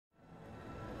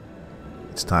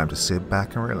it's time to sit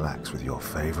back and relax with your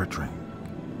favorite drink.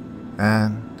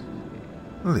 And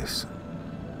listen.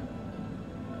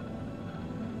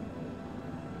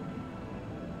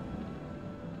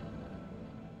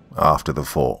 After the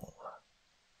Fall.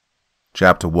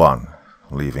 Chapter 1.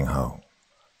 Leaving Home.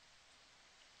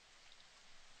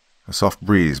 A soft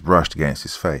breeze brushed against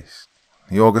his face,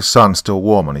 the August sun still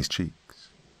warm on his cheeks.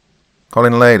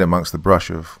 Colin laid amongst the brush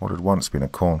of what had once been a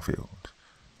cornfield,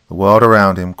 the world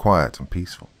around him quiet and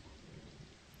peaceful.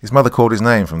 His mother called his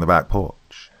name from the back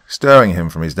porch, stirring him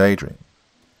from his daydream.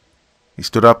 He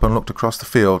stood up and looked across the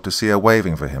field to see her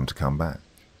waving for him to come back.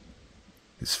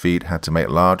 His feet had to make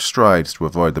large strides to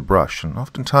avoid the brush, and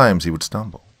oftentimes he would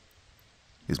stumble.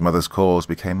 His mother's calls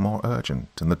became more urgent,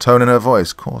 and the tone in her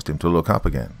voice caused him to look up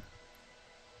again.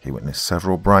 He witnessed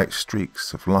several bright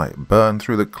streaks of light burn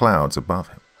through the clouds above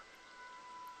him.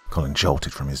 Colin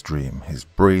jolted from his dream, his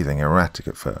breathing erratic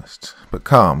at first, but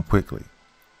calm quickly.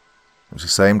 It was the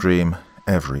same dream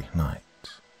every night.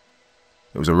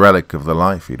 It was a relic of the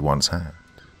life he'd once had.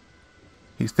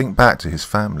 He'd think back to his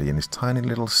family in his tiny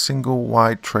little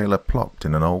single-wide trailer plopped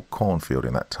in an old cornfield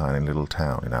in that tiny little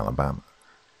town in Alabama.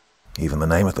 Even the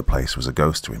name of the place was a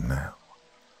ghost to him now.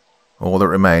 All that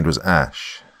remained was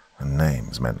ash, and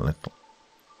names meant little.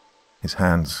 His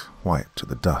hands wiped at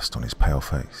the dust on his pale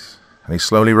face, and he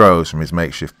slowly rose from his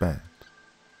makeshift bed.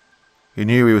 He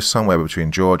knew he was somewhere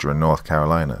between Georgia and North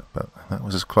Carolina, but that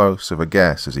was as close of a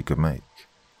guess as he could make.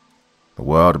 The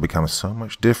world had become so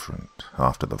much different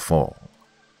after the fall.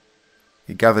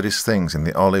 He gathered his things in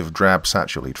the olive drab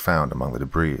satchel he'd found among the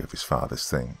debris of his father's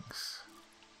things.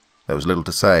 There was little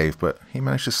to save, but he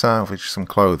managed to salvage some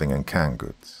clothing and canned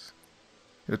goods.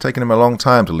 It had taken him a long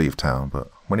time to leave town,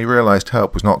 but when he realized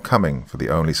help was not coming for the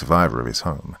only survivor of his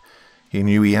home, he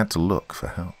knew he had to look for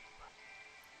help.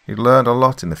 He'd learned a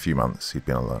lot in the few months he'd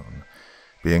been alone,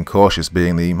 being cautious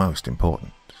being the most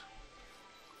important.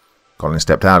 Colin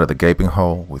stepped out of the gaping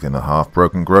hole within the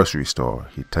half-broken grocery store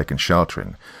he'd taken shelter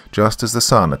in, just as the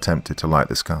sun attempted to light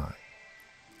the sky.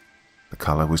 The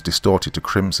color was distorted to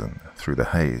crimson through the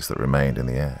haze that remained in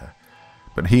the air,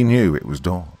 but he knew it was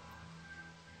dawn.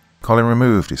 Colin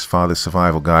removed his father's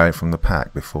survival guide from the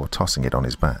pack before tossing it on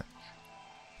his back.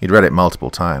 He'd read it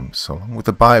multiple times, along with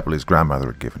the Bible his grandmother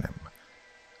had given him.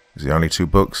 It was the only 2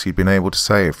 books he'd been able to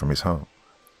save from his home.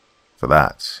 For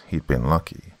that, he'd been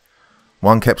lucky.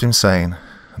 One kept him sane,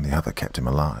 and the other kept him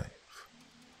alive.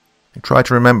 He tried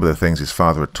to remember the things his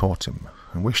father had taught him,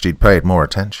 and wished he'd paid more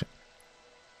attention.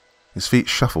 His feet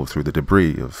shuffled through the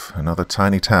debris of another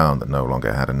tiny town that no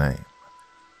longer had a name.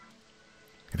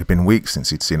 It had been weeks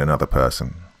since he'd seen another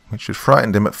person, which had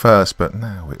frightened him at first, but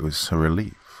now it was a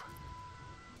relief.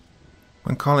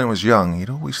 When Colin was young, he'd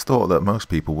always thought that most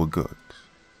people were good.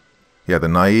 He had the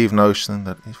naive notion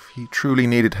that if he truly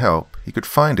needed help, he could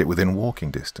find it within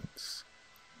walking distance.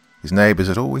 His neighbors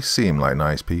had always seemed like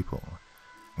nice people.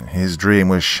 His dream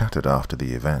was shattered after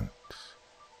the event.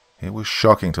 It was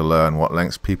shocking to learn what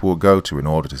lengths people would go to in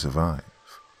order to survive.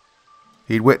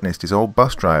 He'd witnessed his old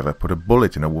bus driver put a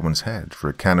bullet in a woman's head for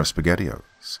a can of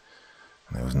SpaghettiOs,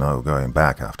 and there was no going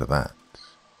back after that.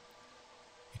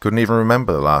 He couldn't even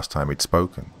remember the last time he'd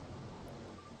spoken.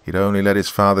 He'd only let his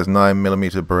father's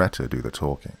 9mm Beretta do the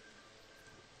talking.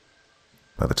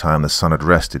 By the time the sun had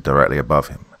rested directly above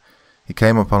him, he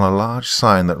came upon a large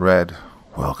sign that read,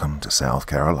 "Welcome to South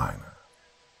Carolina."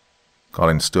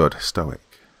 Colin stood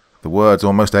stoic, the words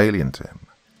almost alien to him.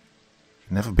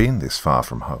 He'd never been this far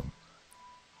from home.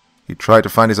 He'd tried to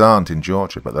find his aunt in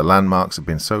Georgia, but the landmarks had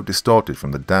been so distorted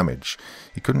from the damage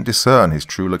he couldn't discern his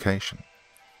true location.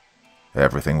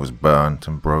 Everything was burnt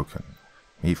and broken,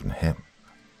 even him.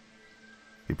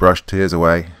 He brushed tears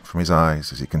away from his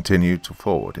eyes as he continued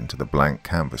forward into the blank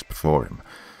canvas before him,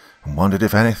 and wondered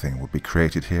if anything would be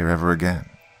created here ever again.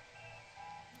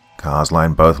 Cars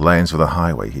lined both lanes of the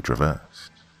highway he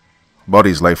traversed.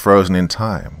 Bodies lay frozen in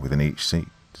time within each seat.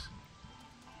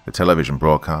 The television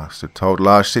broadcast had told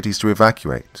large cities to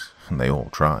evacuate, and they all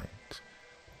tried.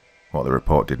 What the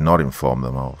report did not inform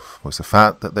them of was the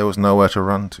fact that there was nowhere to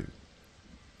run to.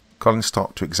 Colin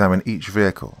stopped to examine each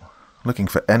vehicle, looking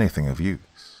for anything of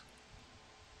use.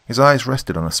 His eyes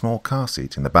rested on a small car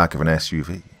seat in the back of an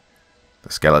SUV,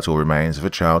 the skeletal remains of a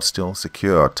child still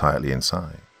secured tightly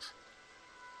inside.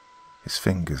 His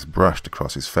fingers brushed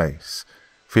across his face,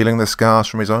 feeling the scars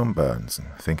from his own burns and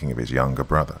thinking of his younger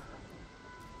brother.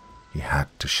 He had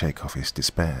to shake off his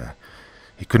despair.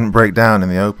 He couldn't break down in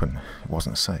the open. It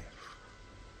wasn't safe.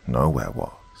 Nowhere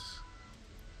was.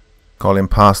 Colin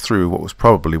passed through what was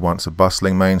probably once a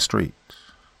bustling main street,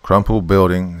 crumpled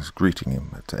buildings greeting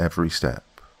him at every step.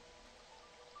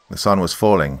 The sun was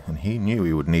falling, and he knew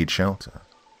he would need shelter.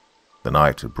 The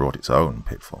night had brought its own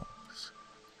pitfalls.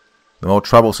 The more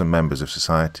troublesome members of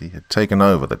society had taken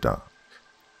over the dark.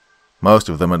 Most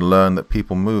of them had learned that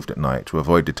people moved at night to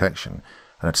avoid detection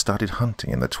and had started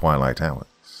hunting in the twilight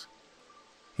hours.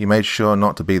 He made sure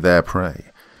not to be their prey,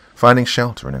 finding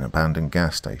shelter in an abandoned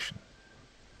gas station.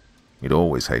 He'd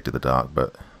always hated the dark,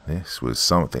 but this was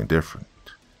something different.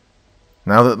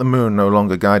 Now that the moon no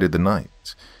longer guided the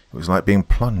night, it was like being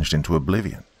plunged into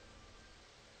oblivion.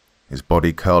 His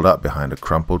body curled up behind a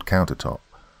crumpled countertop,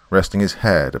 resting his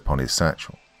head upon his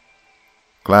satchel.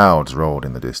 Clouds rolled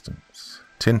in the distance,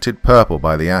 tinted purple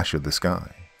by the ash of the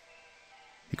sky.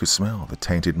 He could smell the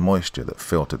tainted moisture that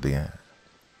filtered the air.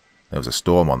 There was a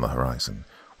storm on the horizon,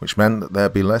 which meant that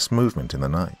there'd be less movement in the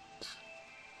night.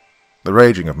 The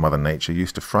raging of Mother Nature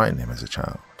used to frighten him as a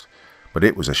child, but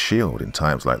it was a shield in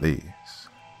times like these.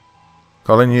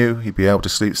 Colin knew he'd be able to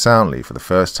sleep soundly for the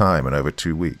first time in over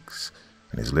 2 weeks,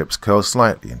 and his lips curled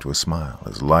slightly into a smile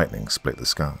as lightning split the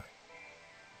sky.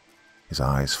 His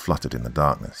eyes fluttered in the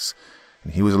darkness,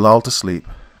 and he was lulled to sleep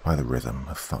by the rhythm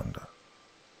of thunder.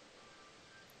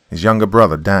 His younger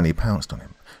brother Danny pounced on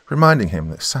him, reminding him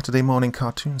that Saturday morning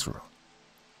cartoons were on.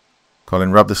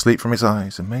 Colin rubbed the sleep from his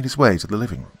eyes and made his way to the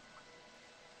living room.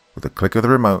 With a click of the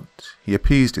remote, he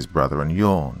appeased his brother and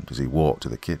yawned as he walked to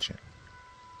the kitchen.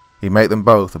 He'd make them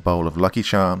both a bowl of Lucky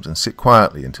Charms and sit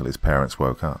quietly until his parents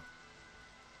woke up.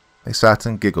 They sat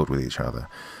and giggled with each other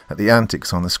at the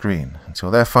antics on the screen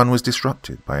until their fun was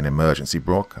disrupted by an emergency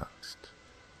broadcast.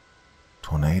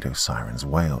 Tornado sirens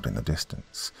wailed in the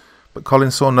distance, but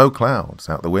Colin saw no clouds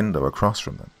out the window across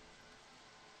from them.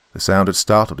 The sound had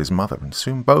startled his mother, and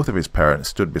soon both of his parents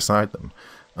stood beside them,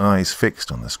 eyes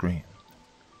fixed on the screen.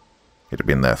 It had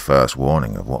been their first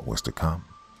warning of what was to come.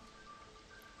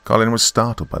 Colin was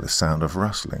startled by the sound of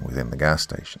rustling within the gas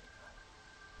station.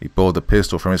 He pulled the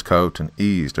pistol from his coat and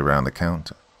eased around the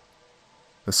counter.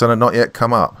 The sun had not yet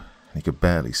come up, and he could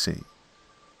barely see.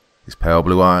 His pale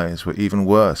blue eyes were even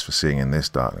worse for seeing in this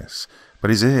darkness,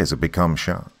 but his ears had become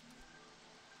sharp.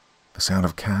 The sound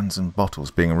of cans and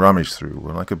bottles being rummaged through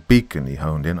were like a beacon he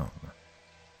honed in on.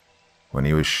 When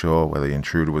he was sure where the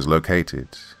intruder was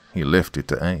located, he lifted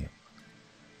to aim.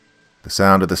 The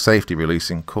sound of the safety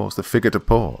releasing caused the figure to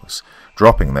pause,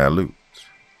 dropping their loot.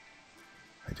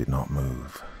 They did not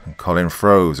move, and Colin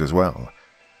froze as well,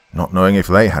 not knowing if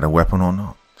they had a weapon or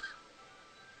not.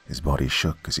 His body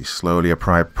shook as he slowly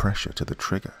applied pressure to the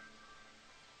trigger.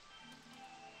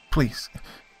 "Please,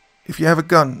 if you have a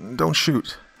gun, don't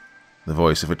shoot," the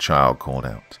voice of a child called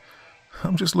out.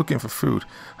 "I'm just looking for food.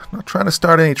 I'm not trying to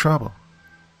start any trouble."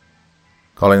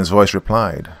 Colin's voice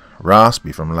replied,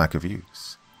 raspy from lack of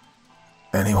use.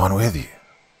 "Anyone with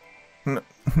you?"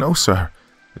 No, sir,"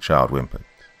 the child whimpered.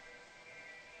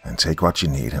 "Then take what you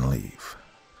need and leave.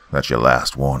 That's your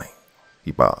last warning,"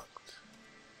 he barked.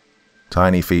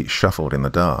 Tiny feet shuffled in the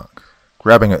dark,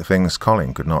 grabbing at things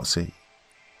Colin could not see.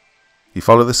 He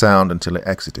followed the sound until it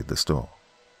exited the store.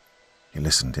 He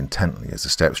listened intently as the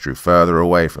steps drew further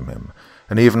away from him,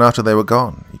 and even after they were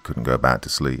gone, he couldn't go back to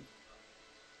sleep.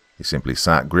 He simply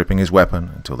sat gripping his weapon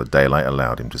until the daylight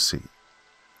allowed him to see.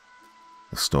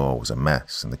 The store was a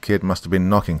mess, and the kid must have been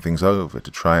knocking things over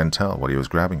to try and tell what he was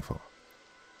grabbing for.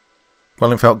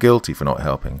 Colin felt guilty for not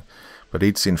helping, but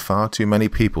he'd seen far too many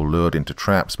people lured into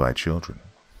traps by children.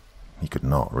 He could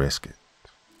not risk it.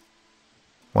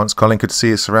 Once Colin could see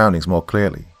his surroundings more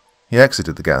clearly, he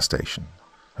exited the gas station,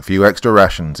 a few extra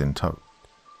rations in tow.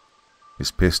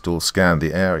 His pistol scanned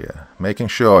the area, making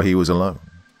sure he was alone.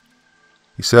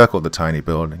 He circled the tiny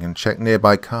building and checked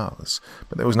nearby cars,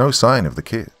 but there was no sign of the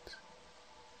kid.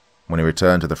 When he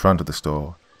returned to the front of the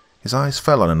store, his eyes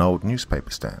fell on an old newspaper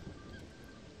stand.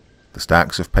 The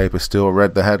stacks of paper still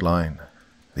read the headline,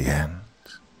 "The End."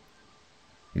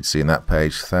 He'd seen that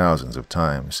page thousands of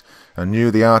times and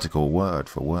knew the article word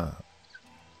for word.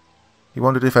 He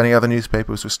wondered if any other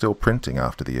newspapers were still printing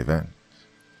after the event.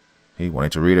 He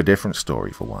wanted to read a different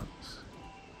story for once.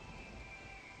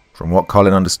 From what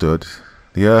Colin understood,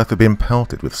 the Earth had been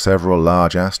pelted with several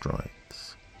large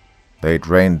asteroids. They'd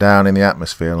rained down in the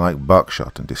atmosphere like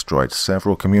buckshot and destroyed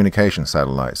several communication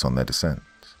satellites on their descent.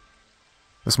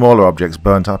 The smaller objects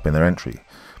burnt up in their entry,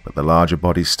 but the larger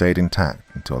bodies stayed intact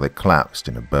until they collapsed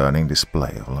in a burning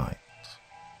display of light.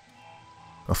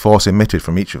 A force emitted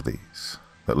from each of these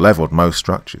that leveled most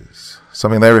structures,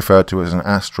 something they referred to as an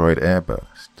asteroid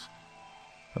airburst.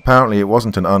 Apparently it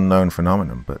wasn't an unknown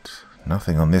phenomenon, but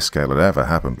nothing on this scale had ever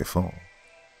happened before.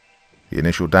 The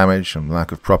initial damage and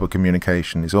lack of proper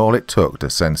communication is all it took to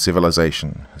send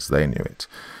civilization, as they knew it,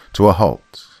 to a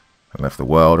halt, and left the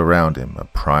world around him a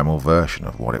primal version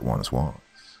of what it once was.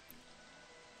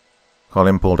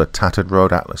 Colin pulled a tattered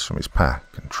road atlas from his pack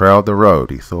and trailed the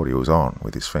road he thought he was on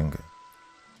with his finger.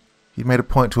 He'd made a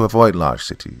point to avoid large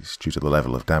cities due to the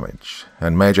level of damage,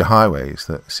 and major highways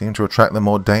that seemed to attract the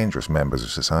more dangerous members of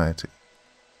society.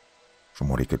 From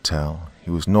what he could tell,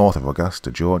 he was north of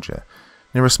Augusta, Georgia,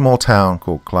 near a small town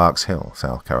called Clarks Hill,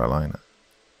 South Carolina.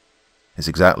 His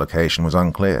exact location was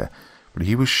unclear, but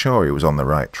he was sure he was on the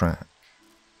right track.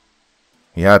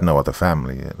 He had no other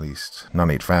family, at least none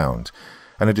he'd found,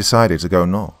 and had decided to go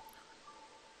north.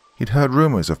 He'd heard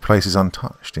rumors of places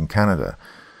untouched in Canada,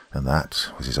 and that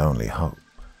was his only hope.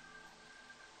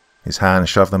 His hand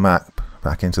shoved the map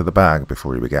back into the bag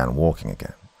before he began walking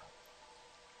again.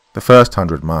 The first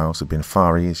 100 miles had been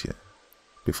far easier,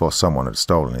 before someone had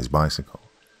stolen his bicycle.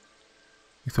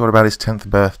 He thought about his 10th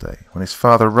birthday, when his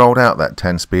father rolled out that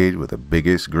 10-speed with the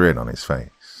biggest grin on his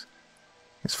face.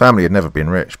 His family had never been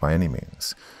rich by any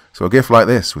means, so a gift like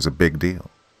this was a big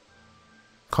deal.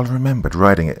 Colin remembered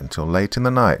riding it until late in the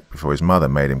night before his mother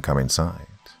made him come inside.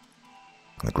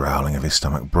 The growling of his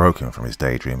stomach broke him from his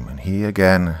daydream, and he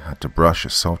again had to brush a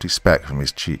salty speck from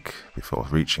his cheek before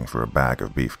reaching for a bag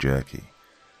of beef jerky.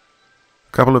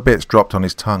 A couple of bits dropped on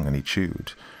his tongue and he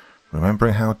chewed,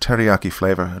 remembering how teriyaki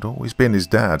flavor had always been his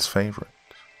dad's favorite.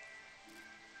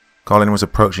 Colin was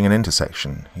approaching an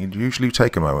intersection. He'd usually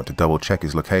take a moment to double-check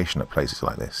his location at places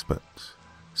like this, but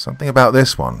something about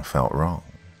this one felt wrong.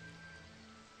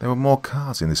 There were more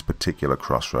cars in this particular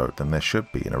crossroad than there should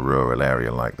be in a rural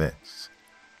area like this.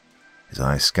 His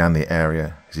eyes scanned the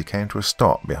area as he came to a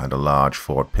stop behind a large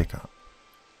Ford pickup.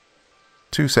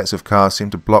 2 sets of cars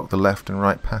seemed to block the left and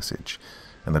right passage,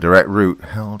 and the direct route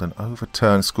held an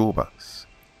overturned school bus.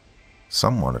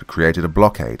 Someone had created a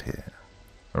blockade here,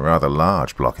 a rather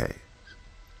large blockade.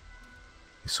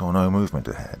 He saw no movement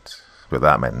ahead, but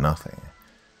that meant nothing.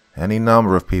 Any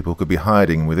number of people could be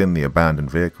hiding within the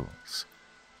abandoned vehicles.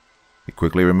 He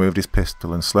quickly removed his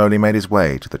pistol and slowly made his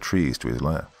way to the trees to his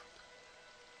left.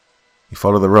 He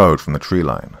followed the road from the tree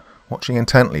line, watching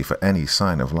intently for any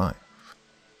sign of life.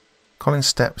 Colin's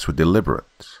steps were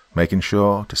deliberate, making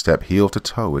sure to step heel to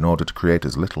toe in order to create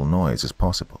as little noise as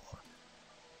possible.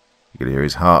 He could hear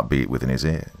his heartbeat within his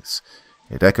ears.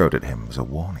 It echoed at him as a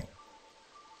warning.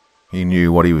 He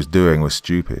knew what he was doing was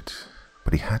stupid,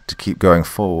 but he had to keep going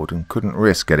forward and couldn't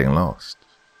risk getting lost.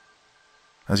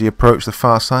 As he approached the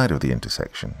far side of the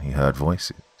intersection, he heard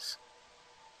voices.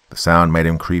 The sound made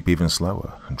him creep even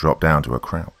slower and drop down to a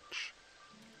crouch.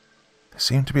 There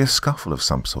seemed to be a scuffle of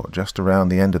some sort just around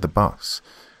the end of the bus,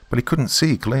 but he couldn't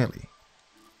see clearly.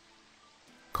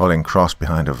 Colin crossed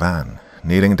behind a van,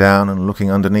 kneeling down and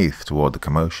looking underneath toward the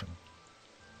commotion.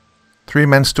 3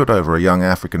 men stood over a young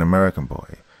African-American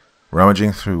boy,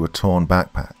 rummaging through a torn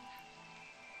backpack.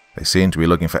 They seemed to be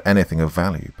looking for anything of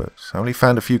value, but only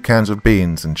found a few cans of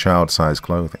beans and child-sized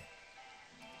clothing.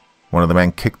 One of the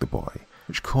men kicked the boy,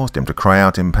 which caused him to cry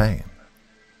out in pain.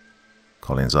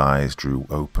 Colin's eyes drew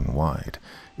open wide,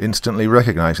 instantly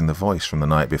recognizing the voice from the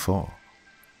night before.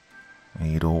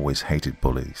 He'd always hated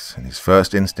bullies, and his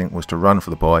first instinct was to run for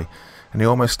the boy, and he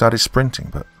almost started sprinting,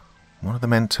 but one of the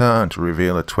men turned to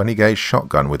reveal a 20-gauge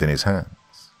shotgun within his hands.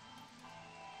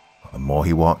 The more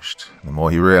he watched, the more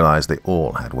he realized they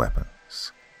all had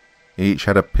weapons. Each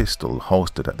had a pistol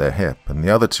holstered at their hip, and the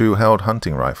other 2 held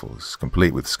hunting rifles,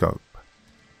 complete with scope.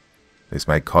 This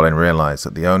made Colin realize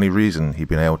that the only reason he'd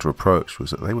been able to approach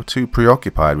was that they were too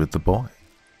preoccupied with the boy.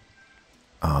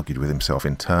 Argued with himself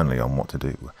internally on what to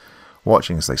do,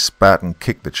 watching as they spat and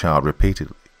kicked the child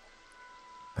repeatedly.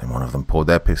 Then one of them pulled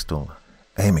their pistol,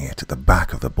 aiming it at the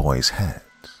back of the boy's head.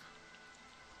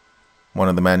 One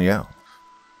of the men yelled,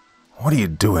 "What are you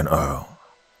doing, Earl?"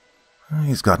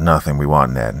 "He's got nothing we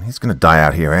want, Ned. He's going to die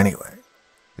out here anyway,"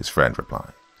 his friend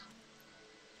replied.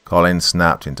 Colin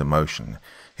snapped into motion,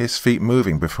 his feet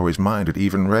moving before his mind had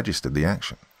even registered the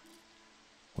action.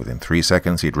 Within 3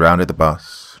 seconds he'd rounded the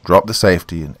bus, dropped the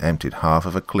safety, and emptied half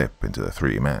of a clip into the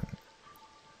 3 men.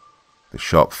 The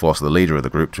shock forced the leader of the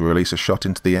group to release a shot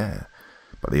into the air,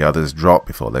 but the others dropped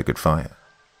before they could fire.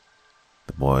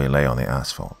 The boy lay on the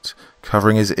asphalt,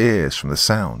 covering his ears from the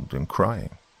sound and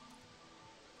crying.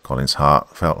 Colin's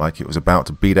heart felt like it was about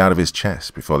to beat out of his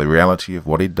chest before the reality of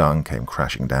what he'd done came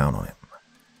crashing down on him.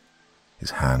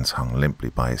 His hands hung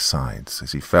limply by his sides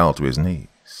as he fell to his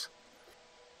knees.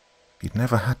 He'd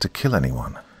never had to kill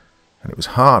anyone, and it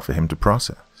was hard for him to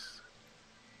process.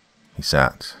 He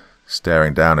sat,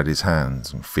 staring down at his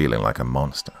hands and feeling like a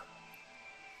monster.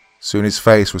 Soon his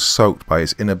face was soaked by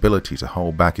his inability to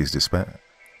hold back his despair.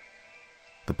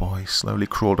 The boy slowly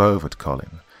crawled over to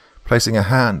Colin, placing a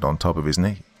hand on top of his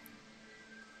knee.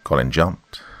 Colin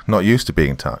jumped, not used to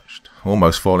being touched,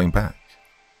 almost falling back.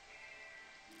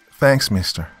 "Thanks,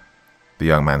 mister," the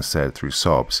young man said through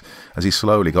sobs as he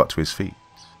slowly got to his feet.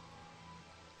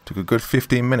 It took a good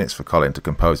 15 minutes for Colin to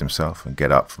compose himself and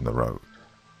get up from the road.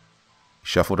 He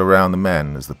shuffled around the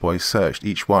men as the boy searched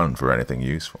each one for anything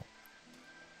useful.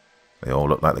 They all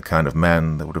looked like the kind of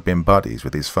men that would have been buddies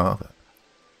with his father.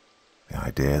 The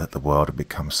idea that the world had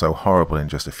become so horrible in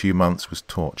just a few months was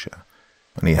torture,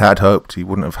 and he had hoped he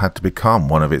wouldn't have had to become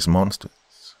one of its monsters.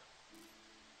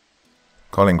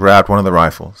 Colin grabbed one of the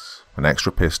rifles, an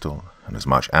extra pistol, and as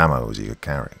much ammo as he could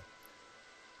carry.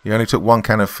 He only took 1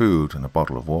 can of food and a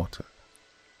bottle of water.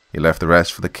 He left the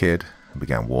rest for the kid and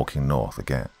began walking north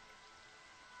again.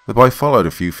 The boy followed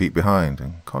a few feet behind,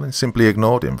 and Colin simply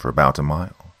ignored him for about a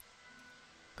mile.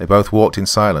 They both walked in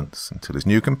silence until his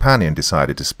new companion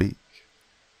decided to speak.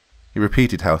 He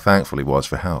repeated how thankful he was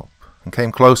for help, and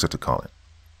came closer to Colin.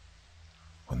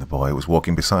 When the boy was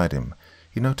walking beside him,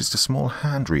 he noticed a small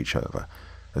hand reach over,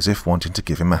 as if wanting to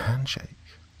give him a handshake.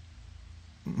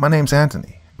 "My name's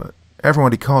Anthony, but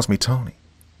everybody calls me Tony."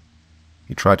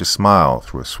 He tried to smile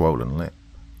through a swollen lip.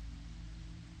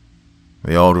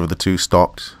 The older of the two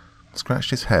stopped,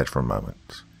 scratched his head for a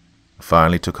moment, and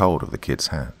finally took hold of the kid's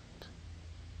hand.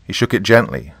 He shook it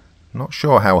gently, not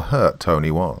sure how hurt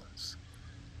Tony was.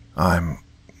 "I'm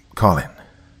Colin,"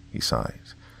 he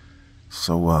sighed.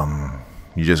 "So,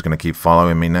 you just gonna keep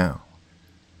following me now?"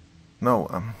 "No,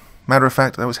 matter of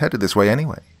fact, I was headed this way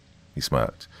anyway," he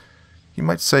smirked. "You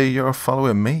might say you're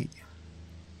following me."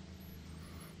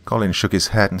 Colin shook his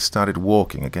head and started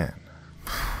walking again.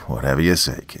 "Whatever you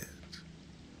say, kid."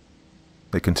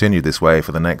 They continued this way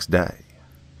for the next day,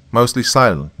 mostly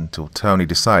silent until Tony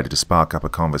decided to spark up a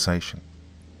conversation.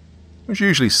 It was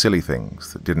usually silly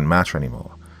things that didn't matter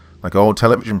anymore, like old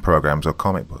television programs or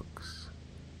comic books.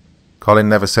 Colin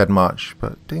never said much,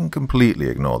 but didn't completely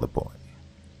ignore the boy.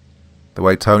 The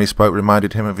way Tony spoke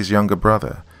reminded him of his younger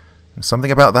brother, and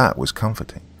something about that was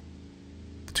comforting.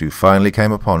 The two finally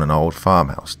came upon an old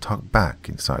farmhouse tucked back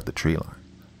inside the tree line.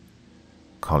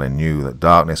 Colin knew that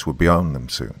darkness would be on them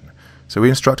soon, so he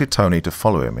instructed Tony to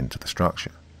follow him into the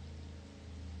structure.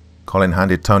 Colin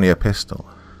handed Tony a pistol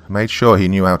and made sure he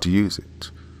knew how to use it,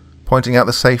 pointing out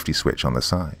the safety switch on the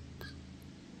side.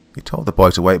 He told the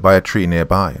boy to wait by a tree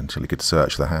nearby until he could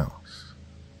search the house.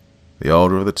 The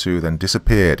older of the two then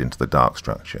disappeared into the dark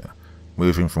structure,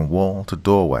 moving from wall to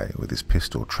doorway with his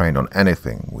pistol trained on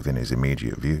anything within his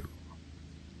immediate view.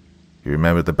 He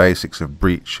remembered the basics of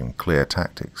breach and clear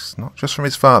tactics, not just from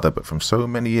his father, but from so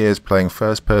many years playing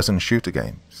first-person shooter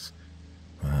games.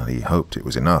 Well, he hoped it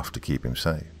was enough to keep him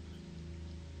safe.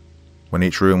 When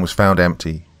each room was found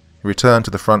empty, he returned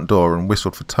to the front door and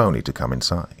whistled for Tony to come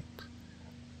inside.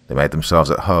 They made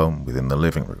themselves at home within the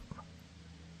living room.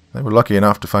 They were lucky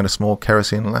enough to find a small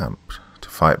kerosene lamp to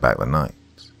fight back the night.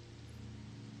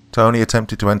 Tony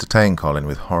attempted to entertain Colin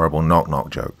with horrible knock-knock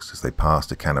jokes as they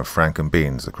passed a can of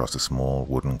frankenbeans across a small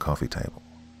wooden coffee table.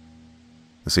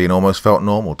 The scene almost felt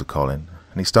normal to Colin,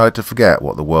 and he started to forget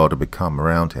what the world had become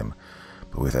around him,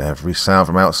 but with every sound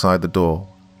from outside the door,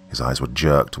 his eyes would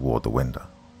jerk toward the window.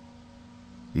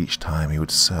 Each time he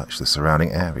would search the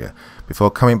surrounding area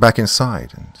before coming back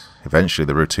inside, and eventually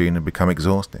the routine had become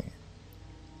exhausting.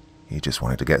 He just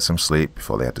wanted to get some sleep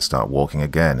before they had to start walking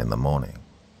again in the morning.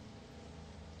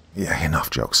 "Yeah, enough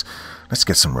jokes. Let's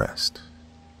get some rest."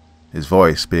 His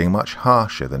voice being much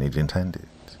harsher than he'd intended.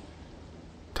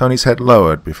 Tony's head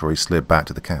lowered before he slid back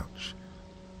to the couch.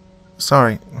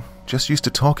 "Sorry, just used to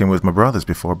talking with my brothers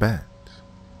before bed."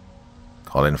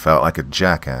 Colin felt like a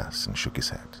jackass and shook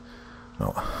his head.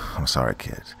 "No, I'm sorry,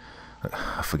 kid.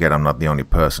 I forget I'm not the only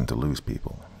person to lose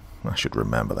people. I should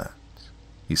remember that,"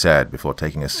 he said before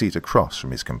taking a seat across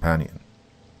from his companion.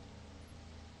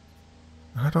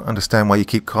 "I don't understand why you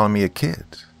keep calling me a kid,"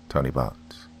 Tony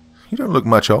barked. "You don't look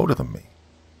much older than me."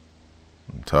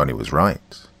 And Tony was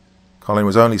right. Colin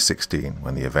was only 16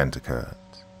 when the event occurred.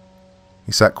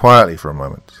 He sat quietly for a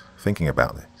moment, thinking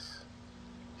about this.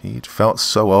 He'd felt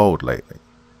so old lately.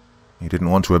 He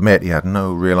didn't want to admit he had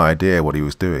no real idea what he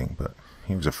was doing, but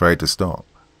he was afraid to stop.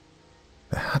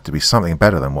 There had to be something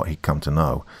better than what he'd come to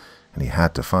know, and he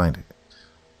had to find it.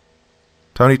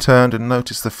 Tony turned and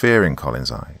noticed the fear in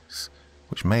Colin's eyes,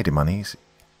 which made him uneasy.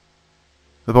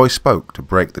 The boy spoke to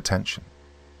break the tension.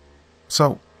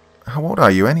 "So, how old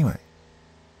are you anyway?"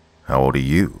 "How old are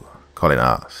you?" Colin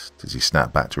asked as he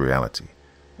snapped back to reality.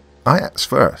 "I asked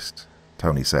first,"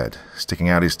 Tony said, sticking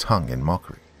out his tongue in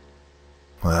mockery.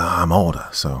 "Well, I'm older,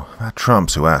 so that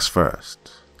trumps who asked first,"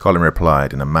 Colin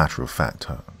replied in a matter-of-fact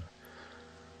tone.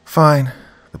 "Fine,"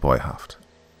 the boy huffed.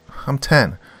 "I'm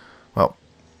 10. Well,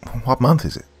 what month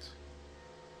is it?"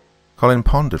 Colin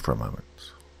pondered for a moment.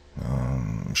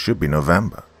 Should be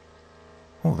November."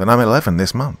 "Oh, then I'm 11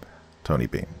 this month," Tony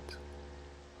beamed.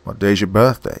 "What day's your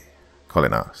birthday?"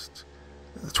 Colin asked.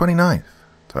 "The 29th,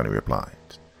 Tony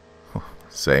replied. "Oh,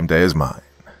 same day as mine."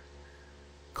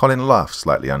 Colin laughed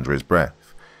slightly under his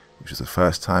breath, which was the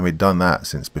first time he'd done that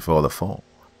since before the fall.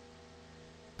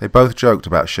 They both joked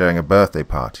about sharing a birthday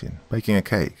party and baking a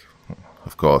cake.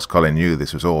 Of course, Colin knew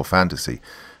this was all fantasy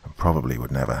and probably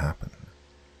would never happen.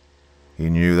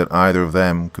 He knew that either of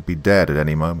them could be dead at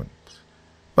any moment,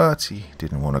 but he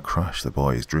didn't want to crush the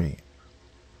boy's dream.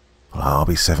 "Well, I'll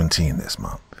be 17 this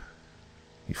month."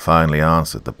 He finally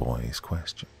answered the boy's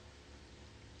question.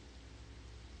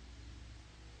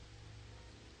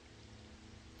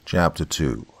 Chapter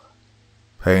 2.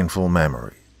 Painful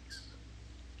Memories.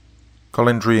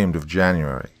 Colin dreamed of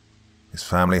January, his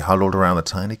family huddled around the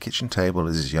tiny kitchen table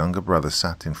as his younger brother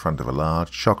sat in front of a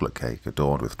large chocolate cake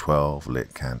adorned with 12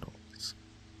 lit candles.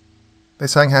 They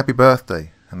sang happy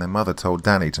birthday, and their mother told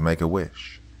Danny to make a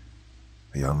wish.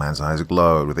 The young man's eyes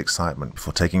glowed with excitement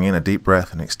before taking in a deep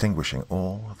breath and extinguishing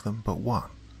all of them but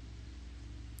one.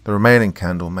 The remaining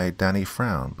candle made Danny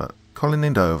frown, but Colin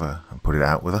leaned over and put it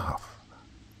out with a huff.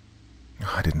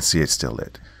 "I didn't see it still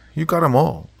lit. You got 'em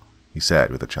all," he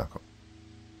said with a chuckle.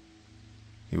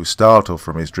 He was startled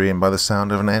from his dream by the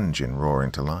sound of an engine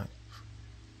roaring to life.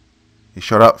 He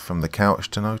shot up from the couch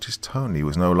to notice Tony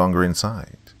was no longer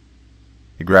inside.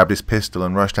 He grabbed his pistol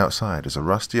and rushed outside as a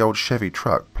rusty old Chevy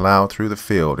truck plowed through the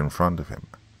field in front of him.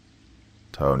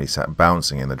 Tony sat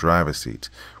bouncing in the driver's seat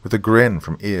with a grin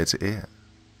from ear to ear.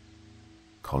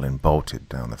 Colin bolted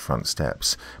down the front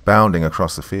steps, bounding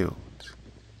across the field.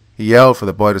 He yelled for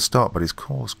the boy to stop, but his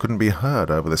calls couldn't be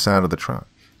heard over the sound of the truck.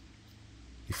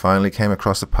 He finally came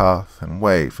across the path and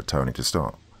waved for Tony to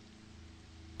stop.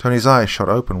 Tony's eyes shot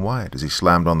open wide as he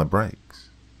slammed on the brakes.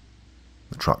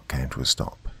 The truck came to a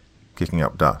stop, kicking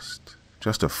up dust,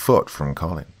 just a foot from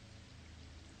Colin.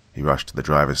 He rushed to the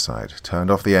driver's side,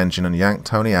 turned off the engine and yanked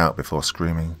Tony out before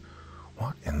screaming,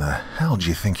 "What in the hell do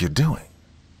you think you're doing?"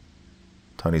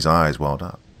 Tony's eyes welled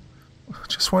up.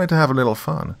 "Just wanted to have a little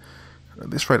fun. At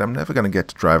this rate, I'm never going to get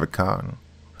to drive a car, and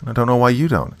I don't know why you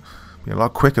don't. It'd be a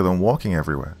lot quicker than walking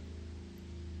everywhere."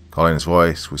 Colin's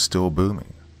voice was still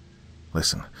booming.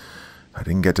 "Listen, I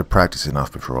didn't get to practice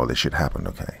enough before all this shit happened,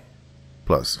 okay?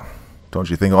 Plus, don't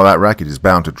you think all that racket is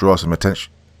bound to draw some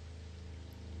attention?"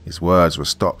 His words were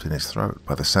stopped in his throat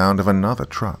by the sound of another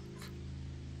truck.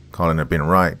 Colin had been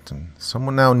right, and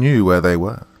someone now knew where they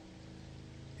were.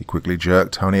 He quickly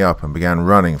jerked Tony up and began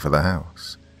running for the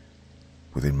house.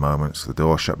 Within moments, the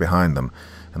door shut behind them,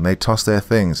 and they tossed their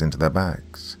things into their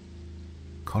bags.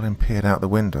 Colin peered out the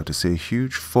window to see a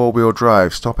huge four-wheel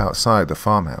drive stop outside the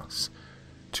farmhouse.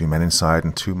 2 men inside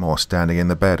and 2 more standing in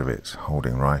the bed of it,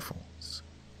 holding rifles.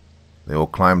 They all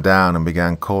climbed down and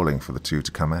began calling for the 2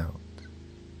 to come out.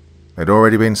 They'd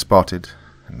already been spotted,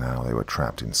 and now they were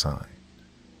trapped inside.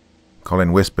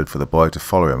 Colin whispered for the boy to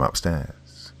follow him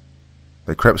upstairs.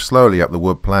 They crept slowly up the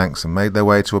wood planks and made their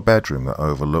way to a bedroom that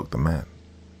overlooked the men.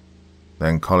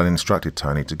 Then Colin instructed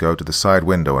Tony to go to the side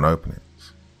window and open it.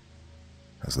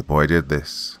 As the boy did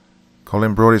this,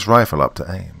 Colin brought his rifle up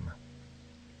to aim.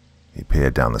 He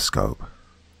peered down the scope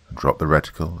and dropped the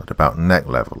reticle at about neck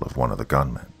level of one of the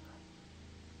gunmen.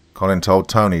 Colin told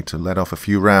Tony to let off a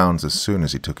few rounds as soon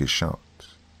as he took his shot.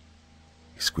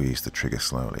 He squeezed the trigger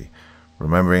slowly,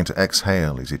 remembering to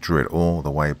exhale as he drew it all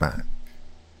the way back.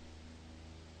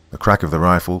 The crack of the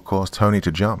rifle caused Tony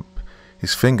to jump,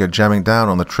 his finger jamming down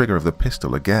on the trigger of the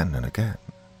pistol again and again.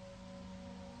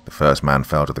 The first man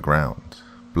fell to the ground,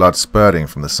 blood spurting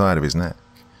from the side of his neck.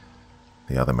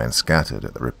 The other men scattered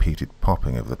at the repeated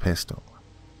popping of the pistol.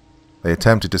 They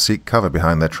attempted to seek cover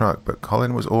behind their truck, but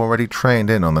Colin was already trained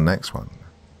in on the next one.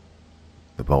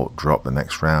 The bolt dropped the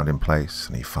next round in place,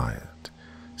 and he fired,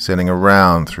 sending a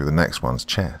round through the next one's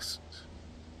chest.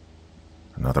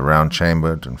 Another round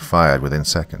chambered and fired within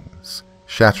seconds,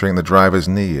 shattering the driver's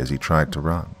knee as he tried to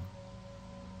run.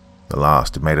 The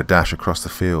last had made a dash across the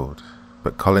field,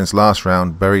 but Colin's last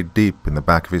round buried deep in the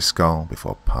back of his skull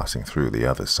before passing through the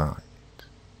other side.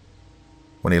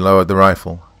 When he lowered the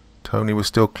rifle, Tony was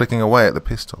still clicking away at the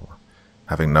pistol,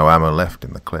 having no ammo left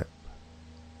in the clip.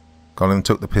 Colin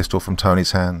took the pistol from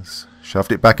Tony's hands,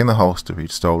 shoved it back in the holster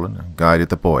he'd stolen, and guided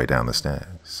the boy down the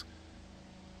stairs.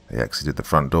 They exited the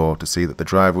front door to see that the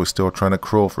driver was still trying to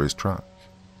crawl for his truck.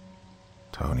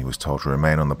 Tony was told to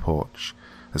remain on the porch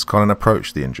as Colin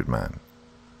approached the injured man.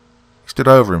 He stood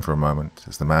over him for a moment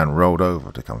as the man rolled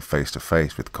over to come face to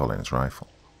face with Colin's rifle.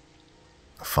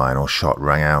 A final shot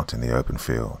rang out in the open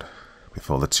field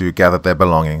before the 2 gathered their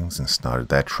belongings and started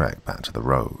their trek back to the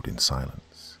road in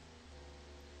silence.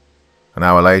 An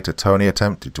hour later, Tony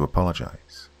attempted to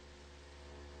apologize.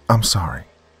 I'm sorry."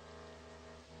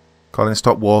 Colin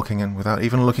stopped walking and, without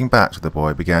even looking back to the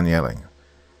boy, began yelling,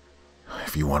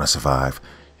 "If you want to survive,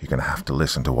 you're going to have to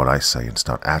listen to what I say and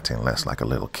start acting less like a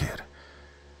little kid.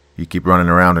 You keep running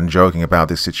around and joking about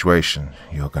this situation,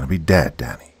 you're going to be dead,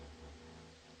 Danny."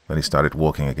 Then he started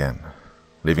walking again,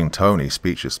 leaving Tony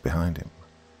speechless behind him.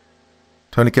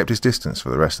 Tony kept his distance for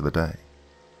the rest of the day.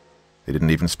 They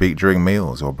didn't even speak during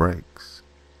meals or breaks.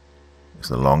 It was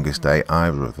the longest day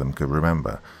either of them could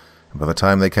remember, and by the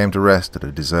time they came to rest at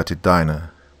a deserted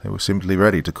diner, they were simply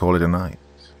ready to call it a night.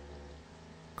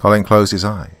 Colin closed his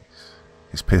eyes,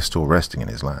 his pistol resting in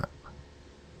his lap.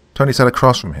 Tony sat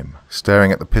across from him,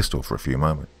 staring at the pistol for a few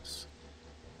moments.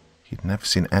 He'd never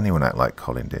seen anyone act like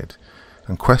Colin did,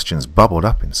 and questions bubbled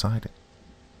up inside him.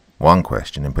 One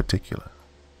question in particular.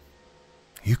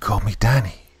 "You called me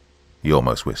Danny," he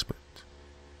almost whispered.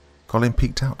 Colin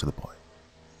peeked out to the boy.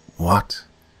 "What?"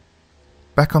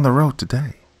 "Back on the road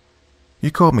today.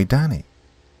 You called me Danny.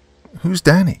 Who's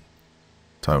Danny?"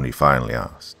 Tony finally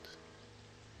asked.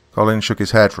 Colin shook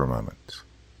his head for a moment.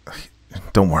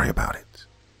 "Don't worry about it."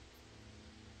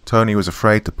 Tony was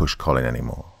afraid to push Colin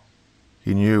anymore.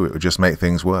 He knew it would just make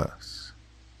things worse.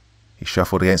 He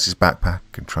shuffled against his backpack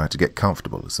and tried to get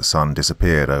comfortable as the sun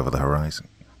disappeared over the horizon.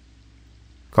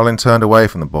 Colin turned away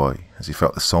from the boy as he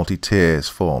felt the salty tears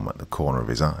form at the corner of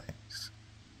his eyes.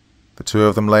 The two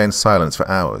of them lay in silence for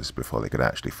hours before they could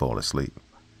actually fall asleep.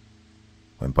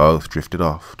 When both drifted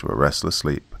off to a restless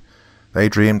sleep, they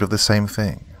dreamed of the same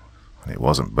thing, and it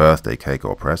wasn't birthday cake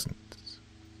or presents.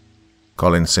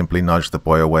 Colin simply nudged the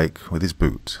boy awake with his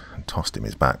boot and tossed him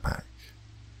his backpack.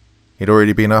 He'd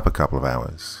already been up a couple of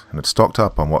hours and had stocked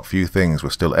up on what few things were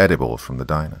still edible from the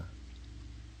diner.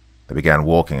 They began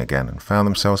walking again and found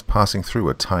themselves passing through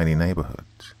a tiny neighborhood.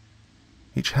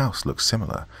 Each house looked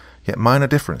similar, yet minor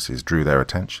differences drew their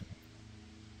attention.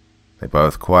 They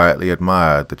both quietly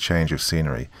admired the change of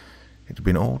scenery. It had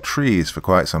been all trees for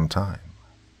quite some time.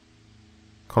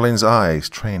 Colin's eyes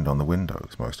trained on the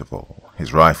windows most of all,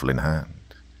 his rifle in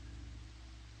hand.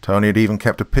 Tony had even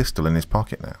kept a pistol in his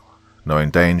pocket now, knowing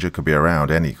danger could be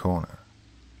around any corner.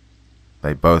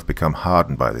 They'd both become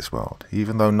hardened by this world,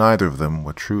 even though neither of them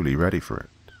were truly ready for it.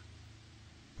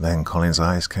 Then Colin's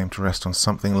eyes came to rest on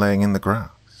something laying in the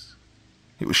grass.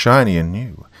 It was shiny and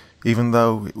new, even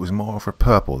though it was more of a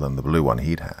purple than the blue one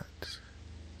he'd had.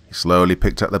 He slowly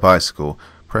picked up the bicycle,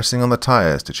 pressing on the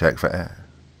tires to check for air.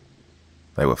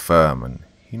 They were firm, and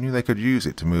he knew they could use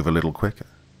it to move a little quicker.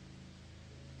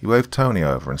 He waved Tony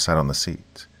over and sat on the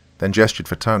seat, then gestured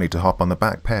for Tony to hop on the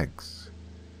back pegs.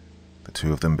 The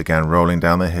two of them began rolling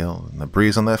down the hill, and the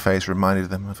breeze on their face reminded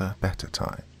them of a better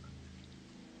time.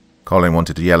 Colin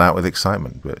wanted to yell out with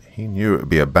excitement, but he knew it would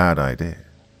be a bad idea.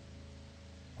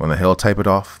 When the hill tapered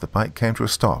off, the bike came to a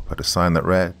stop at a sign that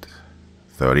read,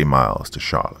 30 miles to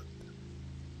Charlotte.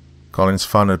 Colin's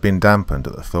fun had been dampened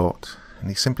at the thought, and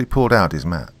he simply pulled out his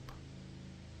map.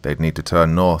 They'd need to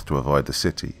turn north to avoid the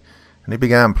city, and he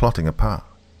began plotting a path.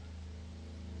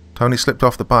 Tony slipped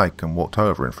off the bike and walked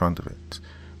over in front of it,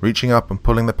 reaching up and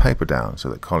pulling the paper down so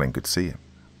that Colin could see him.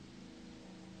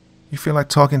 "You feel like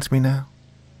talking to me now?"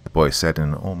 the boy said in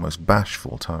an almost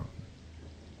bashful tone.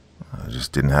 "I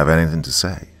just didn't have anything to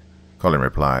say," Colin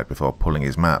replied before pulling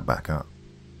his map back up.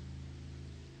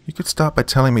 "You could start by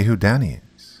telling me who Danny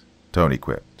is," Tony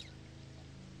quipped.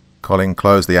 Colin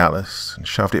closed the atlas and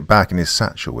shoved it back in his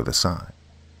satchel with a sigh.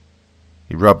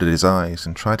 He rubbed at his eyes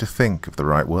and tried to think of the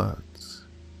right words.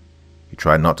 He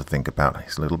tried not to think about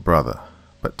his little brother,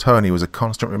 but Tony was a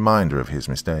constant reminder of his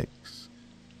mistakes.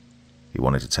 He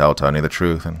wanted to tell Tony the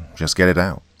truth and just get it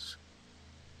out.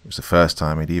 It was the first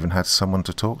time he'd even had someone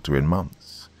to talk to in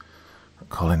months.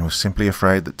 Colin was simply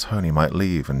afraid that Tony might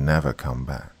leave and never come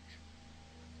back.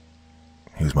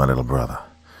 "He was my little brother.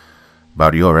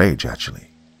 About your age, actually."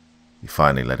 He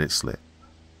finally let it slip.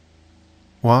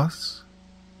 "Was?"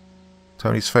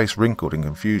 Tony's face wrinkled in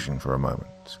confusion for a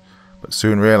moment, but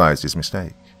soon realized his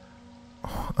mistake.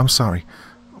 "Oh, I'm sorry.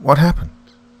 What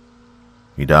happened?"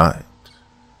 "He died,"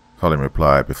 Colin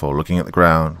replied before looking at the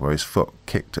ground where his foot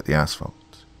kicked at the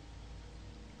asphalt.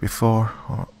 "Before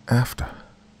or after?"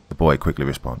 the boy quickly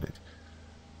responded.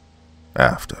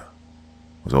 "After,"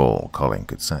 was all Colin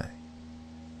could say.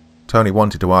 Tony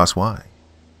wanted to ask why.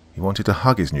 He wanted to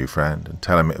hug his new friend and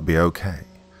tell him it would be okay.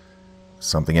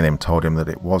 Something in him told him that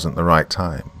it wasn't the right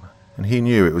time, and he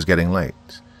knew it was getting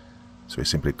late, so he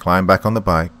simply climbed back on the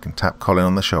bike and tapped Colin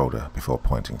on the shoulder before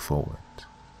pointing forward.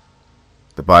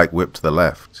 The bike whipped to the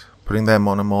left, putting them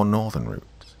on a more northern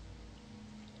route.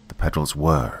 The pedals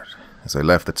whirred as they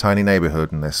left the tiny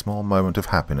neighborhood and their small moment of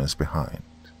happiness behind.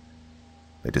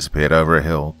 They disappeared over a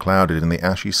hill, clouded in the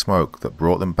ashy smoke that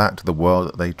brought them back to the world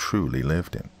that they truly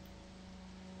lived in.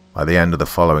 By the end of the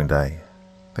following day,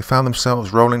 they found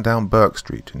themselves rolling down Burke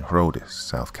Street in Herodes,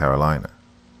 South Carolina.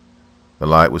 The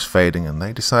light was fading and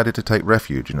they decided to take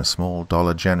refuge in a small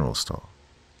Dollar General store.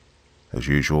 As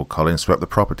usual, Colin swept the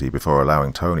property before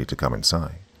allowing Tony to come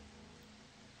inside.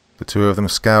 The two of them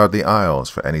scoured the aisles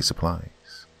for any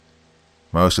supplies.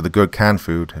 Most of the good canned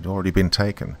food had already been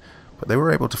taken, but they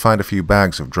were able to find a few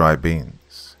bags of dry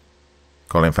beans.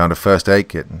 Colin found a first aid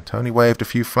kit and Tony waved a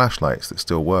few flashlights that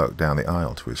still worked down the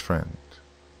aisle to his friend.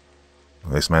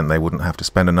 This meant they wouldn't have to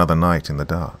spend another night in the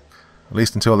dark, at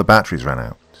least until the batteries ran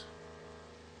out.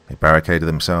 They barricaded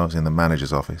themselves in the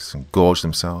manager's office and gorged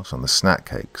themselves on the snack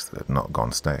cakes that had not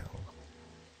gone stale.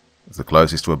 It was the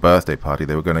closest to a birthday party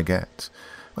they were going to get,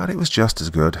 but it was just as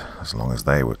good as long as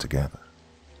they were together.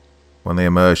 When they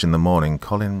emerged in the morning,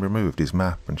 Colin removed his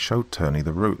map and showed Tony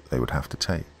the route they would have to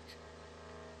take.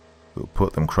 It would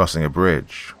put them crossing a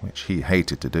bridge, which he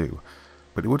hated to do,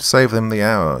 but it would save them the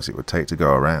hours it would take to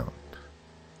go around.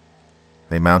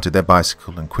 They mounted their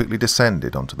bicycle and quickly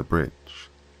descended onto the bridge.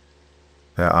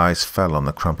 Their eyes fell on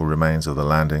the crumpled remains of the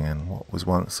landing and what was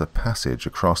once a passage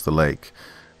across the lake,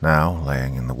 now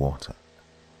laying in the water.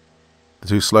 The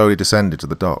two slowly descended to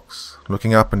the docks,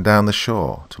 looking up and down the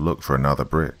shore to look for another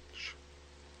bridge.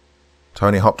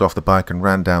 Tony hopped off the bike and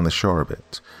ran down the shore a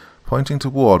bit, pointing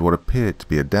toward what appeared to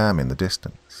be a dam in the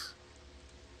distance.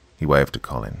 He waved to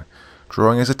Colin,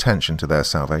 drawing his attention to their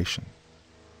salvation.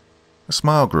 A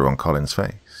smile grew on Colin's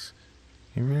face.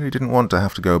 He really didn't want to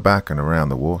have to go back and around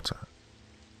the water.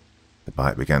 The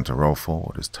bike began to roll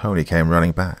forward as Tony came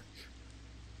running back.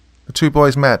 The two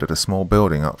boys met at a small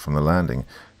building up from the landing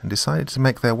and decided to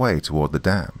make their way toward the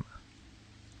dam.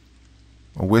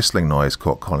 A whistling noise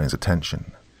caught Colin's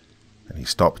attention, and he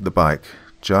stopped the bike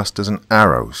just as an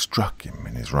arrow struck him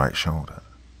in his right shoulder.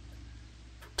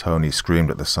 Tony screamed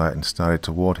at the sight and started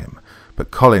toward him,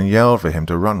 but Colin yelled for him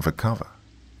to run for cover.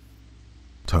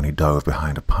 Tony dove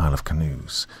behind a pile of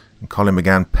canoes, and Colin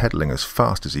began pedaling as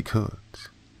fast as he could.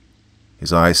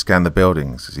 His eyes scanned the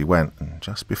buildings as he went, and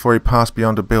just before he passed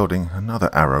beyond a building, another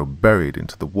arrow buried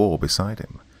into the wall beside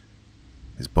him.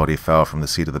 His body fell from the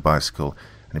seat of the bicycle,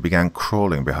 and he began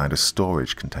crawling behind a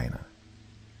storage container.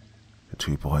 The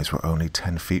two boys were only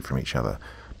 10 feet from each other,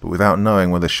 but without knowing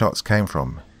where the shots came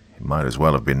from, it might as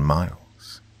well have been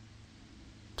miles.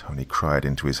 Tony cried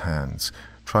into his hands,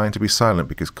 trying to be silent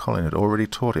because Colin had already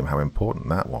taught him how important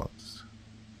that was.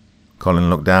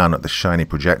 Colin looked down at the shiny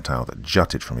projectile that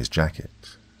jutted from his jacket,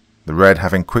 the red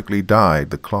having quickly dyed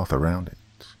the cloth around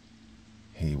it.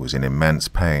 He was in immense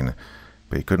pain,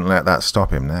 but he couldn't let that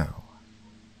stop him now.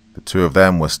 The two of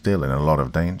them were still in a lot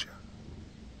of danger.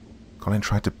 Colin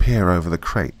tried to peer over the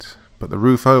crate, but the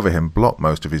roof over him blocked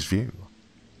most of his view.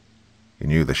 He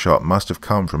knew the shot must have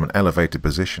come from an elevated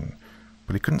position,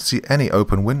 but he couldn't see any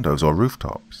open windows or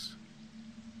rooftops.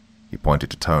 He pointed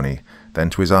to Tony, then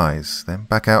to his eyes, then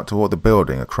back out toward the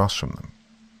building across from them.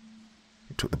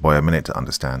 It took the boy a minute to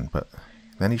understand, but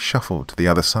then he shuffled to the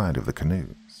other side of the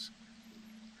canoes.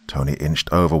 Tony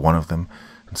inched over one of them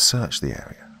and searched the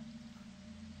area.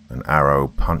 An arrow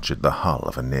punctured the hull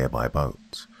of a nearby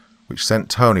boat, which sent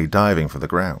Tony diving for the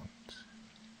ground.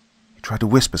 He tried to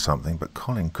whisper something, but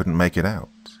Colin couldn't make it out.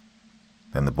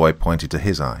 Then the boy pointed to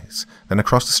his eyes, then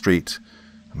across the street,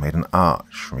 and made an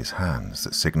arch from his hands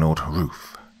that signaled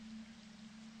roof.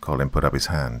 Colin put up his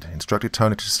hand, instructed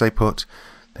Tony to stay put,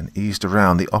 then eased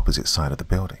around the opposite side of the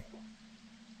building.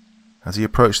 As he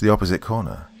approached the opposite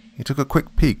corner, he took a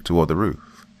quick peek toward the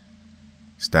roof.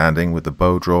 Standing with the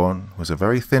bow drawn was a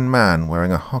very thin man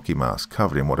wearing a hockey mask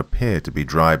covered in what appeared to be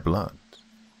dry blood.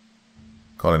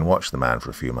 Colin watched the man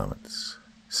for a few moments,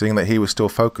 seeing that he was still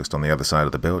focused on the other side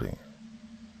of the building.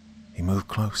 He moved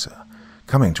closer,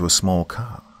 coming to a small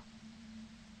car.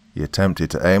 He attempted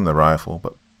to aim the rifle,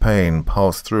 but pain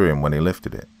pulsed through him when he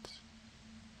lifted it.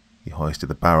 He hoisted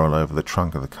the barrel over the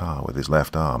trunk of the car with his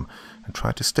left arm and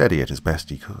tried to steady it as best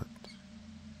he could.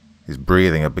 His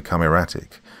breathing had become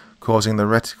erratic, causing the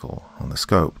reticle on the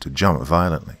scope to jump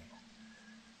violently.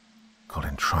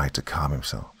 Colin tried to calm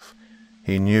himself.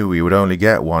 He knew he would only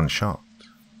get one shot.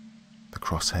 The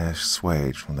crosshairs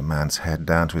swayed from the man's head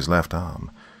down to his left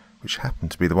arm, which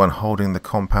happened to be the one holding the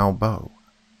compound bow.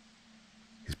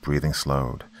 His breathing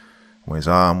slowed, and when his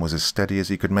arm was as steady as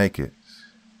he could make it,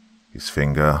 his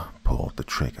finger pulled the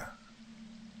trigger.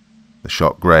 The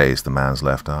shot grazed the man's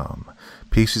left arm,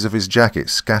 pieces of his jacket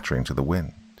scattering to the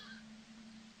wind.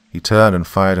 He turned and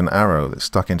fired an arrow that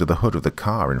stuck into the hood of the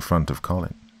car in front of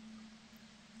Colin.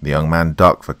 The young man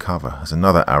ducked for cover as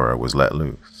another arrow was let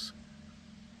loose.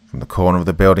 From the corner of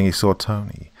the building he saw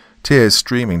Tony, tears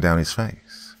streaming down his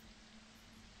face.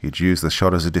 He'd used the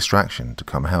shot as a distraction to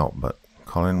come help, but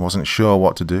Colin wasn't sure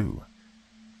what to do.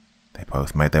 They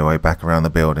both made their way back around the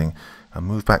building and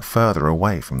moved back further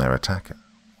away from their attacker.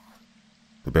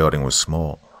 The building was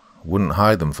small, wouldn't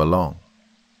hide them for long.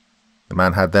 The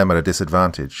man had them at a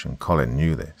disadvantage, and Colin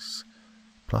knew this.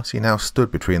 Plus, he now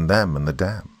stood between them and the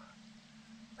dam.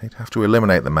 They'd have to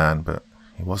eliminate the man, but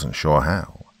he wasn't sure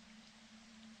how.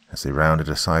 As they rounded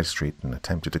a side street and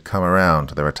attempted to come around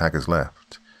to their attacker's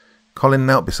left, Colin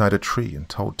knelt beside a tree and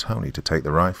told Tony to take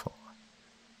the rifle.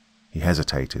 He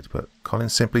hesitated, but Colin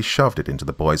simply shoved it into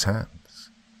the boy's hands.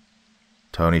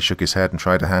 Tony shook his head and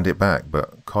tried to hand it back,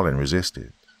 but Colin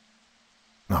resisted.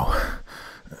 "No,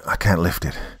 I can't lift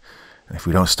it. If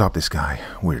we don't stop this guy,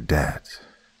 we're dead,"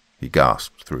 he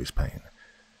gasped through his pain.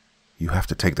 "You have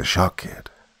to take the shot, kid."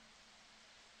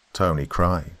 Tony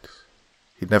cried.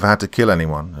 He'd never had to kill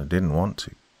anyone and didn't want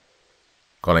to.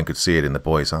 Colin could see it in the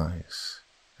boy's eyes.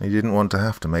 He didn't want to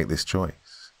have to make this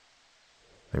choice.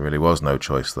 There really was no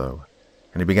choice, though,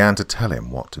 and he began to tell him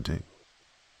what to do.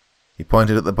 He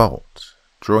pointed at the bolt,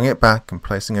 drawing it back and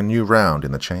placing a new round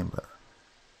in the chamber.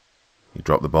 He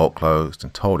dropped the bolt closed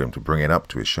and told him to bring it up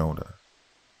to his shoulder.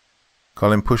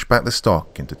 Colin pushed back the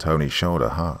stock into Tony's shoulder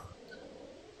hard.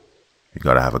 "You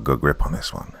gotta have a good grip on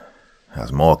this one. It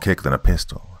has more kick than a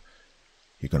pistol.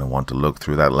 You're gonna want to look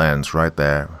through that lens right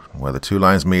there, and where the two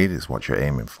lines meet is what you're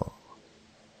aiming for.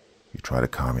 You try to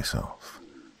calm yourself.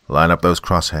 Line up those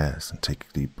crosshairs and take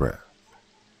a deep breath.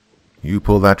 You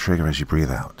pull that trigger as you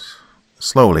breathe out.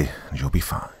 Slowly, and you'll be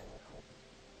fine."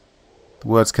 The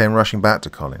words came rushing back to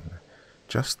Colin,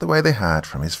 just the way they had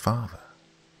from his father.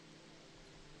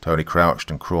 Tony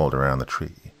crouched and crawled around the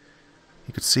tree.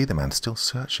 He could see the man still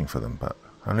searching for them, but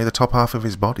only the top half of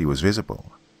his body was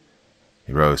visible.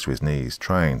 He rose to his knees,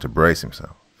 trying to brace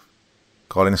himself.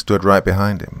 Colin stood right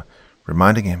behind him,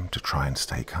 reminding him to try and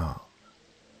stay calm.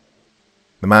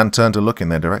 The man turned to look in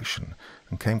their direction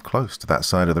and came close to that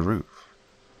side of the roof.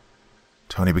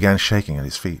 Tony began shaking at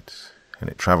his feet, and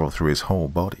it traveled through his whole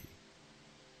body.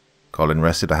 Colin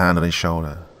rested a hand on his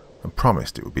shoulder and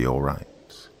promised it would be all right.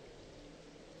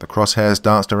 The crosshairs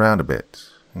danced around a bit,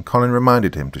 and Colin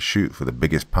reminded him to shoot for the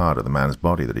biggest part of the man's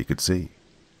body that he could see.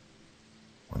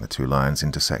 When the two lines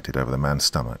intersected over the man's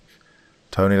stomach,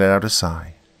 Tony let out a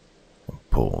sigh and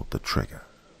pulled the trigger.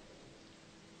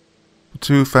 The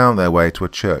two found their way to a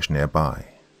church nearby,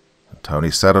 and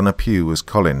Tony sat on a pew as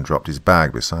Colin dropped his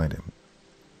bag beside him.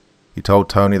 He told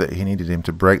Tony that he needed him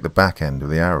to break the back end of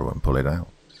the arrow and pull it out.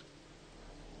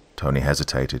 Tony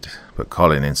hesitated, but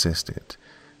Colin insisted,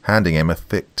 handing him a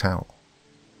thick towel.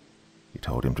 He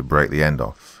told him to break the end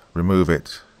off, remove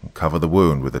it, and cover the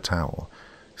wound with the towel,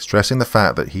 stressing the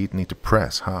fact that he'd need to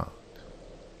press hard.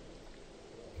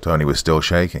 Tony was still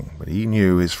shaking, but he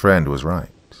knew his friend was right.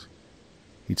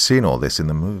 He'd seen all this in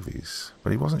the movies,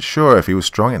 but he wasn't sure if he was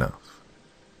strong enough.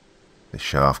 The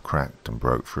shaft cracked and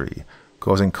broke free,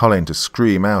 causing Colin to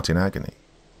scream out in agony.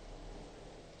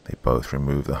 They both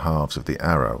removed the halves of the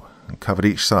arrow and covered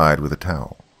each side with a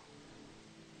towel.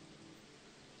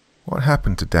 "What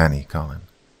happened to Danny, Colin?"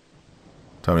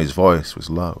 Tony's voice was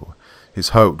low, his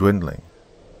hope dwindling.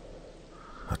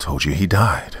 "I told you he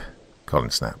died," Colin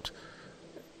snapped.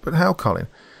 "But how, Colin?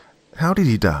 How did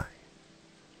he die?"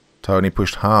 Tony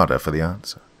pushed harder for the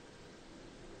answer.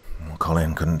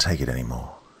 Colin couldn't take it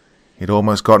anymore. He'd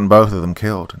almost gotten both of them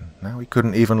killed, and now he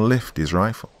couldn't even lift his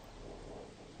rifle.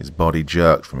 His body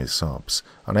jerked from his sobs,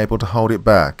 unable to hold it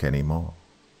back anymore.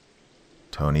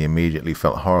 Tony immediately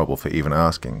felt horrible for even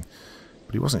asking,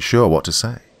 but he wasn't sure what to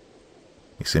say.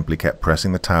 He simply kept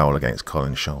pressing the towel against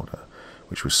Colin's shoulder,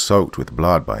 which was soaked with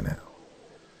blood by now.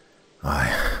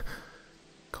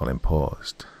 Colin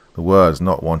paused, the words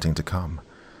not wanting to come.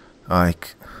 I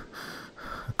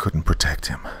couldn't protect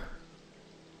him."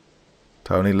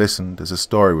 Tony listened as a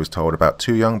story was told about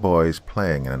two young boys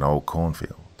playing in an old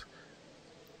cornfield.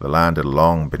 The land had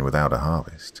long been without a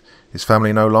harvest, his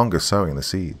family no longer sowing the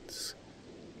seeds.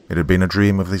 It had been a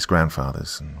dream of his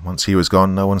grandfather's, and once he was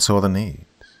gone, no one saw the need.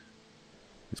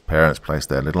 His parents placed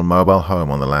their little mobile home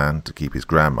on the land to keep his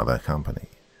grandmother company.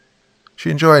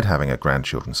 She enjoyed having her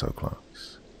grandchildren so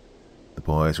close. The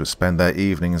boys would spend their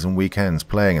evenings and weekends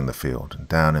playing in the field and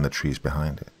down in the trees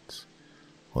behind it.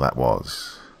 Well, that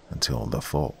was until the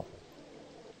fall.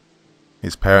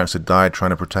 His parents had died trying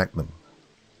to protect them.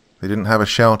 They didn't have a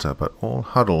shelter, but all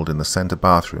huddled in the center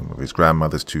bathroom of his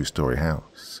grandmother's two-story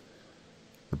house.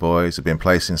 The boys had been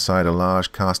placed inside a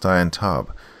large cast-iron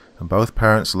tub, and both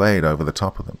parents laid over the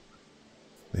top of them.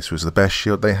 This was the best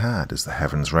shield they had as the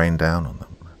heavens rained down on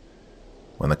them.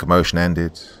 When the commotion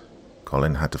ended,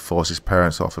 Colin had to force his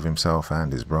parents off of himself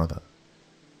and his brother.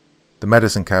 The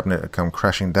medicine cabinet had come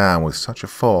crashing down with such a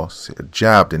force it had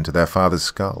jabbed into their father's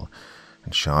skull,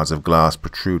 and shards of glass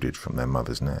protruded from their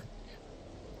mother's neck.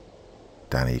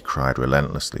 Danny cried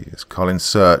relentlessly as Colin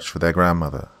searched for their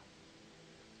grandmother.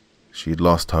 She had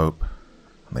lost hope,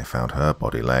 and they found her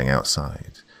body laying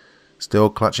outside, still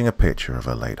clutching a picture of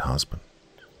her late husband.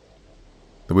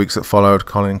 The weeks that followed,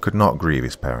 Colin could not grieve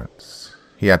his parents.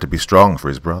 He had to be strong for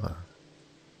his brother.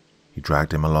 He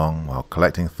dragged him along while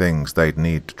collecting things they'd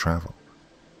need to travel.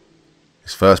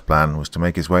 His first plan was to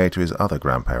make his way to his other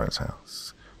grandparents'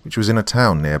 house, which was in a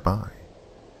town nearby.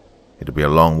 It would be a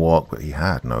long walk, but he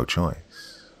had no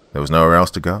choice. There was nowhere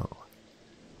else to go.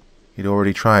 He'd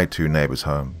already tried 2 neighbors'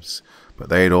 homes, but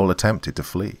they had all attempted to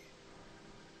flee.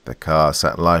 Their car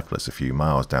sat lifeless a few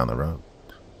miles down the road.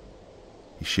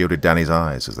 He shielded Danny's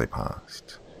eyes as they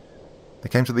passed. They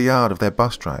came to the yard of their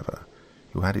bus driver,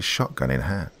 who had his shotgun in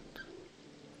hand.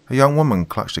 A young woman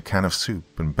clutched a can of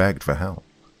soup and begged for help.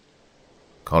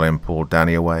 Colin pulled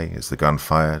Danny away as the gun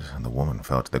fired and the woman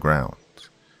fell to the ground.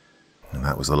 And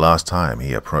that was the last time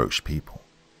he approached people.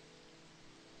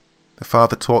 The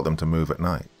father taught them to move at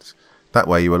night. That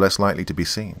way you were less likely to be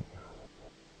seen.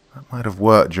 That might have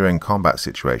worked during combat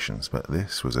situations, but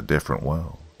this was a different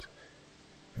world.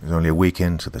 It was only a week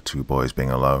into the 2 boys being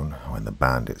alone when the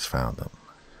bandits found them.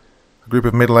 A group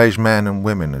of middle-aged men and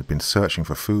women had been searching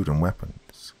for food and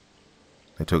weapons.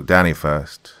 They took Danny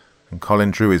first, and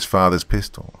Colin drew his father's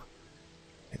pistol.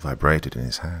 It vibrated in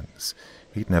his hands.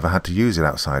 He'd never had to use it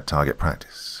outside target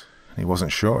practice, and he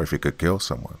wasn't sure if he could kill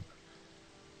someone.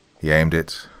 He aimed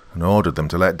it and ordered them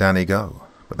to let Danny go,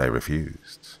 but they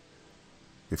refused.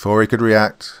 Before he could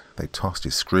react, they tossed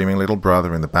his screaming little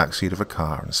brother in the back seat of a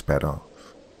car and sped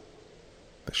off.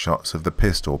 The shots of the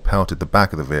pistol pelted the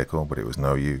back of the vehicle, but it was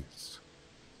no use.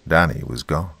 Danny was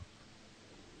gone.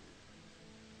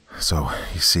 So,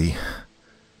 you see,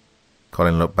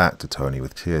 Colin looked back to Tony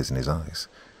with tears in his eyes.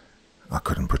 I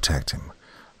couldn't protect him.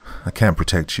 I can't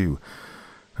protect you,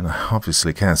 and I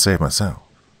obviously can't save myself.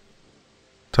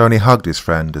 Tony hugged his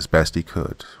friend as best he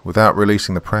could, without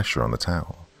releasing the pressure on the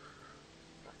towel.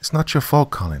 It's not your fault,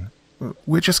 Colin.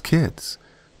 We're just kids.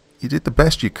 You did the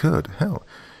best you could. Hell,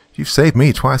 you've saved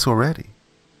me twice already.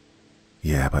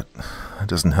 Yeah, but that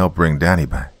doesn't help bring Danny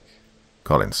back,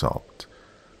 Colin sobbed.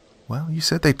 Well, you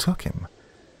said they took him.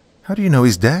 How do you know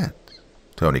he's dead?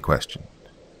 Tony questioned.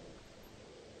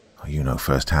 Oh, you know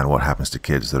firsthand what happens to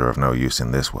kids that are of no use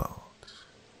in this world,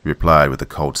 he replied with a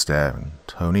cold stare, and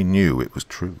Tony knew it was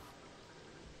true.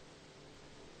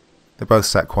 They both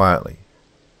sat quietly.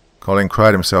 Colin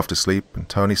cried himself to sleep, and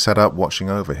Tony sat up watching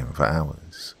over him for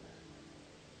hours.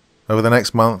 Over the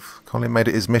next month, Colin made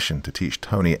it his mission to teach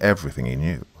Tony everything he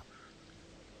knew.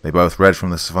 They both read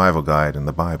from the survival guide and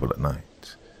the Bible at night.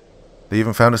 They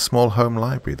even found a small home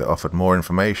library that offered more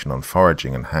information on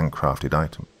foraging and handcrafted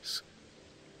items.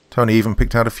 Tony even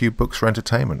picked out a few books for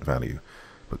entertainment value,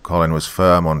 but Colin was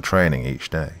firm on training each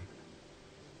day.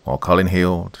 While Colin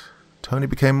healed, Tony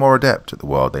became more adept at the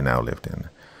world they now lived in,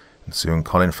 and soon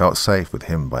Colin felt safe with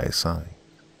him by his side.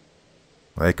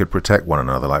 They could protect one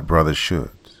another like brothers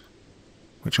should,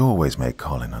 which always made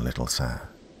Colin a little sad.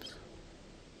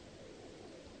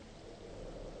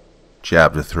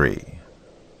 Chapter 3.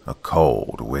 A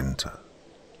Cold Winter.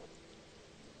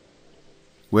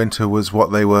 Winter was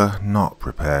what they were not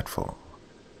prepared for.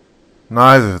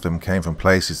 Neither of them came from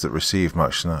places that received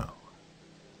much snow.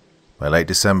 By late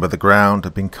December, the ground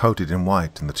had been coated in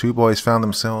white, and the 2 boys found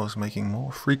themselves making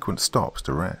more frequent stops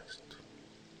to rest.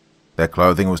 Their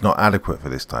clothing was not adequate for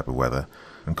this type of weather,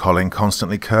 and Colin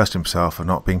constantly cursed himself for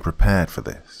not being prepared for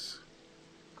this.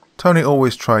 Tony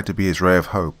always tried to be his ray of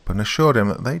hope and assured him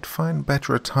that they'd find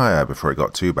better attire before it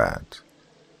got too bad.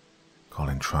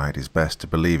 Colin tried his best to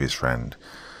believe his friend,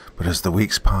 but as the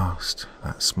weeks passed,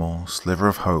 that small sliver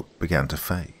of hope began to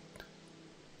fade.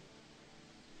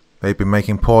 They'd been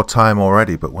making poor time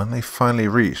already, but when they finally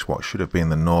reached what should have been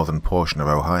the northern portion of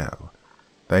Ohio,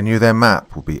 they knew their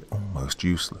map would be almost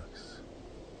useless.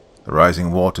 The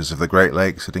rising waters of the Great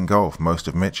Lakes had engulfed most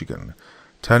of Michigan,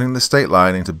 turning the state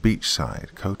line into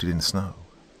beachside coated in snow.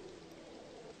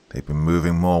 They'd been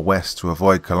moving more west to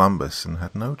avoid Columbus and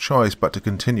had no choice but to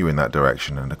continue in that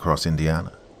direction and across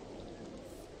Indiana.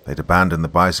 They'd abandoned the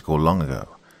bicycle long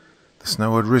ago. The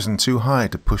snow had risen too high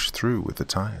to push through with the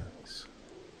tires.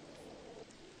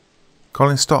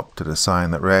 Colin stopped at a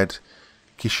sign that read,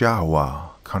 Kishawa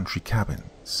Country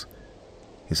Cabins,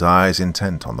 his eyes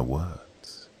intent on the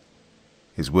words.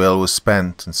 His will was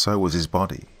spent, and so was his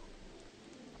body.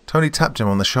 Tony tapped him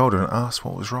on the shoulder and asked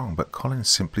what was wrong, but Colin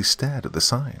simply stared at the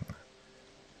sign.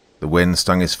 The wind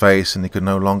stung his face and he could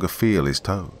no longer feel his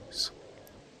toes.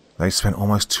 They'd spent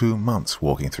almost 2 months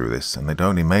walking through this, and they'd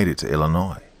only made it to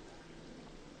Illinois.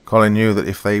 Colin knew that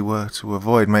if they were to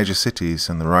avoid major cities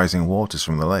and the rising waters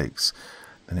from the lakes,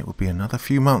 then it would be another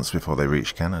few months before they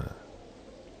reached Canada.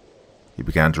 He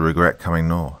began to regret coming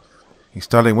north. He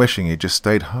started wishing he'd just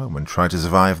stayed home and tried to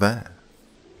survive there.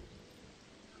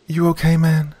 "You okay,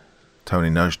 man?"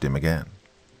 Tony nudged him again.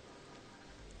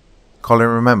 Colin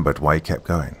remembered why he kept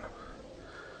going.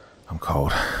 "I'm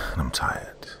cold and I'm tired."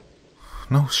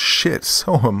 "No shit,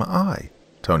 so am I,"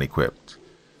 Tony quipped.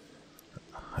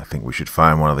 "I think we should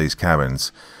find one of these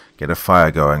cabins, get a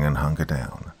fire going and hunker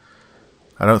down.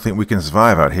 I don't think we can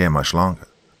survive out here much longer,"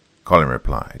 Colin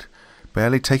replied,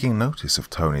 barely taking notice of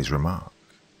Tony's remark.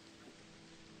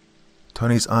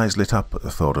 Tony's eyes lit up at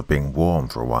the thought of being warm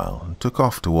for a while and took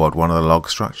off toward one of the log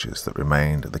structures that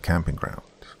remained at the camping ground.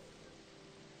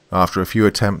 After a few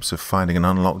attempts of finding an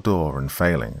unlocked door and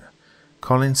failing,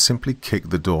 Colin simply kicked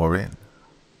the door in.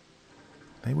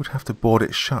 They would have to board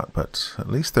it shut, but at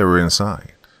least they were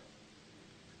inside.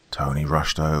 Tony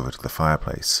rushed over to the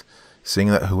fireplace, seeing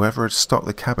that whoever had stocked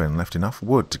the cabin left enough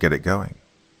wood to get it going.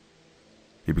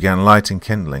 He began lighting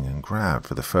kindling and grabbed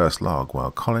for the first log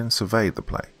while Colin surveyed the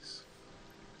place.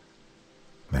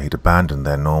 They'd abandoned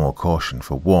their normal caution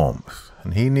for warmth,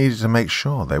 and he needed to make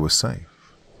sure they were safe.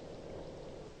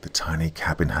 The tiny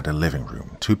cabin had a living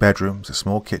room, 2 bedrooms, a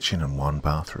small kitchen, and 1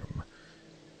 bathroom.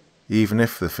 Even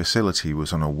if the facility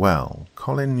was on a well,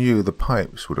 Colin knew the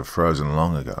pipes would have frozen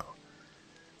long ago.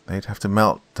 They'd have to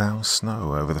melt down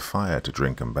snow over the fire to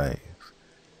drink and bathe.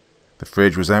 The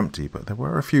fridge was empty, but there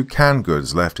were a few canned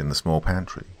goods left in the small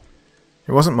pantry.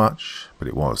 It wasn't much, but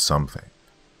it was something.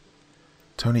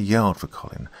 Tony yelled for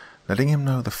Colin, letting him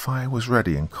know the fire was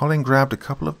ready, and Colin grabbed a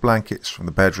couple of blankets from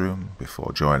the bedroom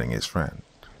before joining his friend.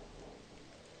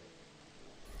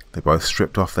 They both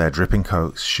stripped off their dripping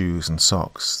coats, shoes and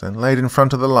socks, then laid in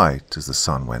front of the light as the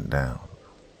sun went down.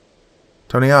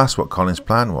 Tony asked what Colin's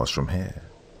plan was from here,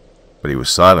 but he was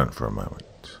silent for a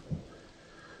moment.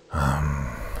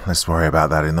 Let's worry about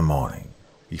that in the morning,"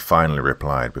 he finally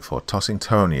replied before tossing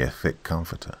Tony a thick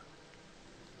comforter.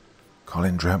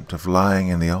 Colin dreamt of lying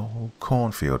in the old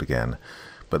cornfield again,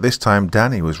 but this time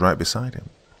Danny was right beside him.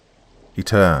 He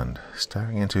turned,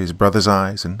 staring into his brother's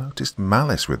eyes, and noticed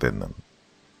malice within them.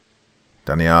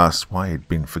 Danny asked why he'd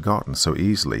been forgotten so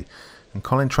easily, and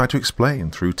Colin tried to explain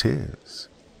through tears.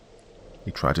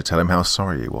 He tried to tell him how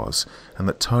sorry he was, and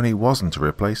that Tony wasn't a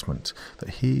replacement,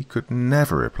 that he could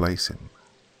never replace him.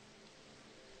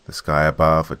 The sky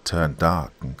above had turned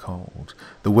dark and cold,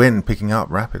 the wind picking up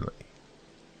rapidly.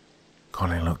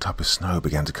 Colin looked up as snow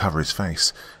began to cover his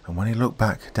face, and when he looked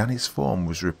back, Danny's form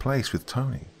was replaced with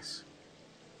Tony's.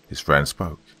 His friend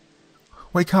spoke.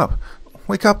 Wake up,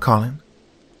 Colin."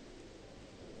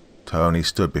 Tony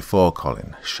stood before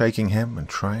Colin, shaking him and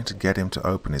trying to get him to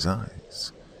open his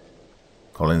eyes.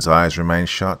 Colin's eyes remained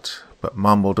shut, but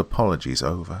mumbled apologies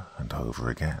over and over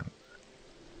again.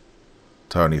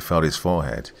 Tony felt his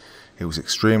forehead. It was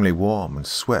extremely warm, and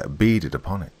sweat beaded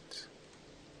upon it.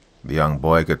 The young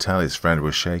boy could tell his friend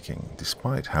was shaking,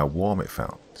 despite how warm it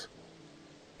felt.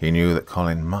 He knew that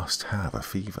Colin must have a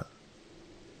fever.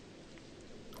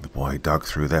 The boy dug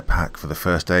through their pack for the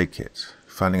first aid kit,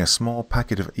 finding a small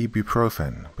packet of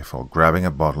ibuprofen before grabbing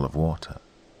a bottle of water.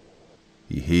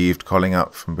 He heaved Colin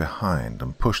up from behind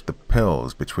and pushed the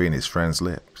pills between his friend's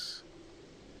lips.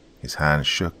 His hand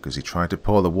shook as he tried to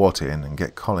pour the water in and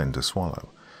get Colin to swallow,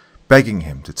 begging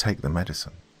him to take the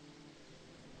medicine.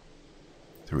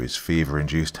 Through his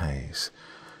fever-induced haze,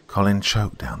 Colin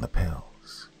choked down the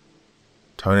pills.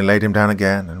 Tony laid him down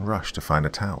again and rushed to find a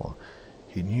towel.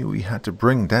 He knew he had to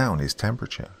bring down his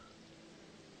temperature.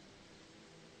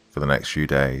 For the next few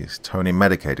days, Tony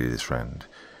medicated his friend,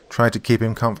 tried to keep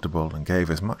him comfortable, and gave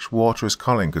as much water as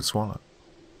Colin could swallow.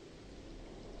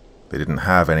 They didn't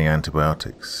have any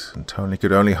antibiotics, and Tony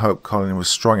could only hope Colin was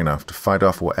strong enough to fight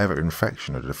off whatever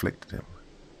infection had afflicted him.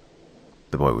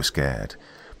 The boy was scared,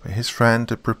 but his friend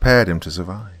had prepared him to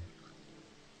survive.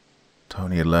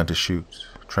 Tony had learned to shoot,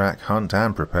 track, hunt,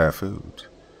 and prepare food,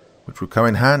 which would come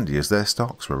in handy as their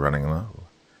stocks were running low.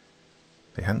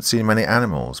 They hadn't seen many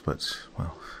animals, but,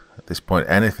 well, at this point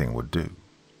anything would do.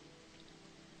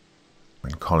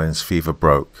 When Colin's fever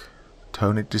broke,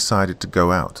 Tony decided to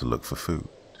go out to look for food.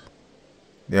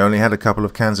 They only had a couple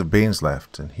of cans of beans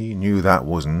left, and he knew that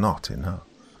was not enough.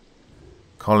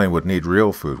 Colin would need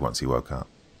real food once he woke up.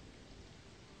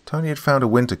 Tony had found a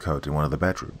winter coat in one of the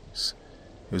bedrooms.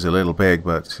 It was a little big,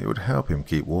 but it would help him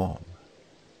keep warm.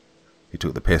 He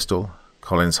took the pistol,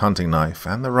 Colin's hunting knife,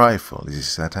 and the rifle as he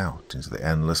set out into the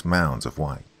endless mounds of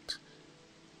white.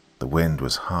 The wind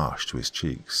was harsh to his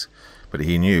cheeks, but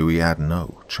he knew he had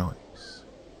no choice.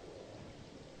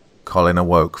 Colin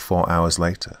awoke 4 hours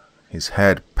later, his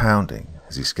head pounding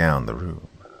as he scanned the room.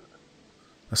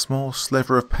 A small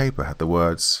sliver of paper had the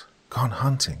words, "Gone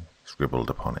hunting,"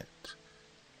 scribbled upon it.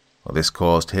 Well, this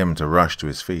caused him to rush to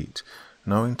his feet,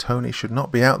 knowing Tony should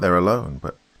not be out there alone,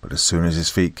 but as soon as his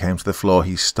feet came to the floor,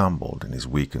 he stumbled in his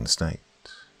weakened state.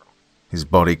 His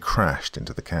body crashed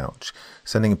into the couch,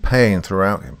 sending pain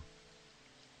throughout him.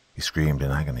 He screamed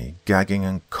in agony, gagging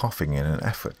and coughing in an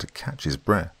effort to catch his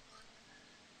breath.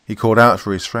 He called out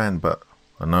for his friend, but,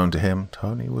 unknown to him,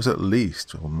 Tony was at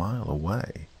least a mile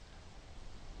away.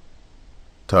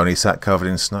 Tony sat covered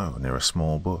in snow near a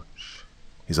small bush,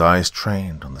 his eyes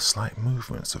trained on the slight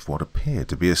movements of what appeared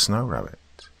to be a snow rabbit.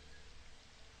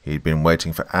 He'd been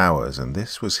waiting for hours, and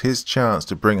this was his chance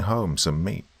to bring home some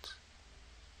meat.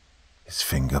 His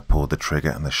finger pulled the trigger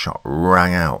and the shot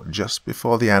rang out just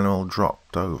before the animal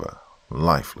dropped over,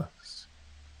 lifeless.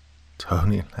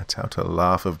 Tony let out a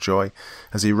laugh of joy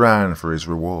as he ran for his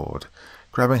reward,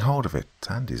 grabbing hold of it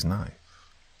and his knife.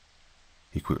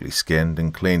 He quickly skinned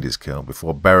and cleaned his kill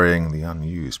before burying the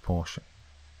unused portion.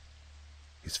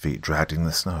 His feet dragged in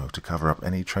the snow to cover up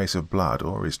any trace of blood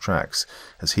or his tracks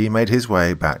as he made his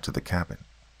way back to the cabin.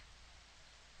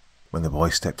 When the boy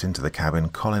stepped into the cabin,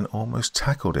 Colin almost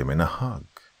tackled him in a hug.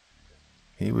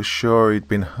 He was sure he'd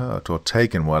been hurt or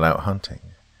taken while out hunting.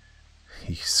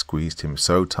 He squeezed him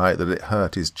so tight that it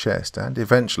hurt his chest and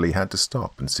eventually had to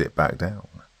stop and sit back down.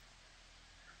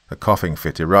 A coughing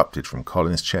fit erupted from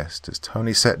Colin's chest as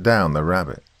Tony set down the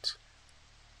rabbit.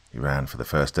 He ran for the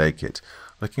first aid kit,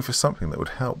 looking for something that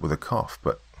would help with a cough,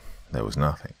 but there was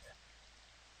nothing.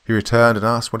 He returned and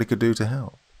asked what he could do to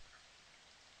help.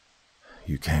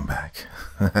 "You came back.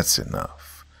 That's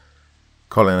enough."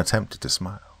 Colin attempted to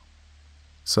smile.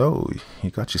 "So, you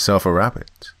got yourself a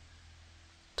rabbit?"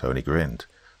 Tony grinned.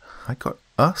 "I got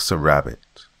us a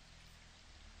rabbit."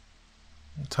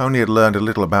 Tony had learned a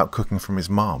little about cooking from his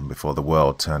mom before the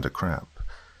world turned to crap.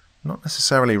 Not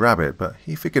necessarily rabbit, but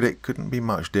he figured it couldn't be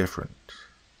much different.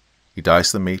 He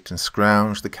diced the meat and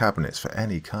scrounged the cabinets for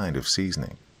any kind of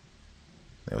seasoning.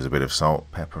 There was a bit of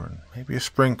salt, pepper, and maybe a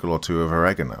sprinkle or two of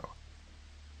oregano.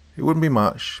 It wouldn't be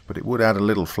much, but it would add a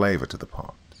little flavor to the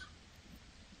pot.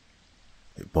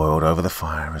 It boiled over the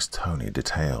fire as Tony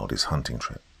detailed his hunting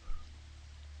trip.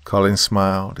 Colin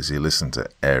smiled as he listened to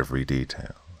every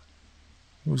detail.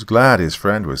 He was glad his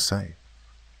friend was safe.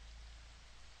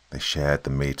 They shared the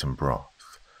meat and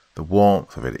broth, the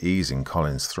warmth of it easing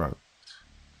Colin's throat.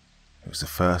 It was the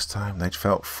first time they'd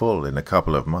felt full in a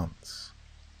couple of months.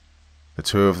 The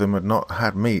two of them had not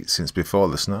had meat since before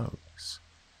the snows.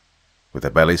 With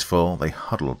their bellies full, they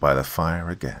huddled by the fire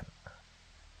again.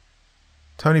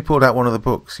 Tony pulled out one of the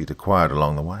books he'd acquired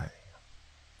along the way,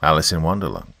 Alice in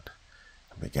Wonderland,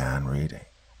 and began reading.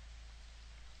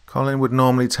 Colin would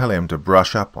normally tell him to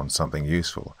brush up on something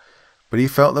useful, but he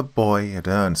felt the boy had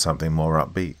earned something more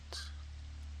upbeat.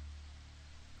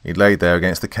 He laid there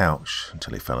against the couch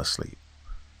until he fell asleep.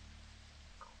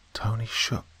 Tony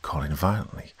shook Colin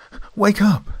violently. "Wake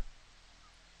up!"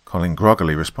 Colin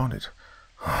groggily responded.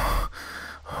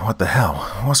 "What the hell?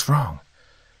 What's wrong?"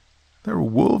 "There are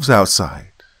wolves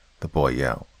outside," the boy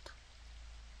yelled.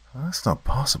 "That's not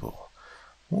possible.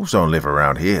 Wolves don't live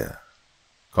around here,"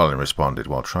 Colin responded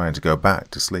while trying to go back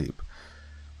to sleep.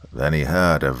 But then he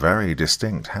heard a very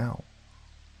distinct howl.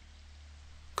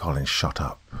 Colin shot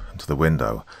up into the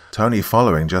window, Tony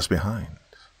following just behind.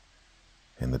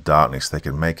 In the darkness they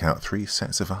could make out 3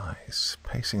 sets of eyes,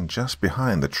 pacing just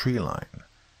behind the tree line.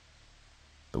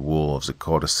 The wolves had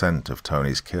caught a scent of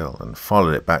Tony's kill and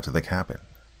followed it back to the cabin.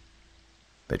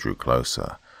 They drew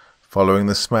closer, following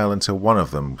the smell until one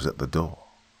of them was at the door.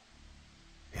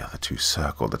 The other 2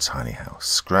 circled the tiny house,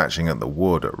 scratching at the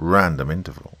wood at random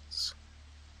intervals.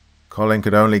 Colin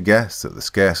could only guess that the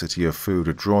scarcity of food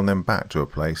had drawn them back to a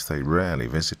place they rarely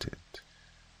visited.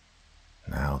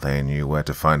 Now they knew where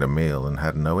to find a meal and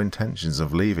had no intentions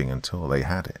of leaving until they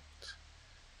had it.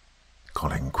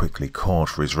 Colin quickly called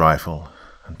for his rifle,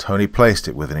 and Tony placed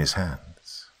it within his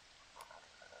hands.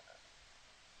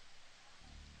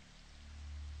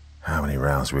 "How many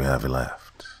rounds we have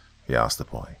left?" he asked the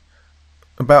boy.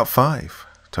 "About 5,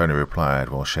 Tony replied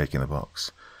while shaking the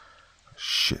box.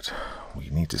 "Shit, we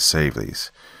need to save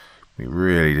these. We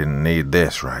really didn't need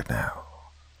this right now,"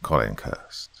 Colin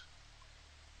cursed.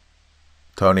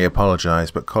 Tony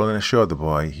apologized, but Colin assured the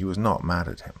boy he was not mad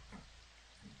at him.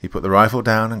 He put the rifle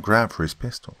down and grabbed for his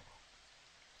pistol.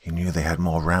 He knew they had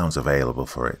more rounds available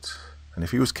for it, and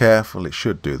if he was careful, it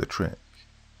should do the trick.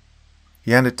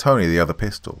 He handed Tony the other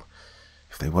pistol.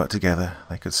 If they worked together,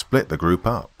 they could split the group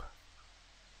up.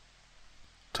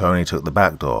 Tony took the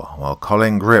back door while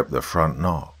Colin gripped the front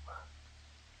knob.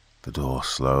 The door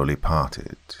slowly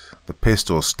parted, the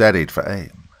pistol steadied for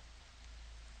aim.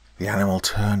 The animal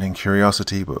turned in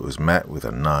curiosity but was met with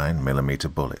a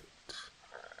 9mm bullet.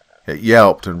 It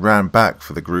yelped and ran back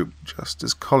for the group just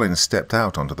as Colin stepped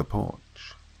out onto the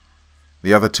porch.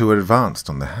 The other two had advanced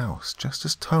on the house just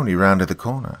as Tony rounded the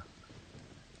corner.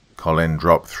 Colin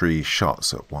dropped 3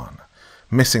 shots at one,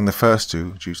 missing the first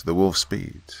 2 due to the wolf's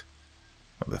speed.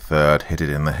 But the third hit it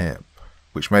in the hip,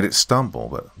 which made it stumble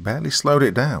but barely slowed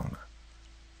it down.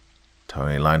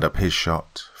 Tony lined up his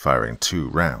shot, firing 2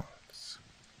 rounds.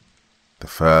 The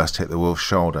first hit the wolf's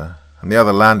shoulder, and the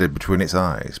other landed between its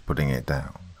eyes, putting it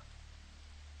down.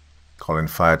 Colin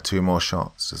fired 2 more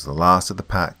shots as the last of the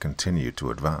pack continued to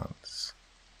advance.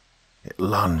 It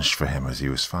lunged for him as he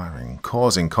was firing,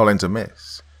 causing Colin to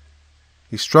miss.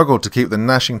 He struggled to keep the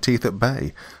gnashing teeth at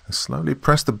bay and slowly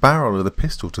pressed the barrel of the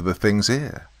pistol to the thing's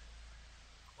ear.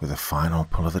 With a final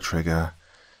pull of the trigger,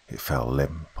 it fell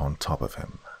limp on top of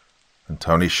him, and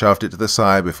Tony shoved it to the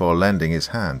side before lending his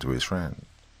hand to his friend.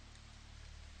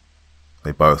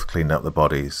 They both cleaned up the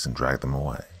bodies and dragged them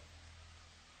away.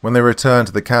 When they returned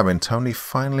to the cabin, Tony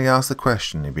finally asked the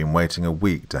question he'd been waiting a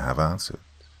week to have answered.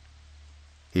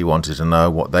 He wanted to know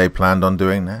what they planned on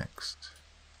doing next.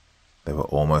 They were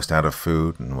almost out of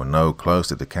food and were no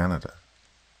closer to Canada.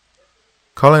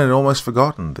 Colin had almost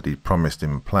forgotten that he'd promised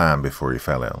him a plan before he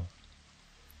fell ill.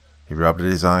 He rubbed at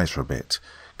his eyes for a bit,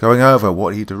 going over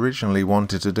what he'd originally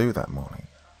wanted to do that morning.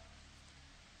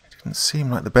 It didn't seem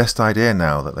like the best idea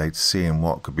now that they'd seen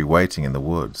what could be waiting in the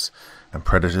woods, and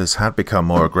predators had become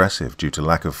more aggressive due to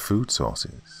lack of food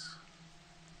sources.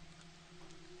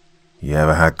 "You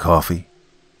ever had coffee?"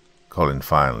 Colin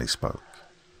finally spoke.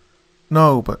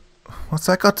 "No, but what's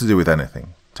that got to do with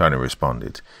anything?" Tony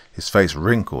responded, his face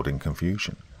wrinkled in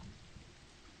confusion.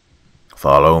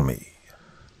 "Follow me,"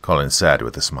 Colin said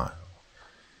with a smile.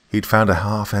 He'd found a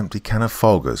half-empty can of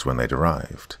Folgers when they'd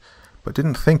arrived, but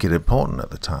didn't think it important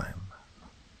at the time.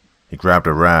 He grabbed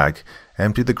a rag,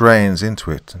 emptied the grains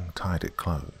into it, and tied it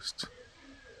closed.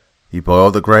 He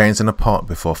boiled the grains in a pot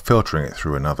before filtering it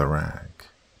through another rag.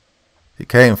 It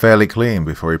came fairly clean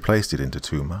before he placed it into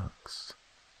 2 mugs.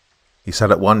 He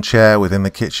sat at one chair within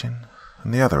the kitchen,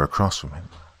 and the other across from him.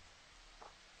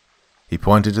 He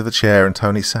pointed to the chair and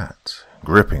Tony sat,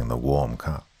 gripping the warm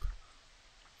cup.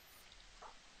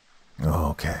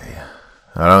 "Okay,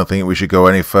 I don't think we should go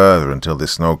any further until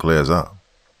this snow clears up,"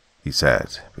 he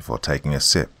said, before taking a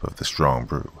sip of the strong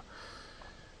brew.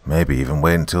 "Maybe even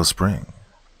wait until spring."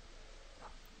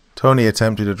 Tony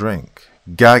attempted a drink,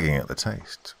 gagging at the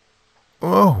taste.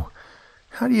 "Oh,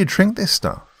 how do you drink this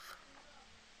stuff?"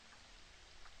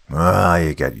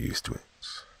 You get used to it,"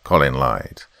 Colin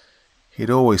lied. He'd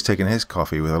always taken his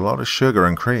coffee with a lot of sugar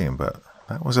and cream, but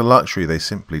that was a luxury they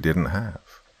simply didn't have.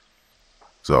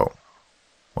 "So,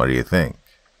 what do you think?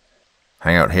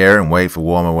 Hang out here and wait for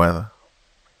warmer weather?"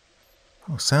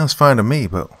 "Oh, sounds fine to me,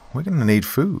 but we're going to need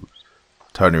food,"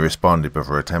 Tony responded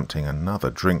before attempting another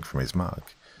drink from his mug.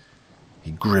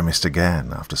 He grimaced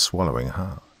again after swallowing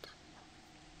hard.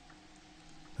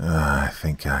 I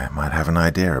think I might have an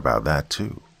idea about that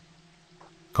too."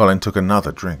 Colin took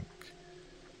another drink.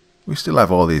 "We still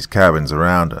have all these cabins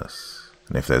around us,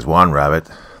 and if there's one rabbit,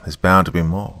 there's bound to be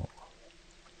more.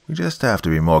 We just have to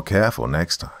be more careful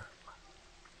next time."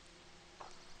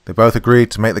 They both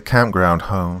agreed to make the campground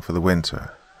home for the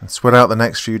winter and sweat out the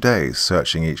next few days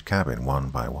searching each cabin one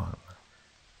by one.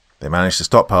 They managed to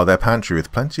stockpile their pantry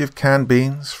with plenty of canned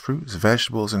beans, fruits,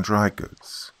 vegetables, and dry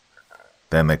goods.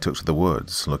 Then they took to the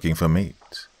woods, looking for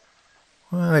meat.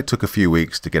 Well, it took a few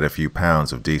weeks to get a few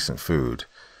pounds of decent food.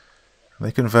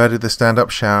 They converted the stand-up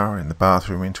shower in the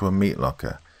bathroom into a meat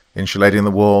locker, insulating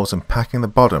the walls and packing the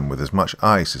bottom with as much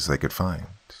ice as they could find.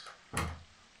 It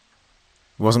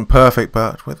wasn't perfect,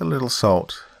 but with a little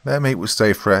salt, their meat would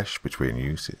stay fresh between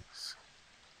uses.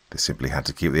 They simply had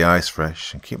to keep the ice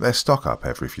fresh and keep their stock up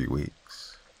every few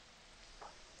weeks.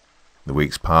 The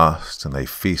weeks passed, and they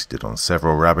feasted on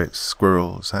several rabbits,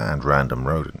 squirrels, and random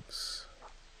rodents.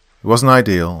 It wasn't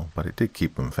ideal, but it did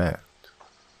keep them fed.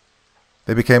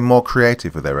 They became more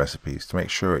creative with their recipes to make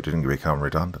sure it didn't become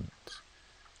redundant.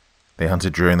 They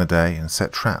hunted during the day and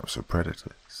set traps for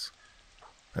predators.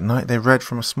 At night they read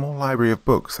from a small library of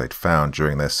books they'd found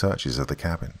during their searches of the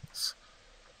cabins.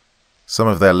 Some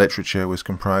of their literature was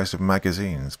comprised of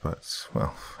magazines, but,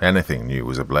 well, anything new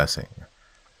was a blessing.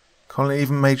 Colin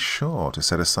even made sure to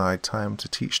set aside time to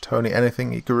teach Tony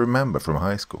anything he could remember from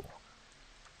high school.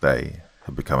 They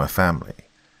had become a family,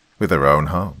 with their own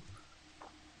home.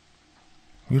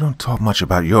 "You don't talk much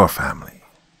about your family,"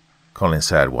 Colin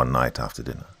said one night after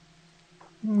dinner.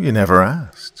 You never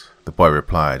asked, the boy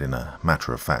replied in a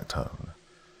matter-of-fact tone.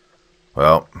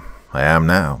 Well, I am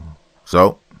now.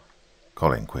 So?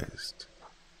 Colin quizzed.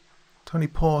 Tony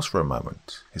paused for a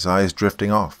moment, his eyes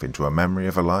drifting off into a memory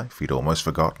of a life he'd almost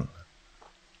forgotten.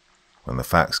 When the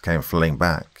facts came flooding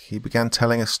back, he began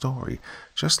telling a story,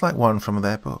 just like one from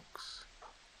their books.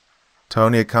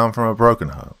 Tony had come from a broken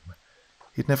home.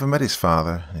 He'd never met his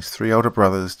father, and his 3 older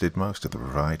brothers did most of the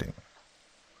providing.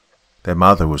 Their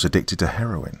mother was addicted to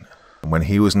heroin, and when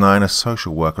he was 9, a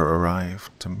social worker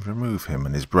arrived to remove him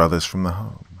and his brothers from the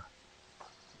home.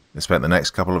 They spent the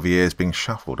next couple of years being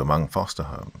shuffled among foster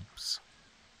homes.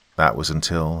 That was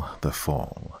until the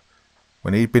fall,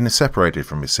 when he'd been separated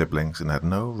from his siblings and had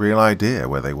no real idea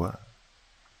where they were.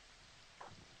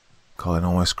 Colin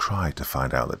almost cried to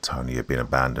find out that Tony had been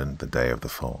abandoned the day of the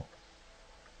fall.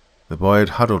 The boy had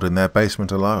huddled in their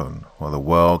basement alone while the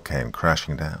world came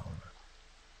crashing down.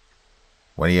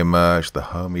 When he emerged, the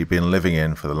home he'd been living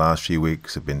in for the last few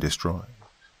weeks had been destroyed.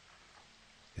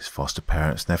 His foster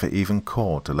parents never even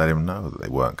called to let him know that they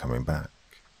weren't coming back.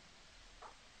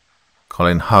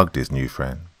 Colin hugged his new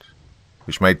friend,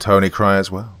 which made Tony cry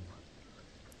as well.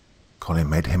 Colin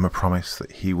made him a promise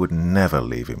that he would never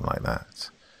leave him like that,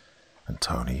 and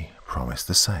Tony promised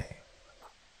the same.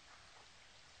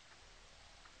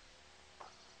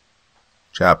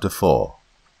 Chapter 4.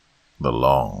 The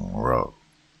Long Road.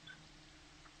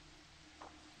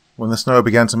 When the snow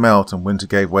began to melt and winter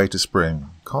gave way to spring,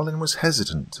 Colin was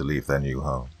hesitant to leave their new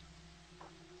home.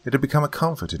 It had become a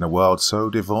comfort in a world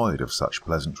so devoid of such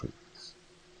pleasantries.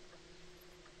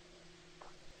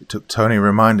 It took Tony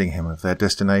reminding him of their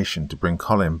destination to bring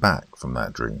Colin back from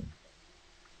that dream.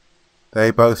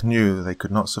 They both knew they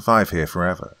could not survive here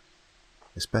forever,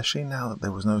 especially now that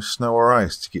there was no snow or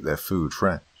ice to keep their food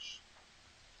fresh.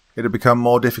 It had become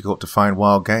more difficult to find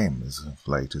wild game as of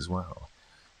late as well.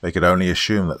 They could only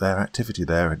assume that their activity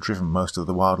there had driven most of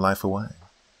the wildlife away.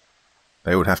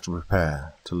 They would have to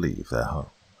prepare to leave their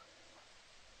home.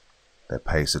 Their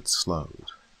pace had slowed.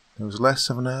 There was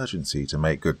less of an urgency to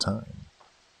make good time.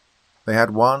 They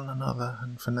had one another,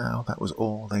 and for now that was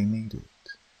all they needed.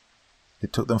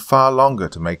 It took them far longer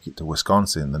to make it to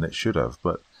Wisconsin than it should have,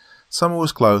 but summer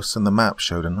was close and the map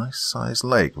showed a nice-sized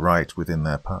lake right within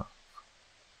their path.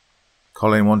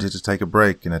 Colin wanted to take a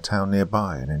break in a town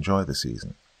nearby and enjoy the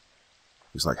season.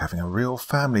 It was like having a real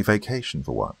family vacation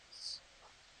for once.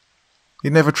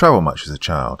 He'd never travelled much as a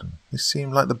child, and this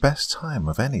seemed like the best time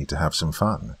of any to have some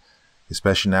fun,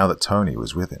 especially now that Tony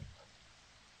was with him.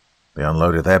 They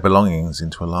unloaded their belongings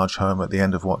into a large home at the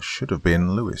end of what should have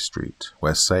been Lewis Street,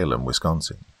 West Salem,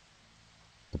 Wisconsin.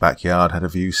 The backyard had a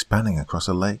view spanning across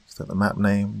a lake that the map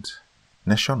named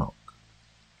Neshonoc.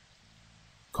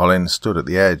 Colin stood at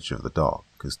the edge of the dock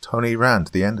as Tony ran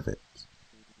to the end of it.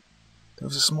 There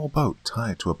was a small boat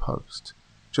tied to a post,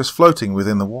 just floating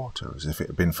within the water as if it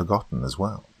had been forgotten as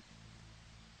well.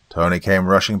 Tony came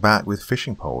rushing back with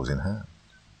fishing poles in hand.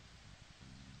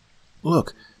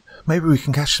 "Look, maybe we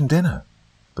can catch some dinner,"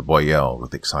 the boy yelled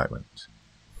with excitement.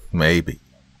 "Maybe,"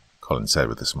 Colin said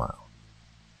with a smile.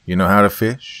 "You know how to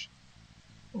fish?"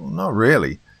 "Well, not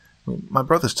really. My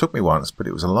brothers took me once, but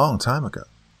it was a long time ago."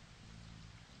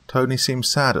 Tony seemed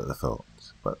sad at the thought,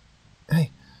 but,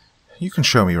 "Hey, you can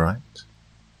show me, right?"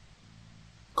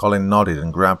 Colin nodded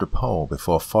and grabbed a pole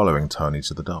before following Tony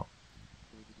to the dock.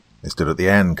 They stood at the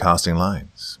end casting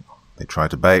lines. They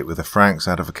tried to bait with the franks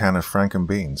out of a can of franken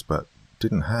beans, but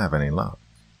didn't have any luck.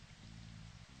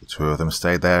 The two of them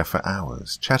stayed there for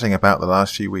hours, chatting about the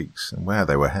last few weeks and where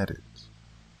they were headed.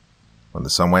 When the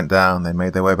sun went down, they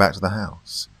made their way back to the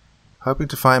house, hoping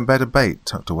to find better bait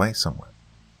tucked away somewhere.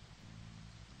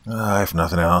 If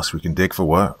nothing else, we can dig for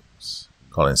worms,"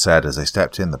 Colin said as they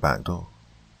stepped in the back door.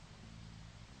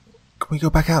 "Can we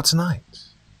go back out tonight?"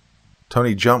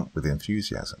 Tony jumped with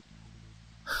enthusiasm.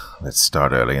 "Let's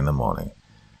start early in the morning.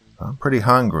 I'm pretty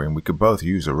hungry and we could both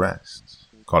use a rest,"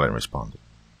 Colin responded.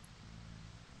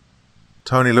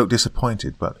 Tony looked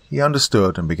disappointed, but he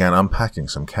understood and began unpacking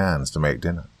some cans to make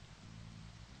dinner.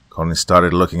 Colin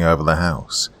started looking over the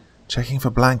house, checking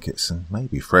for blankets and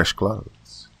maybe fresh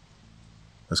clothes.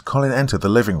 As Colin entered the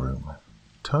living room,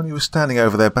 Tony was standing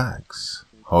over their bags,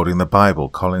 holding the Bible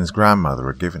Colin's grandmother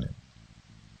had given him.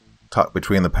 Tucked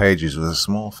between the pages was a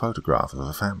small photograph of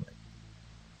a family.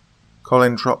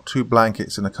 Colin dropped 2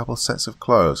 blankets and a couple sets of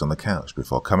clothes on the couch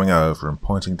before coming over and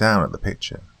pointing down at the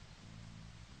picture.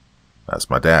 "That's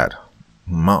my dad.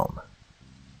 Mom."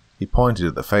 He pointed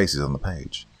at the faces on the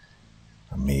page.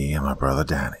 "And me and my brother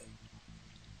Danny."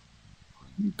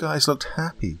 "You guys looked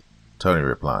happy," Tony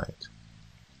replied.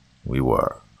 "We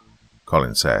were,"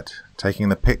 Colin said, taking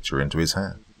the picture into his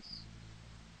hands.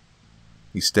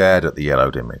 He stared at the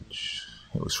yellowed image.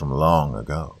 It was from long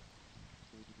ago.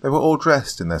 They were all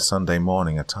dressed in their Sunday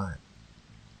morning attire.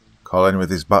 Colin with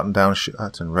his button-down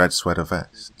shirt and red sweater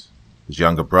vest, his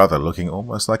younger brother looking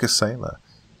almost like a sailor,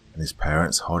 and his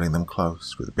parents holding them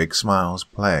close with big smiles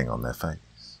playing on their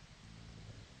face.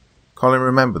 Colin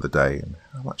remembered the day and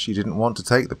how much he didn't want to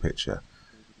take the picture,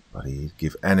 but he'd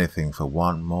give anything for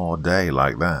one more day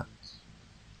like that.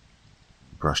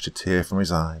 He brushed a tear from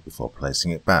his eye before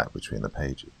placing it back between the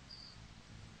pages.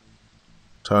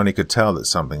 Tony could tell that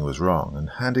something was wrong and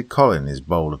handed Colin his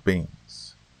bowl of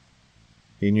beans.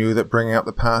 He knew that bringing up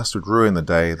the past would ruin the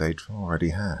day they'd already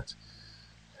had,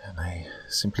 and they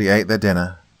simply ate their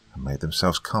dinner and made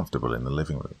themselves comfortable in the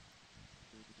living room.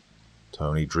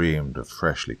 Tony dreamed of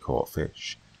freshly caught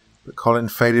fish, but Colin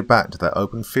faded back to that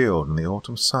open field and the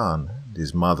autumn sun and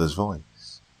his mother's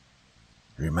voice.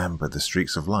 He remembered the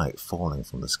streaks of light falling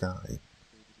from the sky.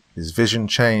 His vision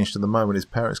changed at the moment his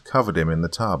parents covered him in the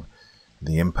tub, and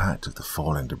the impact of the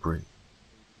falling debris.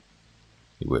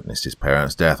 He witnessed his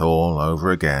parents' death all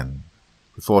over again,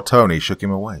 before Tony shook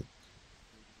him awake.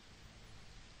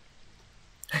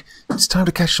 "It's time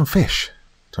to catch some fish,"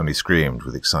 Tony screamed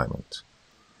with excitement.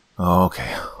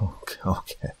 Okay.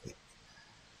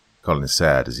 Colin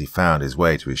said as he found his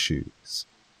way to his shoes.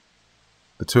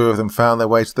 The two of them found their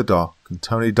way to the dock, and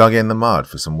Tony dug in the mud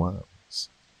for some worms.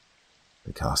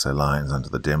 They cast their lines under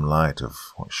the dim light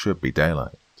of what should be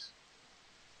daylight.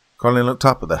 Colin looked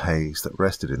up at the haze that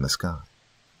rested in the sky.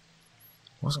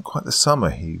 It wasn't quite the summer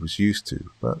he was used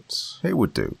to, but it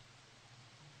would do.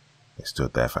 They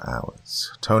stood there for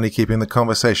hours, Tony keeping the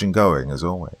conversation going as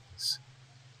always.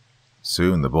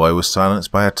 Soon the boy was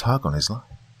silenced by a tug on his line.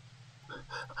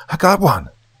 "I got one!"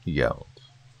 he yelled.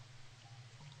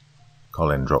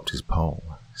 Colin dropped his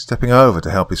pole, stepping over to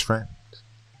help his friend.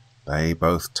 They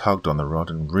both tugged on the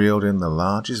rod and reeled in the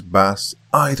largest bass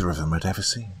either of them had ever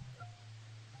seen.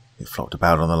 It flopped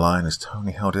about on the line as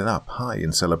Tony held it up high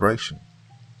in celebration.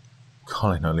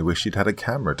 Colin only wished he'd had a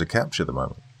camera to capture the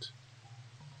moment.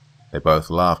 They both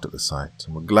laughed at the sight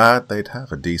and were glad they'd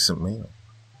have a decent meal.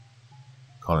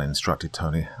 Colin instructed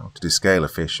Tony how to descale a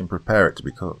fish and prepare it to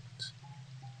be cooked.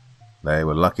 They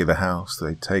were lucky the house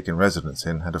they'd taken residence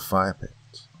in had a fire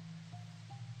pit.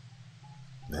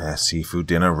 Their seafood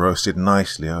dinner roasted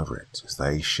nicely over it as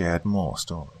they shared more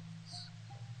stories.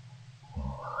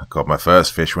 "I caught my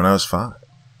first fish when I was 5,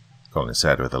 Colin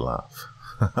said with a laugh.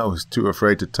 "I was too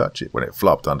afraid to touch it when it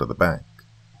flopped under the bank."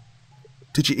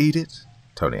 "Did you eat it?"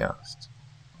 Tony asked.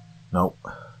 "No,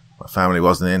 my family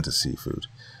wasn't into seafood,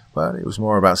 but it was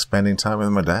more about spending time with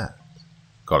my dad,"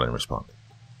 Colin responded.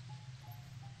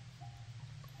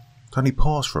 Tony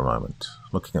paused for a moment,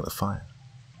 looking at the fire.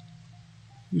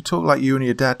 "You talk like you and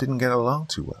your dad didn't get along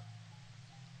too well."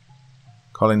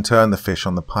 Colin turned the fish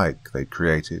on the pike they'd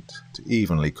created to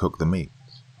evenly cook the meat.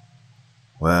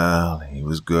 "Well, he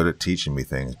was good at teaching me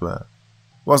things, but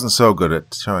wasn't so good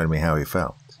at showing me how he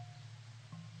felt.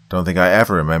 Don't think I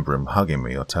ever remember him hugging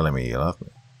me or telling me he loved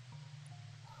me."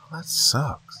 "That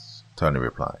sucks," Tony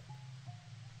replied.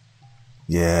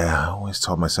 "Yeah, I always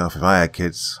told myself if I had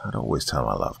kids, I'd always tell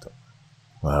them I loved them.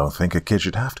 Well, I don't think a kid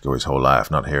should have to go his whole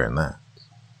life not hearing that,"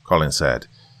 Colin said,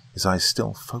 his eyes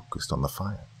still focused on the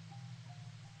fire.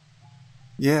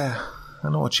 "Yeah, I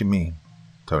know what you mean,"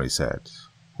 Tony said,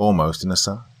 almost in a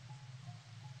sigh.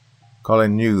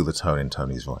 Colin knew the tone in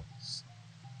Tony's voice.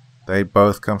 They'd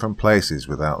both come from places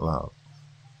without love.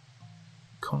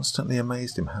 It constantly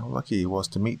amazed him how lucky he was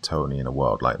to meet Tony in a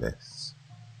world like this.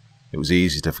 It was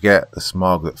easy to forget the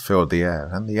smog that filled the air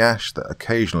and the ash that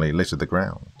occasionally littered the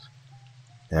ground.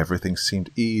 Everything seemed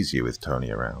easier with Tony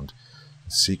around,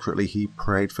 and secretly he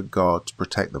prayed for God to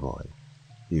protect the boy,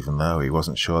 even though he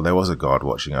wasn't sure there was a God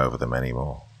watching over them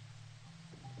anymore.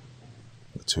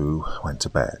 The two went to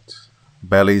bed,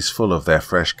 bellies full of their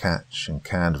fresh catch and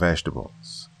canned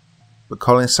vegetables. But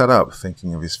Colin sat up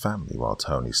thinking of his family while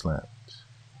Tony slept.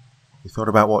 He thought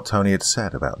about what Tony had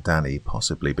said about Danny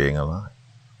possibly being alive.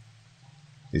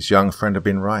 His young friend had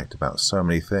been right about so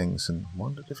many things and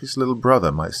wondered if his little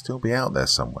brother might still be out there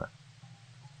somewhere.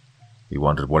 He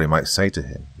wondered what he might say to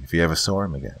him if he ever saw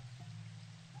him again.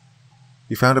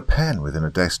 He found a pen within a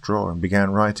desk drawer and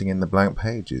began writing in the blank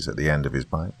pages at the end of his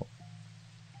Bible.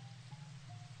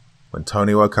 When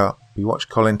Tony woke up, he watched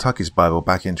Colin tuck his Bible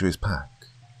back into his pack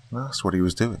and asked what he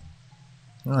was doing.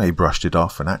 He brushed it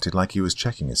off and acted like he was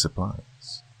checking his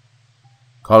supplies.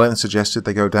 Colin suggested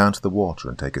they go down to the water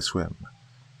and take a swim,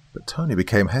 but Tony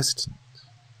became hesitant.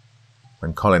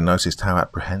 When Colin noticed how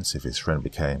apprehensive his friend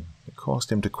became, it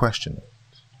caused him to question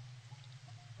it.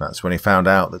 That's when he found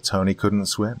out that Tony couldn't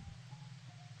swim.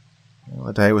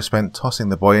 The day was spent tossing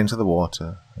the boy into the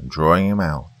water and drawing him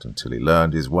out until he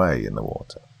learned his way in the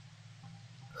water.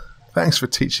 "Thanks for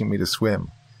teaching me to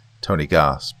swim," Tony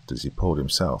gasped as he pulled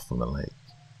himself from the lake.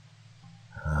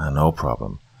 No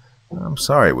problem. I'm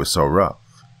sorry it was so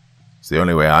rough. It's the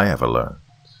only way I ever learned."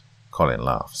 Colin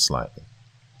laughed slightly.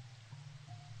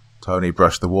 Tony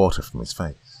brushed the water from his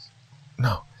face.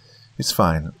 "No, it's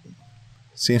fine.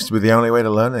 It seems to be the only way to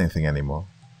learn anything anymore.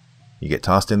 You get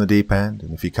tossed in the deep end,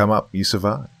 and if you come up, you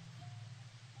survive."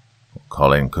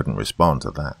 Colin couldn't respond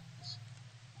to that.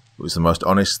 It was the most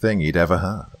honest thing he'd ever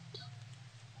heard.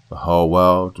 The whole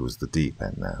world was the deep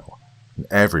end now, and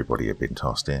everybody had been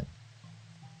tossed in.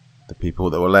 The people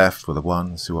that were left were the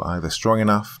ones who were either strong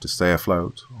enough to stay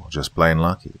afloat or just plain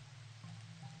lucky.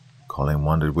 Colin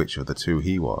wondered which of the two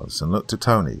he was and looked to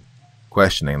Tony,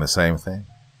 questioning the same thing.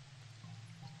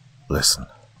 "Listen,"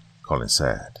 Colin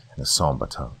said in a somber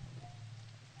tone.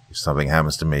 "If something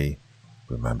happens to me,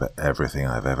 remember everything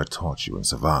I've ever taught you and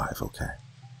survive, okay?"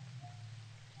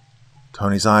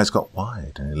 Tony's eyes got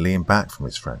wide and he leaned back from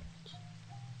his friend.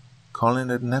 Colin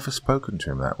had never spoken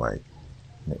to him that way,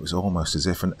 and it was almost as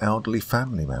if an elderly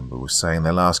family member was saying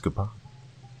their last goodbye.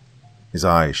 His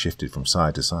eyes shifted from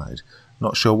side to side,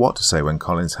 not sure what to say when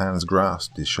Colin's hands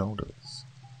grasped his shoulders.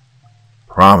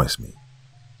 "Promise me."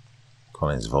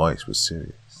 Colin's voice was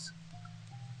serious.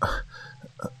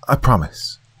 "I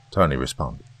promise," Tony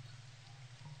responded.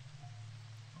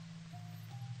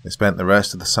 They spent the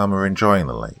rest of the summer enjoying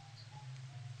the lake.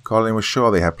 Colin was sure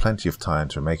they had plenty of time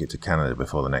to make it to Canada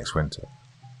before the next winter,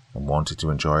 and wanted to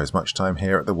enjoy as much time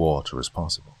here at the water as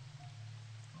possible.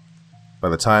 By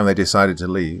the time they decided to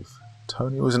leave,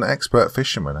 Tony was an expert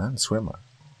fisherman and swimmer.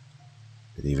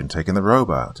 He'd even taken the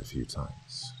rowboat a few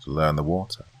times to learn the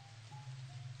water.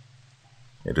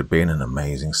 It had been an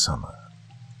amazing summer,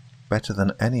 better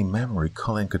than any memory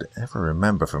Colin could ever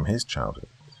remember from his childhood.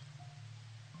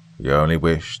 He only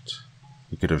wished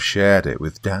he could have shared it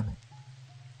with Danny.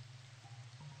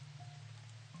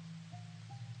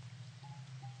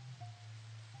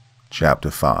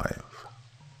 Chapter 5.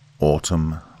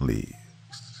 Autumn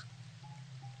Leaves.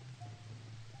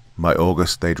 By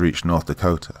August they'd reached North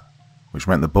Dakota, which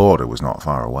meant the border was not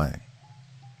far away.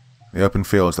 The open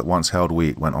fields that once held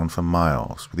wheat went on for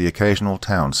miles, with the occasional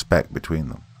town specked between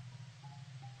them.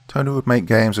 Tony would make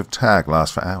games of tag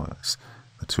last for hours,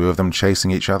 the two of them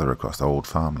chasing each other across the old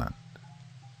farmland.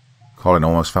 Colin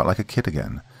almost felt like a kid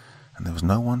again, and there was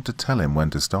no one to tell him when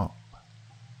to stop.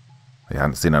 They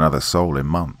hadn't seen another soul in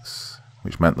months,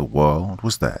 which meant the world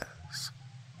was theirs.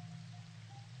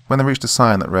 When they reached a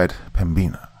sign that read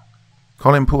Pembina,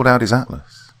 Colin pulled out his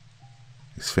atlas.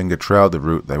 His finger trailed the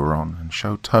route they were on and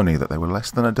showed Tony that they were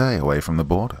less than a day away from the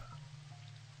border.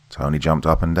 Tony jumped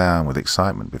up and down with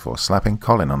excitement before slapping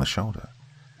Colin on the shoulder.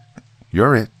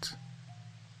 "You're it!"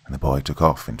 And the boy took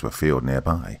off into a field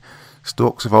nearby,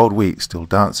 stalks of old wheat still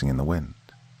dancing in the wind.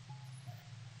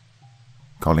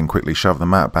 Colin quickly shoved the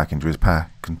map back into his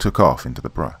pack and took off into the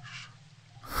brush.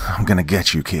 "I'm gonna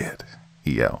get you, kid,"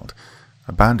 he yelled,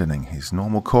 abandoning his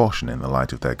normal caution in the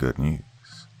light of their good news.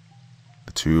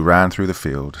 The two ran through the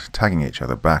field, tagging each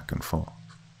other back and forth.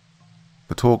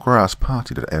 The tall grass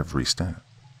parted at every step.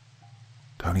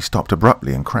 Tony stopped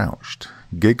abruptly and crouched,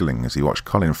 giggling as he watched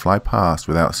Colin fly past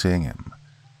without seeing him.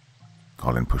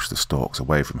 Colin pushed the stalks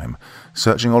away from him,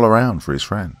 searching all around for his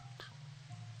friend.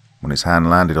 When his hand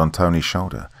landed on Tony's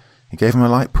shoulder, he gave him a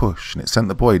light push, and it sent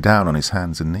the boy down on his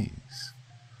hands and knees.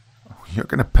 "You're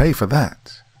going to pay for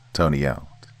that," Tony yelled.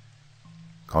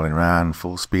 Colin ran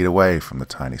full speed away from the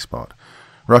tiny spot,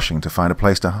 rushing to find a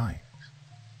place to hide.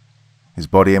 His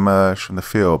body emerged from the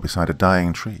field beside a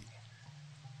dying tree.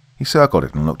 He circled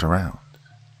it and looked around.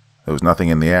 There was nothing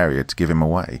in the area to give him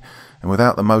away, and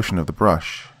without the motion of the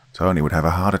brush, Tony would have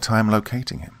a harder time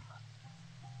locating him.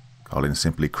 Colin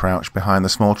simply crouched behind the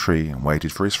small tree and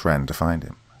waited for his friend to find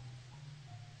him.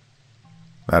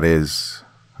 That is,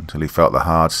 until he felt the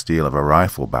hard steel of a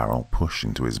rifle barrel push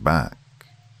into his back.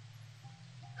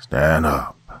 "Stand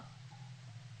up."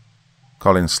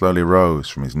 Colin slowly rose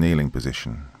from his kneeling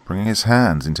position, bringing his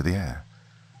hands into the air.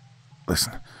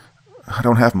 "Listen, I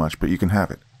don't have much, but you can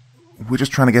have it. We're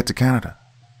just trying to get to Canada."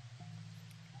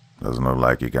 "Doesn't look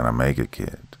like you're gonna make it,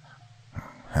 kid.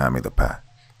 Hand me the pack.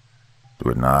 Do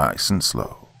it nice and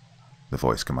slow," the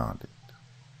voice commanded.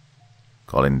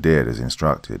 Colin did as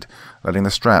instructed, letting the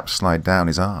straps slide down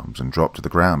his arms and drop to the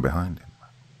ground behind him.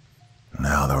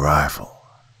 "Now the rifle,"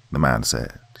 the man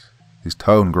said, his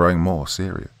tone growing more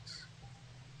serious.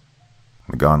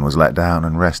 The gun was let down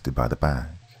and rested by the bag.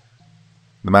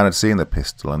 The man had seen the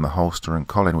pistol and the holster, and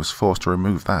Colin was forced to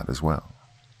remove that as well.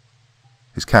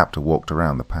 His captor walked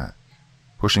around the pack,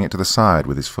 pushing it to the side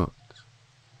with his foot.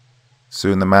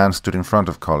 Soon the man stood in front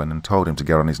of Colin and told him to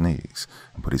get on his knees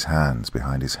and put his hands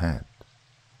behind his head.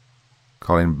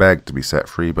 Colin begged to be set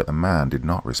free, but the man did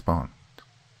not respond.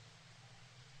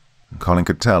 And Colin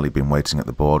could tell he'd been waiting at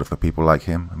the border for people like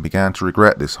him and began to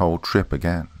regret this whole trip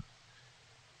again.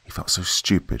 He felt so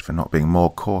stupid for not being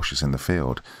more cautious in the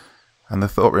field, and the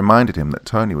thought reminded him that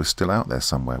Tony was still out there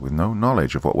somewhere with no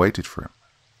knowledge of what waited for him.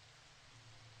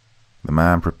 The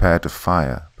man prepared to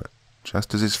fire, but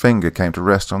just as his finger came to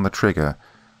rest on the trigger,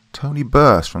 Tony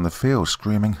burst from the field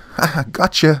screaming, "Ha!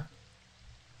 Gotcha!"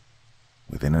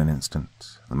 Within an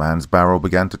instant, the man's barrel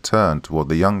began to turn toward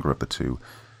the younger of the two,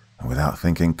 and without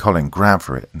thinking, Colin grabbed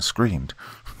for it and screamed,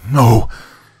 "No!"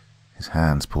 His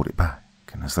hands pulled it back,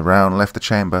 and as the round left the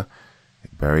chamber,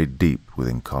 it buried deep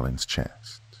within Colin's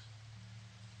chest.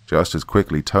 Just as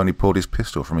quickly, Tony pulled his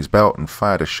pistol from his belt and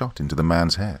fired a shot into the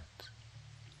man's head.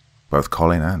 Both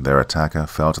Colin and their attacker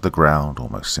fell to the ground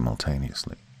almost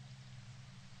simultaneously.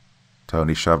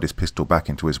 Tony shoved his pistol back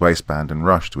into his waistband and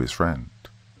rushed to his friend.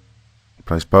 He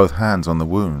placed both hands on the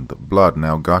wound that blood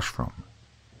now gushed from.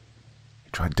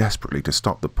 He tried desperately to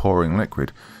stop the pouring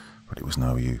liquid, but it was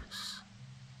no use.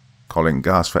 Colin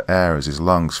gasped for air as his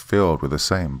lungs filled with the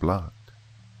same blood.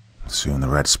 Soon the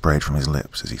red sprayed from his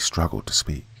lips as he struggled to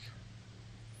speak.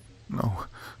 "No,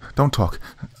 don't talk.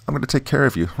 I'm going to take care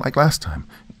of you, like last time.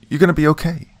 You're going to be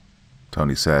okay,"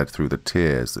 Tony said through the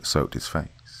tears that soaked his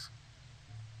face.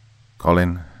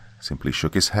 Colin simply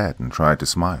shook his head and tried to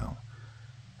smile.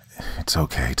 "It's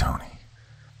okay, Tony."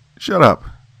 "Shut up,"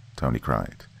 Tony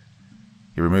cried.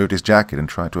 He removed his jacket and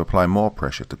tried to apply more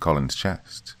pressure to Colin's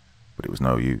chest, but it was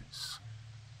no use.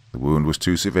 The wound was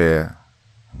too severe,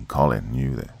 and Colin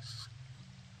knew this.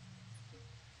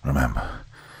 "Remember,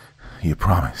 you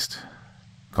promised,"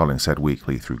 Colin said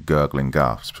weakly through gurgling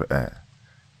gasps for air.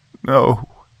 "No,"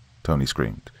 Tony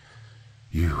screamed.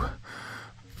 "You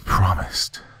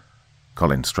promised."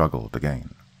 Colin struggled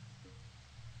again.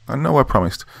 "I know I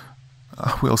promised.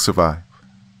 I will survive,"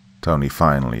 Tony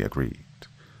finally agreed.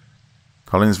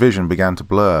 Colin's vision began to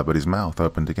blur, but his mouth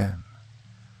opened again.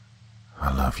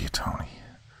 "I love you, Tony."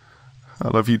 "I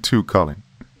love you too, Colin."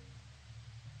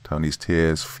 Tony's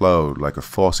tears flowed like a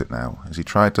faucet now as he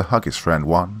tried to hug his friend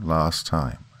one last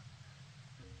time.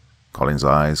 Colin's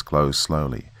eyes closed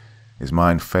slowly, his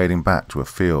mind fading back to a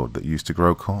field that used to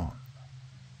grow corn.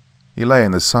 He lay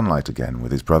in the sunlight again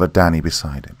with his brother Danny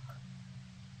beside him.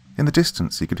 In the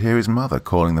distance he could hear his mother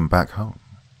calling them back home.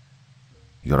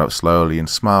 He got up slowly and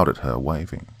smiled at her,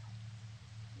 waving.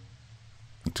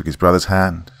 He took his brother's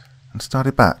hand and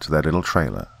started back to their little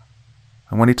trailer,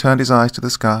 and when he turned his eyes to the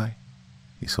sky,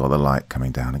 he saw the light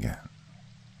coming down again.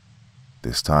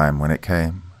 This time, when it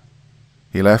came,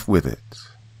 he left with it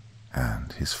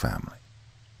and his family.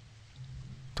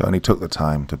 Tony took the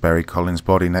time to bury Colin's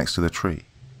body next to the tree.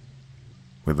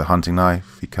 With the hunting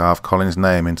knife, he carved Colin's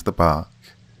name into the bark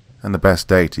and the best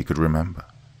date he could remember.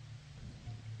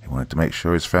 He wanted to make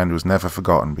sure his friend was never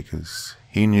forgotten because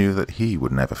he knew that he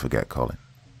would never forget Colin.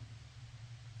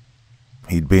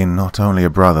 He'd been not only a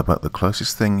brother, but the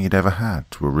closest thing he'd ever had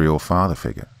to a real father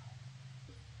figure.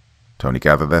 Tony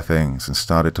gathered their things and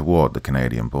started toward the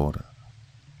Canadian border.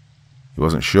 He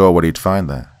wasn't sure what he'd find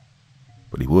there,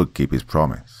 but he would keep his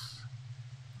promise.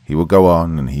 He would go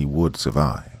on and he would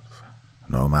survive,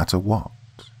 no matter what.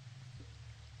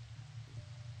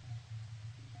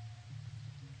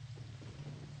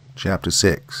 Chapter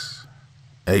 6.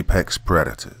 Apex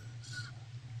Predators.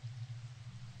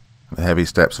 The heavy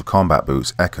steps of combat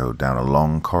boots echoed down a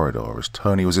long corridor as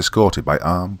Tony was escorted by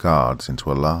armed guards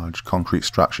into a large concrete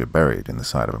structure buried in the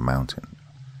side of a mountain.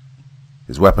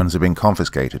 His weapons had been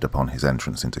confiscated upon his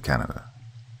entrance into Canada.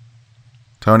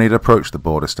 Tony had approached the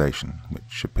border station,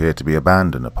 which appeared to be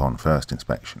abandoned upon first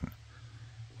inspection.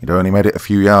 He'd only made it a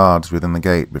few yards within the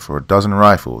gate before a dozen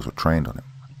rifles were trained on him.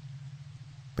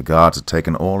 The guards had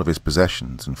taken all of his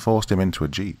possessions and forced him into a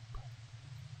jeep.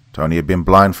 Tony had been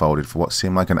blindfolded for what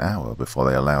seemed like an hour before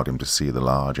they allowed him to see the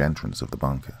large entrance of the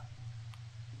bunker.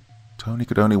 Tony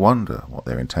could only wonder what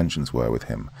their intentions were with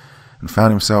him, and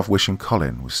found himself wishing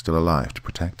Colin was still alive to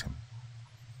protect him.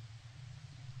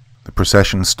 The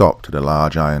procession stopped at a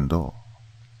large iron door.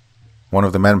 One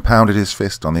of the men pounded his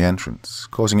fist on the entrance,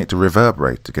 causing it to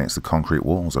reverberate against the concrete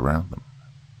walls around them.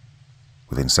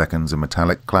 Within seconds, a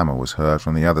metallic clamor was heard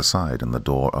from the other side, and the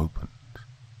door opened.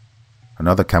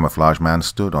 Another camouflage man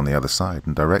stood on the other side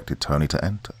and directed Tony to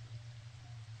enter.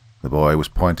 The boy was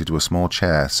pointed to a small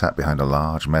chair sat behind a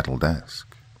large metal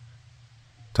desk.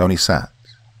 Tony sat,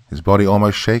 his body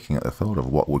almost shaking at the thought of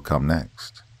what would come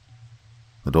next.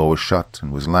 The door was shut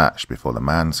and was latched before the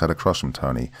man sat across from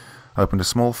Tony, opened a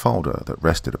small folder that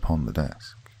rested upon the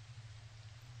desk.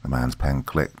 The man's pen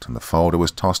clicked, and the folder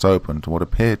was tossed open to what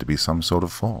appeared to be some sort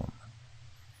of form.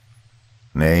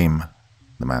 "Name,"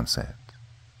 the man said.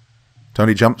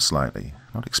 Tony jumped slightly,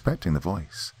 not expecting the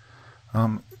voice.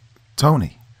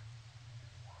 Tony."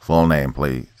 "Full name,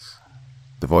 please,"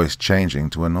 the voice changing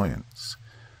to annoyance.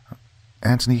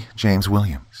 "Anthony James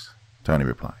Williams," Tony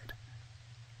replied.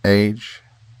 "Age?"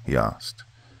 he asked.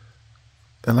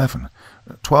 11.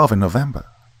 12 in November,"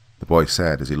 the boy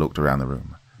said as he looked around the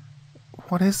room.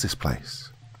 "What is this place?"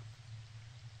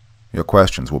 "Your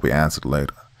questions will be answered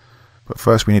later, but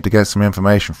first we need to get some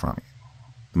information from you,"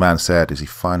 the man said as he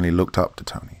finally looked up to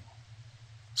Tony.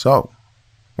 "So,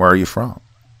 where are you from?"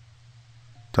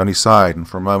 Tony sighed, and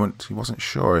for a moment he wasn't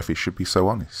sure if he should be so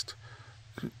honest.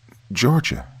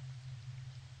 "Georgia."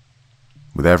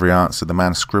 With every answer, the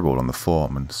man scribbled on the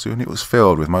form, and soon it was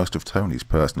filled with most of Tony's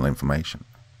personal information.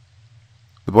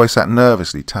 The boy sat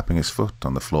nervously, tapping his foot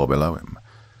on the floor below him,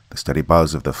 the steady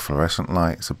buzz of the fluorescent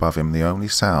lights above him the only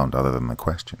sound other than the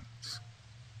questions.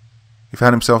 He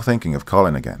found himself thinking of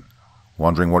Colin again,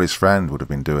 wondering what his friend would have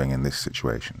been doing in this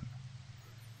situation.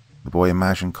 The boy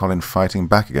imagined Colin fighting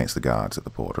back against the guards at the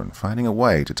border and finding a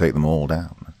way to take them all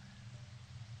down.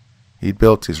 He'd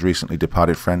built his recently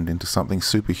departed friend into something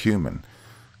superhuman,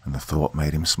 and the thought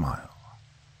made him smile.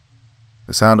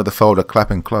 The sound of the folder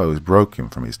clapping closed broke him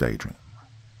from his daydream.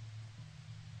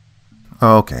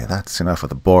 "Okay, that's enough of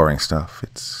the boring stuff.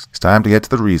 It's time to get to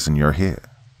the reason you're here,"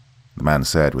 the man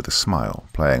said with a smile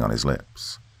playing on his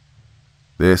lips.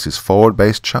 "This is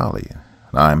Forward-Based Charlie,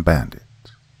 and I'm Bandit."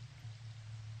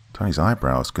 Tony's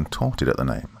eyebrows contorted at the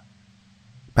name.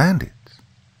 "Bandit?"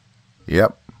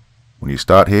 "Yep. When you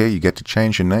start here, you get to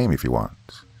change your name if you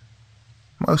want.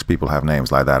 Most people have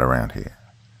names like that around here.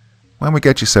 When we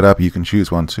get you set up, you can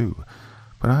choose one too.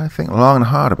 But I think long and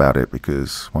hard about it,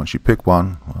 because once you pick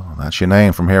one, well, that's your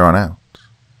name from here on out."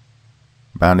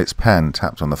 Bandit's pen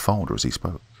tapped on the folder as he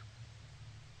spoke.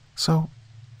 "So,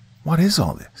 what is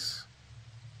all this?"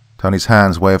 Tony's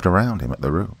hands waved around him at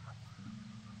the room.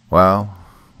 "Well,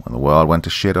 when the world went to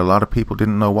shit, a lot of people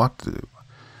didn't know what to do.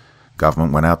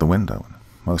 Government went out the window, and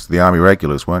most of the army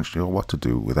regulars weren't sure what to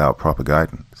do without proper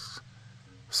guidance.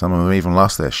 Some of them even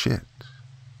lost their shit,"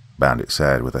 Bandit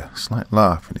said with a slight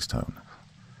laugh in his tone.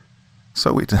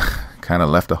 "So we kind of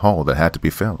left a hole that had to be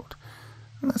filled.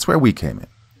 And that's where we came in."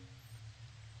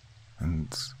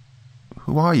 "And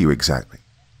who are you exactly?"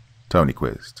 Tony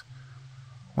quizzed.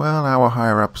 "Well, our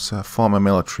higher-ups are former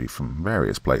military from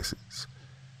various places.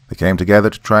 They came together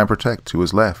to try and protect who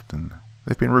was left, and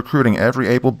they've been recruiting every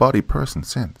able-bodied person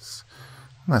since.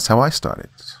 And that's how I started.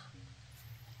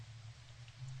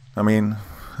 I mean,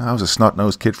 I was a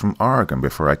snot-nosed kid from Oregon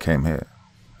before I came here.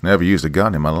 Never used a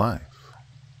gun in my life."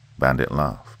 Bandit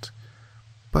laughed.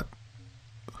 "But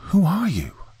who are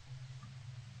you?"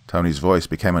 Tony's voice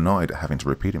became annoyed at having to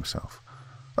repeat himself.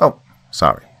 "Oh,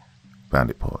 sorry."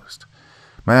 Bandit paused.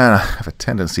 "Man, I have a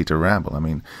tendency to ramble. I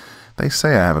mean, they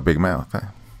say I have a big mouth. I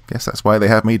guess that's why they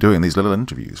have me doing these little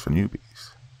interviews for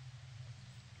newbies."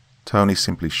 Tony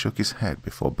simply shook his head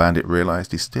before Bandit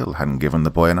realized he still hadn't given the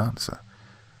boy an answer.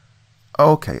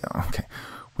 Okay.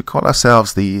 We call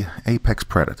ourselves the Apex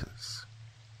Predators."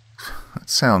 "That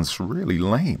sounds really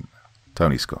lame,"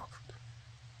 Tony scoffed.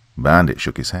 Bandit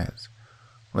shook his head.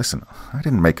 "Listen, I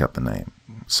didn't make up the name.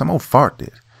 Some old fart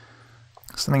did.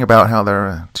 Something about how there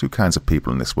are two kinds of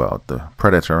people in this world, the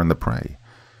predator and the prey.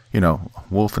 You know,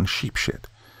 wolf and sheep shit.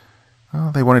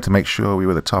 Well, they wanted to make sure we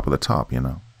were the top of the top, you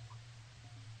know."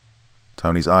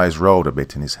 Tony's eyes rolled a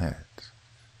bit in his head.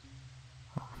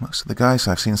 "Most of the guys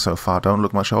I've seen so far don't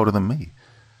look much older than me.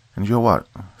 And you're what,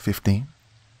 15?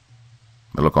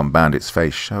 The look on Bandit's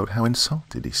face showed how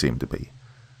insulted he seemed to be.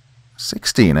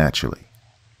 16, actually.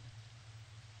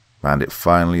 Bandit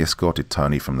finally escorted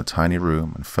Tony from the tiny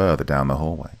room and further down the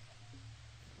hallway.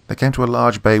 They came to a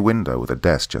large bay window with a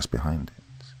desk just behind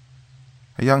it.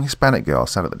 A young Hispanic girl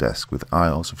sat at the desk with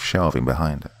aisles of shelving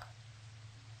behind her.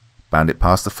 Bandit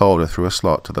passed the folder through a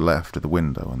slot to the left of the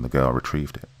window, and the girl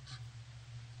retrieved it.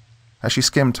 As she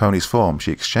skimmed Tony's form,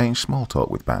 she exchanged small talk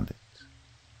with Bandit.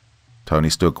 Tony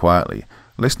stood quietly,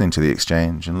 listening to the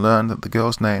exchange, and learned that the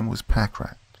girl's name was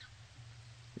Packrat.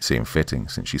 It seemed fitting,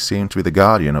 since she seemed to be the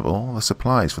guardian of all the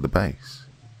supplies for the base.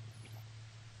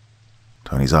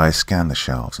 Tony's eyes scanned the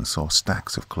shelves and saw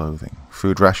stacks of clothing,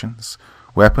 food rations,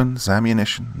 weapons,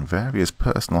 ammunition, and various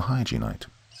personal hygiene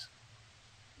items.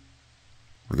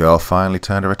 The girl finally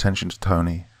turned her attention to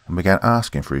Tony and began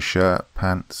asking for his shirt,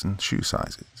 pants, and shoe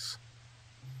sizes.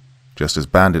 Just as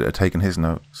Bandit had taken his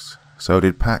notes, so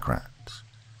did Packrat.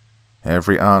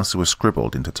 Every answer was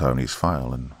scribbled into Tony's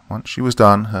file, and once she was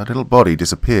done, her little body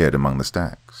disappeared among the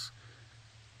stacks.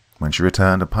 When she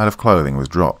returned, a pile of clothing was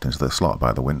dropped into the slot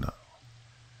by the window.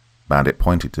 Bandit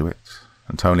pointed to it,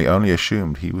 and Tony only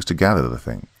assumed he was to gather the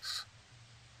things.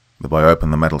 The boy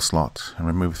opened the metal slot and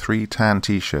removed 3 tan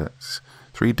t-shirts,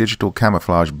 3 digital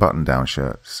camouflage button-down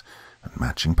shirts, and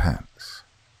matching pants.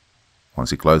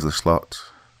 Once he closed the slot,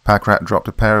 Packrat dropped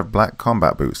a pair of black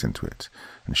combat boots into it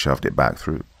and shoved it back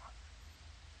through.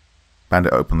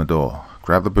 Bandit opened the door,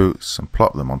 grabbed the boots, and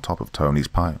plopped them on top of Tony's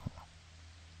pile.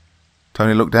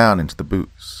 Tony looked down into the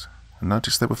boots and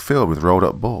noticed they were filled with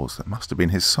rolled-up balls that must have been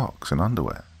his socks and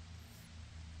underwear.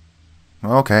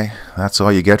 "Okay, that's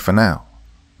all you get for now,"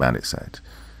 Bandit said.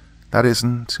 "That is,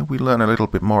 until we learn a little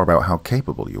bit more about how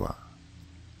capable you are."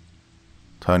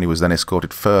 Tony was then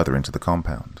escorted further into the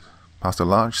compound, past a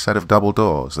large set of double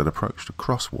doors that approached a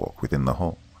crosswalk within the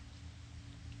hall.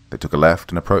 They took a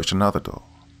left and approached another door.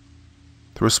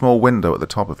 Through a small window at the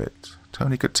top of it,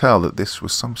 Tony could tell that this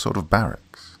was some sort of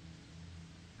barracks.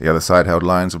 The other side held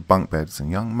lines of bunk beds and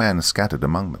young men scattered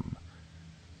among them.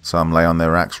 Some lay on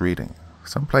their racks reading,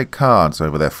 some played cards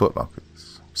over their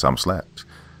footlockers, some slept,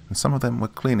 and some of them were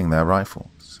cleaning their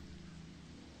rifles.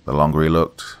 The longer he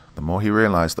looked, the more he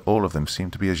realized that all of them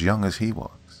seemed to be as young as he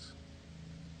was.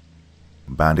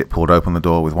 Bandit pulled open the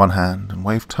door with one hand and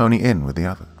waved Tony in with the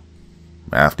other.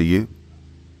 "After you."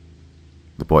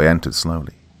 The boy entered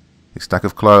slowly, his stack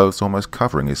of clothes almost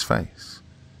covering his face.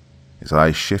 His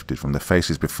eyes shifted from the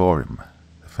faces before him,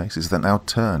 the faces that now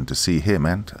turned to see him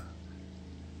enter.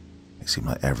 It seemed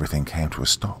like everything came to a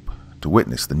stop to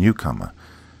witness the newcomer,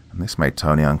 and this made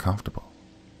Tony uncomfortable.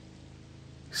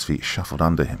 His feet shuffled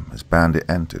under him as Bandit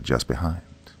entered just behind.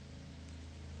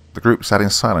 The group sat in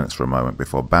silence for a moment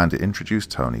before Bandit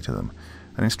introduced Tony to them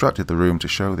and instructed the room to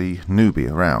show the newbie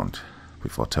around,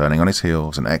 before turning on his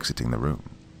heels and exiting the room.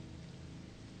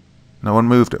 No one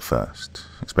moved at first,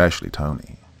 especially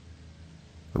Tony.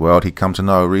 The world he'd come to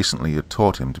know recently had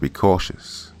taught him to be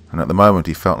cautious, and at the moment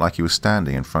he felt like he was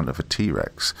standing in front of a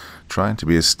T-Rex, trying to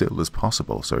be as still as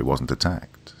possible so he wasn't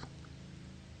attacked.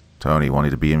 Tony wanted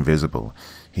to be invisible.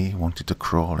 He wanted to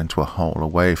crawl into a hole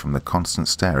away from the constant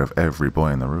stare of every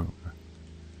boy in the room.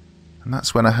 And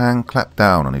that's when a hand clapped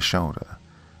down on his shoulder,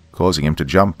 causing him to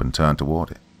jump and turn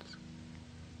toward it.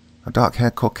 A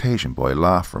dark-haired Caucasian boy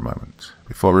laughed for a moment,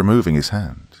 before removing his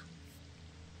hand.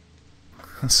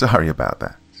 "Sorry about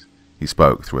that," he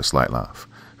spoke through a slight laugh.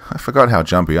 "I forgot how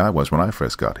jumpy I was when I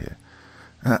first got here."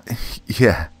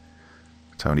 Yeah."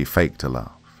 Tony faked a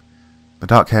laugh. The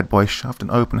dark-haired boy shoved an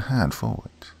open hand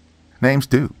forward. "Name's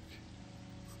Duke."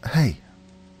 "Hey."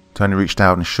 Tony reached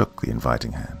out and shook the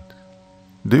inviting hand.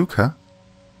 "Duke, huh?"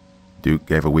 Duke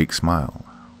gave a weak smile,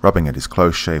 rubbing at his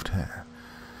close-shaved hair.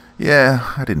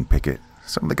 "Yeah, I didn't pick it.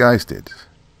 Some of the guys did.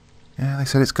 Yeah, they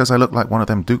said it's 'cause I look like one of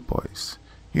them Duke boys.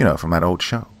 You know, from that old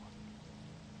show."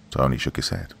 Tony shook his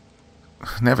head.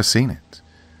 "Never seen it."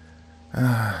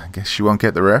 Guess you won't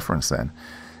get the reference then.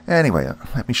 Anyway,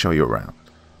 let me show you around,"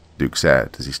 Duke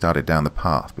said as he started down the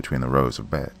path between the rows of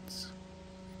beds.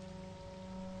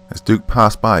 As Duke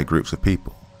passed by groups of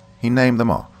people, he named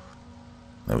them off.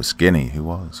 There was Skinny, who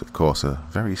was, of course, a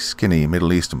very skinny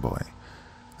Middle Eastern boy.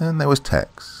 Then there was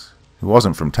Tex, who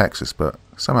wasn't from Texas but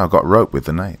somehow got roped with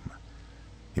the name.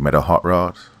 He made a Hot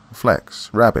Rod, Flex,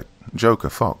 Rabbit, Joker,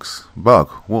 Fox, Bug,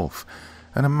 Wolf,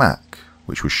 and a Mac,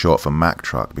 which was short for Mack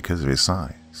Truck because of his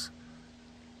size.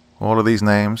 All of these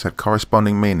names had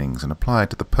corresponding meanings and applied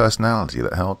to the personality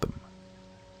that held them.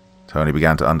 Tony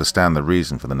began to understand the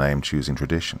reason for the name-choosing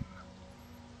tradition.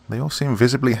 They all seemed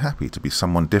visibly happy to be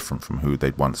someone different from who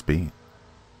they'd once been.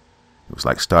 It was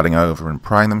like starting over and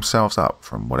prying themselves up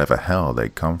from whatever hell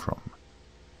they'd come from.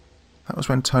 That was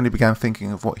when Tony began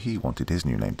thinking of what he wanted his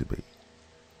new name to be.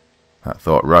 That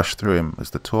thought rushed through him as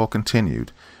the tour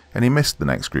continued, and he missed the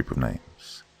next group of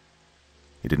names.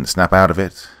 He didn't snap out of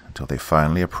it until they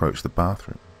finally approached the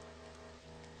bathroom.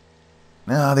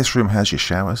 "Now, this room has your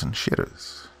showers and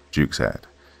shitters," Duke said.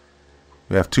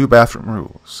 "We have 2 bathroom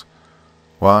rules.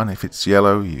 1, if it's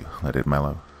yellow, you let it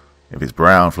mellow. If it's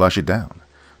brown, flush it down.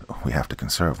 We have to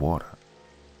conserve water."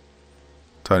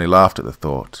 Tony laughed at the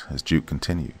thought as Duke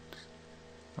continued.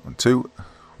 2,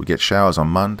 we get showers on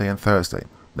Monday and Thursday.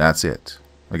 That's it.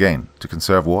 Again, to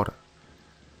conserve water.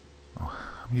 "I'm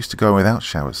used to going without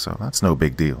showers, so that's no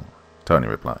big deal," Tony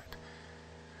replied.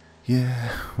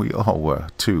 "Yeah, we all were,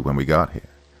 too, when we got here."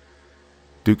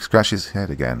 Duke scratched his head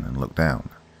again and looked down.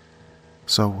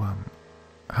 "So,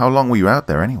 how long were you out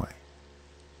there anyway?"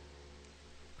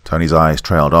 Tony's eyes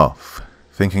trailed off,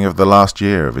 thinking of the last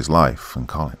year of his life and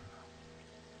Colin.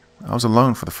 "I was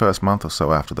alone for the first month or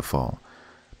so after the fall,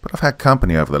 But I've had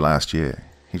company over the last year.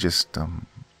 He just,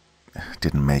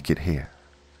 didn't make it here."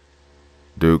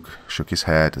 Duke shook his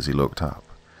head as he looked up.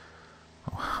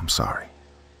 "Oh, I'm sorry."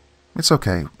 "It's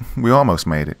okay. We almost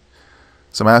made it.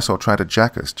 Some asshole tried to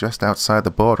jack us just outside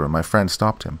the border and my friend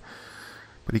stopped him,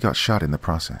 but he got shot in the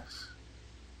process."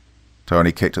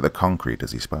 Tony kicked at the concrete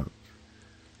as he spoke.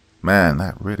 "Man,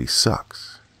 that really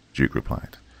sucks," Duke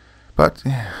replied. "But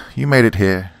you made it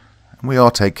here, and we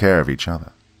all take care of each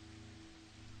other."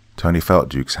 Tony felt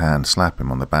Duke's hand slap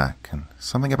him on the back, and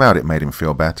something about it made him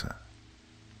feel better.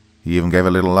 He even gave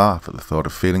a little laugh at the thought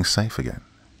of feeling safe again.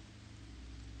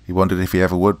 He wondered if he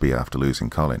ever would be after losing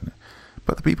Colin,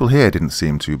 but the people here didn't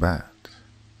seem too bad.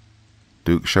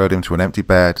 Duke showed him to an empty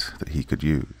bed that he could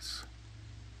use.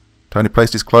 Tony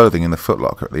placed his clothing in the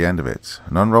footlocker at the end of it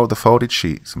and unrolled the folded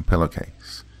sheets and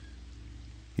pillowcase.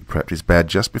 He prepped his bed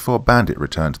just before Bandit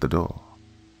returned to the door.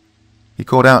 He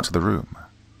called out to the room.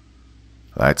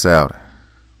 "Lights out.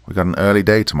 We got an early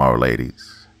day tomorrow,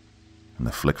 ladies." And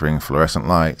the flickering fluorescent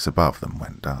lights above them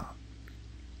went dark.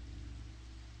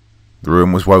 The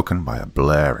room was woken by a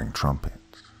blaring trumpet.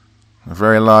 A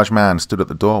very large man stood at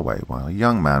the doorway while a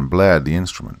young man blared the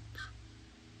instrument.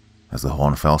 As the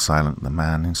horn fell silent, the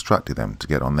man instructed them to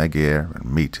get on their gear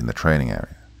and meet in the training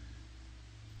area.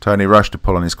 Tony rushed to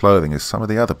pull on his clothing as some of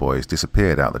the other boys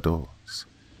disappeared out the doors.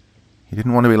 He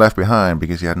didn't want to be left behind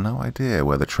because he had no idea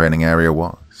where the training area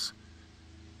was.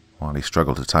 While he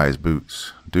struggled to tie his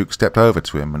boots, Duke stepped over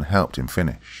to him and helped him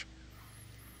finish.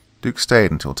 Duke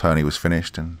stayed until Tony was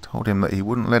finished and told him that he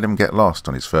wouldn't let him get lost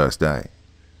on his first day.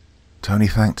 Tony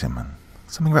thanked him, and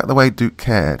something about the way Duke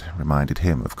cared reminded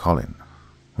him of Colin,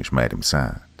 which made him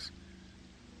sad.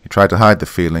 He tried to hide the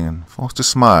feeling and forced a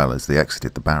smile as they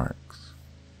exited the barracks.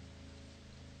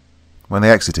 When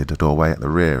they exited the doorway at the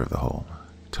rear of the hall,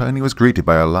 Tony was greeted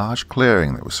by a large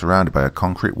clearing that was surrounded by a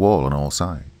concrete wall on all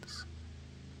sides.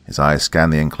 His eyes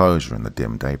scanned the enclosure in the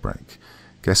dim daybreak,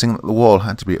 guessing that the wall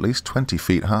had to be at least 20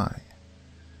 feet high.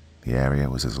 The area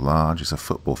was as large as a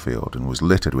football field and was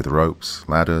littered with ropes,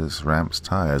 ladders, ramps,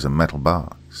 tires, and metal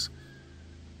bars.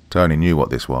 Tony knew what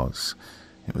this was.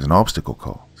 It was an obstacle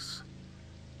course.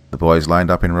 The boys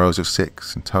lined up in rows of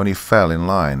 6, and Tony fell in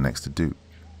line next to Duke.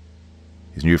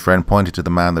 His new friend pointed to the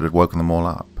man that had woken them all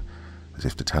up, as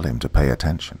if to tell him to pay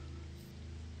attention.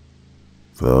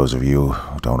 "For those of you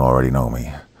who don't already know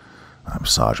me, I'm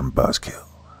Sergeant Buzzkill."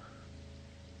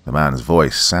 The man's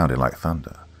voice sounded like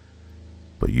thunder.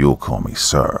 "But you'll call me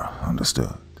Sir,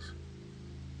 understood?"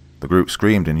 The group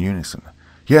screamed in unison,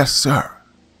 "Yes, sir!"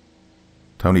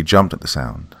 Tony jumped at the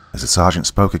sound as the sergeant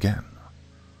spoke again.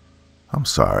 "I'm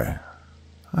sorry.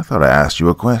 I thought I asked you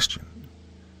a question."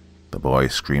 The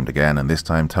boys screamed again, and this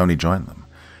time Tony joined them.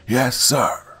 "Yes,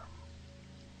 sir!"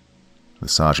 The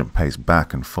sergeant paced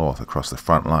back and forth across the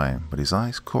front line, but his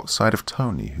eyes caught sight of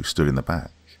Tony, who stood in the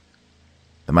back.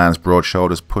 The man's broad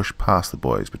shoulders pushed past the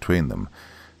boys between them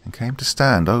and came to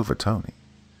stand over Tony.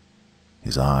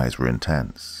 His eyes were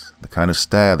intense, the kind of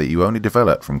stare that you only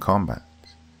develop from combat.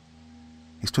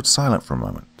 He stood silent for a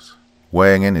moment,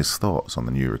 weighing in his thoughts on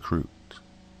the new recruit.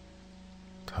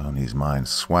 Tony's mind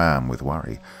swam with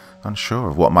worry, unsure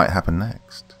of what might happen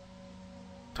next.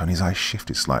 Tony's eyes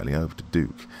shifted slightly over to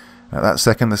Duke, and at that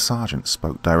second the sergeant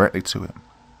spoke directly to him.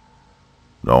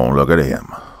 "Don't look at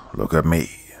him, look at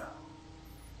me."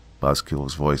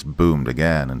 Buzzkill's voice boomed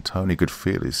again, and Tony could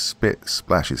feel his spit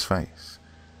splash his face.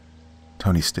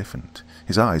 Tony stiffened,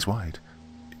 his eyes wide.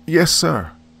 "Yes,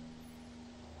 sir."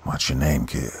 "What's your name,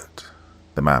 kid?"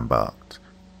 the man barked.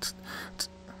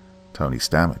 Tony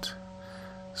stammered.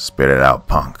 "Spit it out,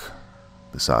 punk,"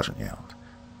 the sergeant yelled.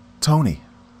 "Tony."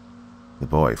 The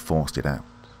boy forced it out.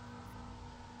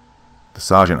 The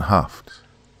sergeant huffed,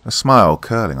 a smile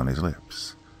curling on his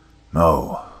lips.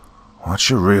 "No, what's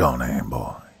your real name,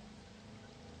 boy?"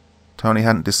 Tony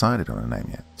hadn't decided on a name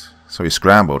yet, so he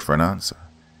scrambled for an answer.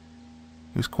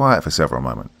 He was quiet for several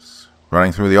moments,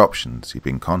 running through the options he'd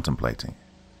been contemplating.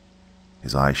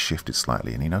 His eyes shifted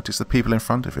slightly, and he noticed the people in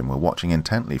front of him were watching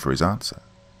intently for his answer.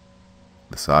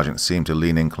 The sergeant seemed to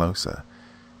lean in closer,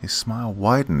 his smile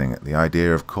widening at the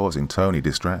idea of causing Tony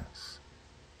distress.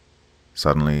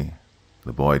 Suddenly,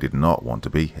 the boy did not want to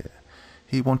be here.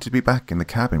 He wanted to be back in the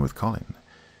cabin with Colin.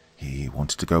 He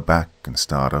wanted to go back and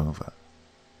start over.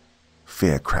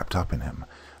 Fear crept up in him,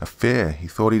 a fear he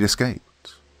thought he'd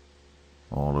escaped.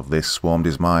 All of this swarmed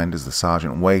his mind as the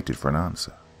sergeant waited for an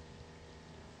answer.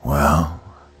 "Well?"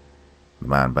 the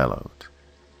man bellowed.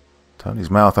 Tony's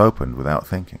mouth opened without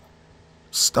thinking.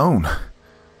 "Stone!"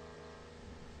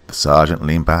 The sergeant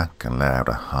leaned back and let out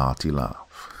a hearty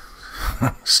laugh.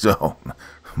 "Stone,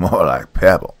 more like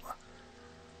pebble."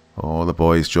 All the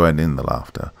boys joined in the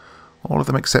laughter, all of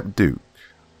them except Duke,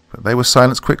 but they were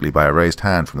silenced quickly by a raised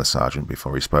hand from the sergeant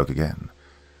before he spoke again.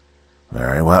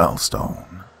 Very well,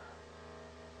 Stone.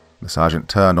 The sergeant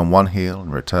turned on one heel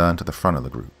and returned to the front of the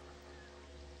group.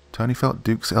 Tony felt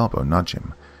Duke's elbow nudge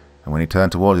him, and when he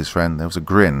turned towards his friend, there was a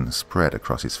grin spread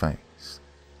across his face.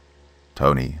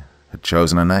 Tony had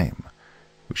chosen a name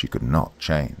which he could not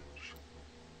change.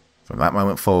 From that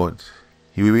moment forward,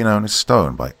 he would be known as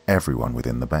Stone by everyone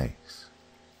within the base.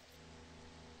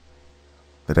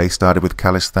 The day started with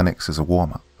calisthenics as a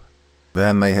warm-up.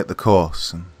 Then they hit the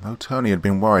course, and though Tony had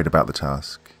been worried about the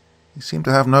task, he seemed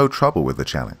to have no trouble with the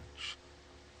challenge.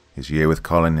 His year with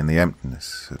Colin in the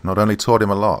emptiness had not only taught him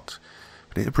a lot,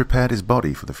 but it had prepared his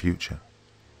body for the future.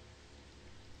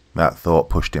 That thought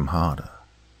pushed him harder.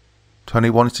 Tony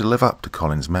wanted to live up to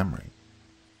Colin's memory.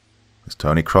 As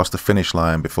Tony crossed the finish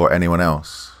line before anyone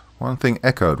else, one thing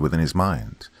echoed within his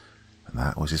mind, and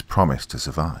that was his promise to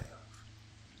survive.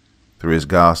 Through his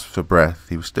gasps for breath,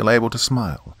 he was still able to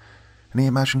smile, and he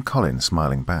imagined Colin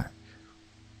smiling back.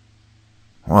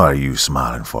 What are you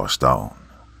smiling for, Stone?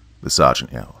 The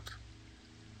sergeant yelled.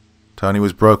 Tony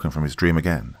was broken from his dream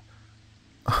again.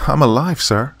 I'm alive,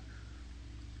 sir.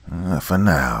 For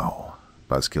now,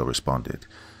 Buzzkill responded,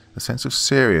 a sense of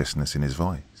seriousness in his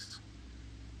voice.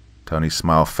 Tony's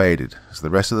smile faded as the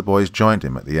rest of the boys joined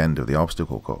him at the end of the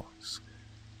obstacle course.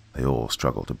 They all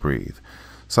struggled to breathe,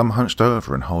 some hunched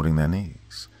over and holding their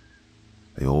knees.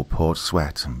 They all poured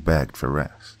sweat and begged for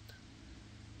rest.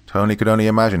 Tony could only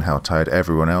imagine how tired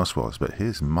everyone else was, but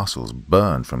his muscles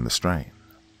burned from the strain.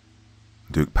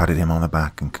 Duke patted him on the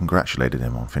back and congratulated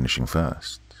him on finishing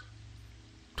first.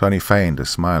 Tony feigned a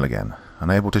smile again,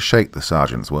 unable to shake the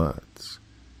sergeant's words.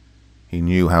 He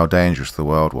knew how dangerous the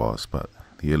world was, but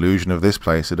the illusion of this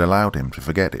place had allowed him to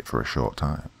forget it for a short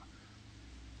time.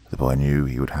 The boy knew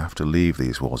he would have to leave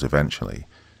these walls eventually,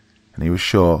 and he was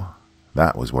sure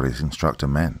that was what his instructor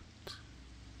meant.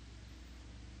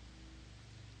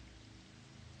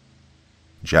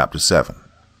 Chapter 7.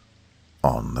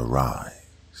 On the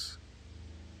Rise.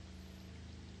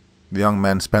 The young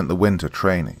men spent the winter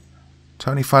training,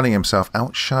 Tony finding himself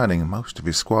outshining most of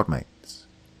his squad mates.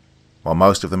 While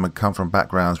most of them had come from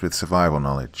backgrounds with survival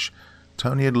knowledge,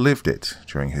 Tony had lived it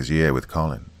during his year with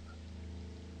Colin.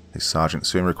 His sergeant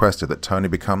soon requested that Tony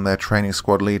become their training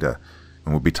squad leader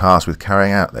and would be tasked with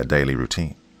carrying out their daily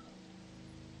routine.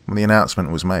 When the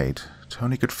announcement was made,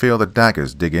 Tony could feel the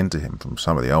daggers dig into him from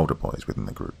some of the older boys within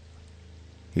the group.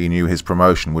 He knew his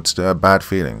promotion would stir bad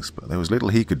feelings, but there was little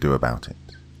he could do about it.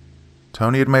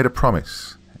 Tony had made a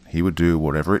promise, and he would do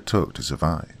whatever it took to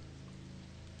survive.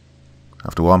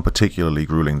 After one particularly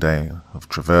grueling day of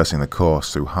traversing the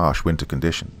course through harsh winter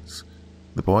conditions,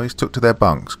 the boys took to their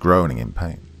bunks groaning in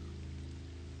pain.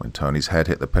 When Tony's head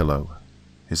hit the pillow,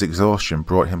 his exhaustion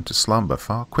brought him to slumber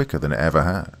far quicker than it ever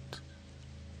had.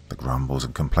 The grumbles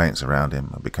and complaints around him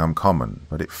had become common,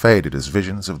 but it faded as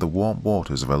visions of the warm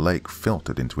waters of a lake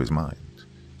filtered into his mind.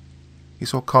 He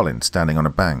saw Colin standing on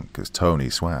a bank as Tony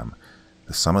swam,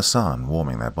 the summer sun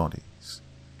warming their bodies.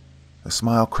 A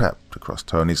smile crept across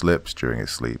Tony's lips during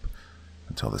his sleep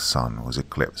until the sun was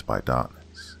eclipsed by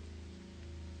darkness.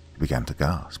 He began to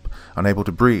gasp, unable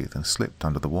to breathe, and slipped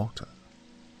under the water.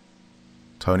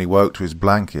 Tony woke to his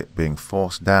blanket being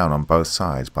forced down on both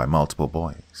sides by multiple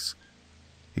boys.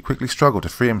 He quickly struggled to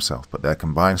free himself, but their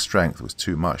combined strength was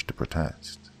too much to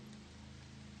protest.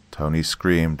 Tony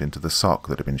screamed into the sock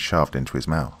that had been shoved into his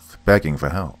mouth, begging for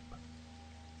help.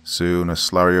 Soon a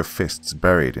slurry of fists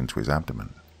buried into his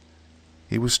abdomen.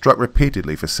 He was struck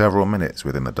repeatedly for several minutes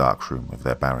within the dark room of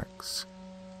their barracks.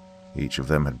 Each of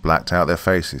them had blacked out their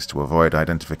faces to avoid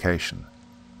identification,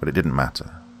 but it didn't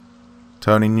matter.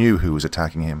 Tony knew who was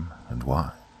attacking him and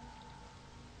why.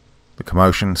 The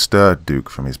commotion stirred Duke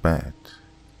from his bed.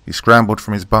 He scrambled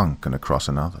from his bunk and across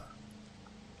another.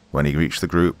 When he reached the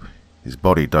group, his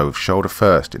body dove shoulder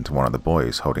first into one of the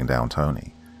boys holding down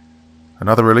Tony.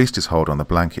 Another released his hold on the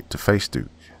blanket to face Duke,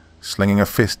 slinging a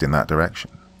fist in that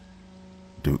direction.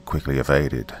 Duke quickly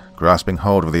evaded, grasping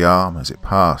hold of the arm as it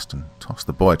passed and tossed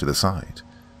the boy to the side.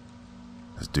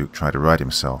 As Duke tried to right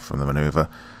himself from the maneuver,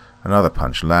 another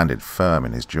punch landed firm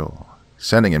in his jaw,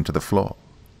 sending him to the floor.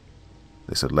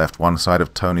 This had left one side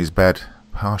of Tony's bed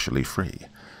partially free,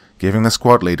 giving the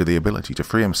squad leader the ability to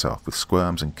free himself with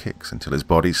squirms and kicks until his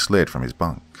body slid from his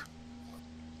bunk.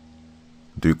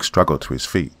 Duke struggled to his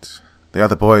feet, the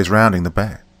other boys rounding the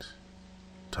bed.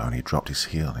 Tony dropped his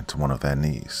heel into one of their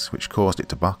knees, which caused it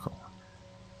to buckle.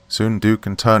 Soon Duke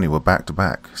and Tony were back to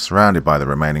back, surrounded by the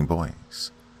remaining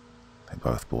boys. They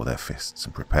both bore their fists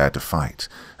and prepared to fight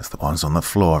as the ones on the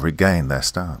floor regained their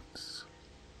stance.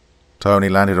 Tony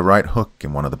landed a right hook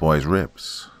in one of the boy's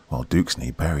ribs, while Duke's knee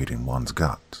buried in one's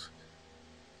gut.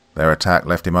 Their attack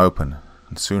left him open,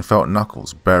 and soon felt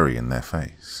knuckles bury in their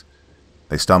face.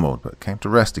 They stumbled, but came to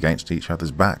rest against each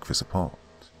other's back for support.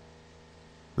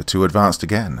 The two advanced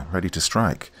again, ready to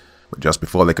strike, but just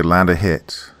before they could land a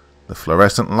hit, the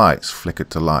fluorescent lights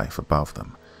flickered to life above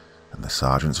them, and the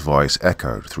sergeant's voice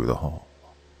echoed through the hall.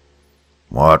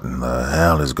 "What in the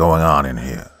hell is going on in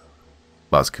here?"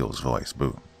 Buzzkill's voice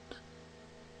boomed.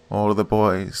 All of the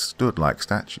boys stood like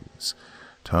statues,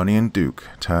 Tony and Duke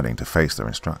turning to face their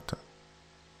instructor.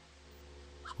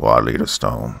 "Squad Leader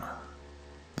Stone."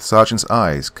 The sergeant's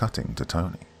eyes cutting to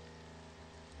Tony.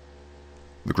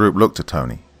 The group looked at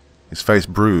Tony, his face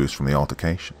bruised from the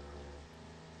altercation.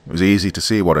 It was easy to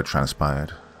see what had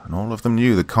transpired, and all of them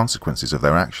knew the consequences of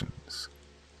their actions.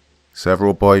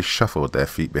 Several boys shuffled their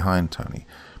feet behind Tony,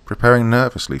 preparing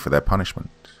nervously for their punishment.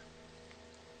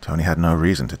 Tony had no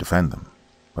reason to defend them,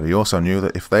 but he also knew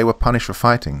that if they were punished for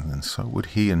fighting, then so would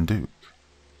he and Duke.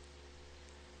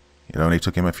 It only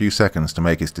took him a few seconds to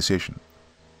make his decision.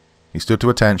 He stood to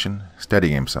attention,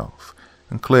 steadying himself,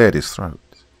 and cleared his throat.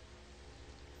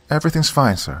 "Everything's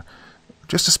fine, sir.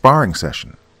 Just a sparring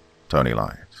session," Tony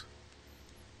lied.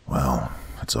 "Well,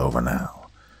 it's over now.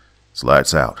 It's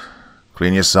lights out.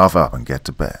 Clean yourself up and get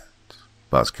to bed,"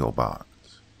 Buzzkill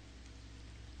barked.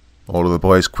 All of the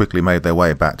boys quickly made their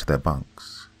way back to their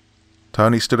bunks.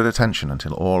 Tony stood at attention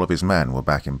until all of his men were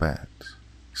back in bed,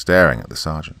 staring at the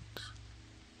sergeant.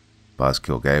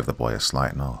 Buzzkill gave the boy a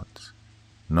slight nod,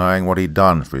 knowing what he'd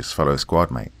done for his fellow squad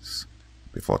mates,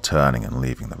 before turning and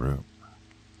leaving the room.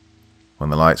 When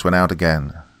the lights went out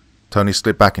again, Tony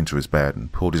slid back into his bed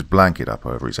and pulled his blanket up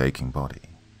over his aching body.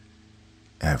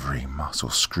 Every muscle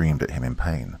screamed at him in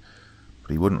pain,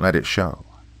 but he wouldn't let it show.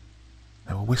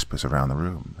 There were whispers around the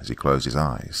room as he closed his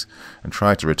eyes and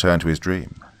tried to return to his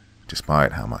dream,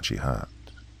 despite how much he hurt.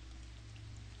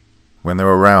 When they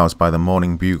were roused by the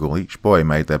morning bugle, each boy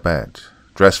made their bed,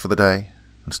 dressed for the day,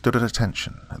 and stood at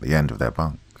attention at the end of their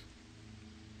bunk.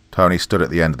 Tony stood at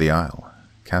the end of the aisle,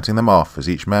 counting them off as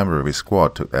each member of his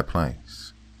squad took their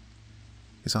place.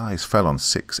 His eyes fell on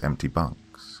 6 empty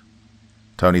bunks.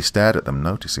 Tony stared at them,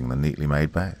 noticing the neatly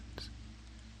made beds.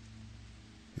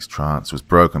 His trance was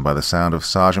broken by the sound of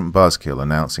Sergeant Buzzkill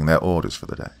announcing their orders for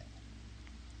the day.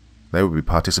 They would be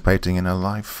participating in a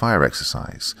live fire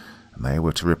exercise, and they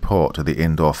were to report to the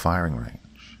indoor firing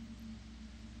range.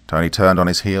 Tony turned on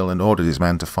his heel and ordered his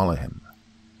men to follow him.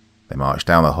 They marched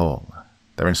down the hall,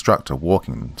 their instructor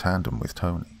walking in tandem with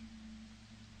Tony.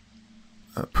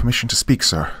 "Permission to speak,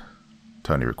 sir,"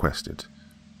 Tony requested.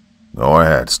 "Go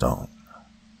ahead, Stone."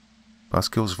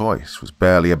 Buzzkill's voice was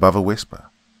barely above a whisper.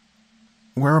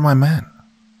 "Where are my men?"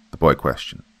 the boy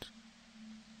questioned.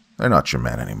 "They're not your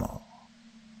men anymore.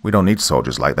 We don't need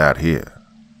soldiers like that here,"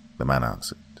 the man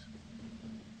answered.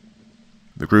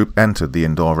 The group entered the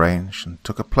indoor range and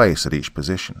took a place at each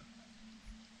position.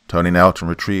 Tony knelt and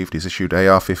retrieved his issued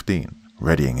AR-15,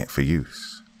 readying it for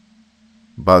use.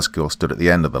 Buzzkill stood at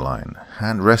the end of the line,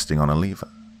 hand resting on a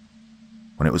lever.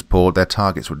 When it was pulled, their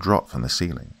targets would drop from the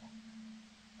ceiling.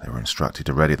 They were instructed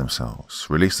to ready themselves,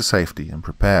 release the safety, and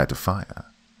prepare to fire.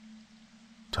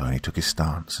 Tony took his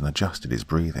stance and adjusted his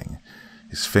breathing,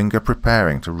 his finger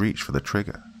preparing to reach for the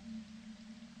trigger.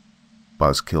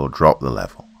 Buzzkill dropped the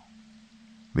level,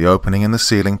 the opening in the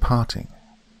ceiling parting,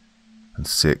 and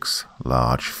 6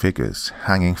 large figures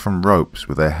hanging from ropes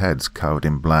with their heads covered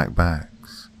in black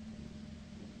bags.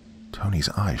 Tony's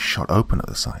eyes shot open at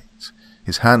the sight,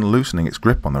 his hand loosening its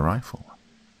grip on the rifle.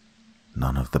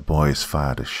 None of the boys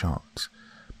fired a shot,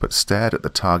 but stared at the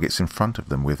targets in front of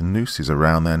them with nooses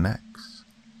around their necks.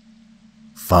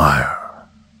 "Fire!"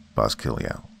 Buzzkill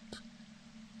yelled.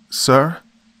 "Sir?"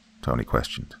 Tony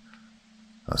questioned.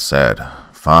 "I said,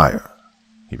 fire,"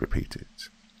 he repeated.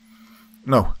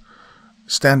 "No.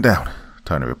 Stand down,"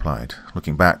 Tony replied,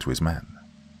 looking back to his men.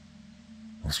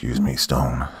 "Excuse me,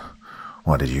 Stone.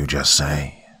 What did you just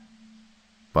say?"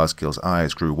 Buzzkill's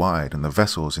eyes grew wide and the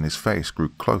vessels in his face grew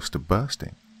close to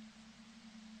bursting.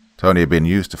 Tony had been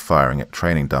used to firing at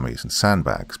training dummies and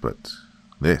sandbags, but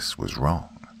this was wrong.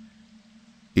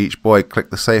 Each boy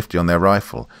clicked the safety on their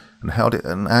rifle and held it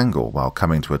at an angle while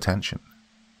coming to attention.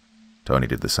 Tony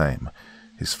did the same,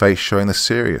 his face showing the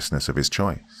seriousness of his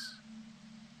choice.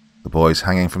 The boys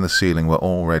hanging from the ceiling were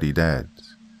already dead.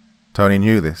 Tony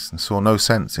knew this and saw no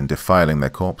sense in defiling their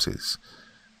corpses,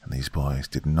 and these boys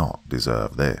did not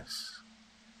deserve this.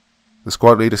 The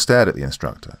squad leader stared at the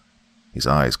instructor, his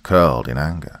eyes curled in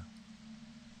anger.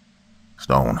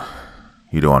 "Stone,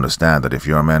 you do understand that if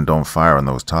your men don't fire on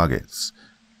those targets,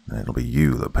 then it'll be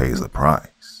you that pays the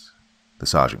price," the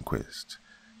sergeant quizzed.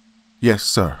 Yes,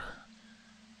 sir.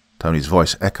 Tony's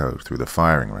voice echoed through the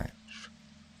firing range.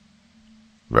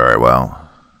 Very well.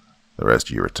 The rest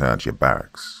of you return to your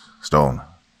barracks. Stone,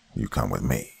 you come with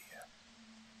me.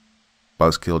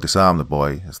 Buzzkill disarmed the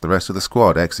boy as the rest of the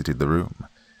squad exited the room,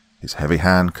 his heavy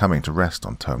hand coming to rest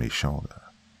on Tony's shoulder.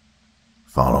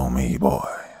 Follow me, boy.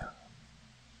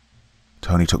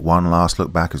 Tony took one last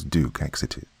look back as Duke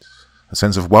exited, a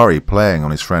sense of worry playing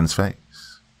on his friend's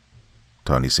face.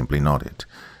 Tony simply nodded,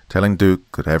 telling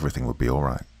Duke that everything would be all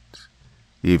right,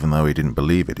 even though he didn't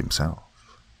believe it himself.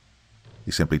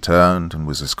 He simply turned and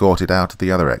was escorted out of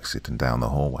the other exit and down the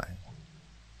hallway.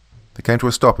 They came to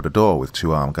a stop at a door with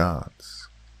 2 armed guards.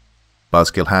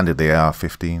 Buzzkill handed the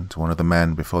AR-15 to one of the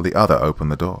men before the other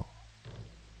opened the door.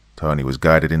 Tony was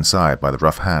guided inside by the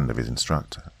rough hand of his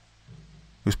instructor.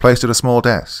 He was placed at a small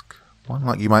desk, one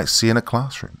like you might see in a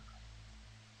classroom.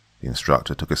 The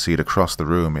instructor took a seat across the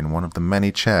room in one of the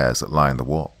many chairs that lined the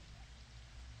wall.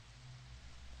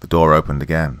 The door opened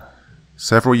again.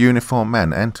 Several uniformed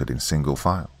men entered in single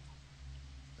file.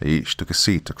 They each took a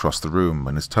seat across the room,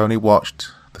 and as Tony watched,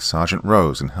 the sergeant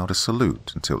rose and held a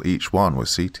salute until each one was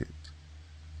seated.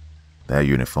 Their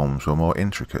uniforms were more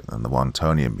intricate than the one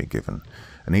Tony had been given,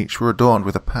 and each were adorned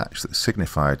with a patch that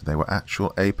signified they were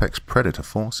actual Apex Predator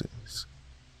forces.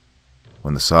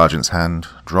 When the sergeant's hand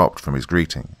dropped from his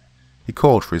greeting, he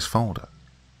called for his folder.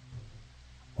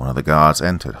 One of the guards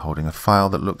entered holding a file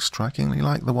that looked strikingly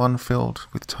like the one filled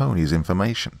with Tony's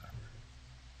information.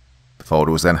 The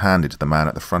folder was then handed to the man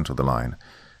at the front of the line,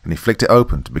 and he flicked it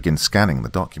open to begin scanning the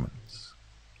documents.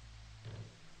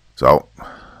 So,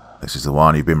 this is the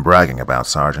one you've been bragging about,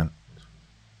 Sergeant?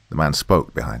 The man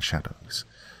spoke behind shadows.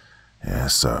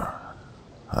 Yes, sir.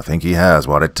 I think he has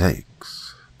what it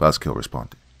takes, Buzzkill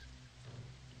responded.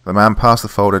 The man passed the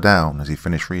folder down as he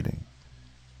finished reading.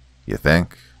 You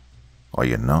think? Or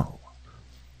you know?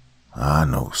 I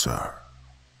know, sir.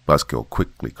 Buzzkill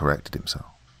quickly corrected himself.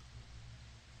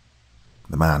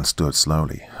 The man stood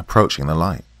slowly, approaching the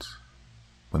light.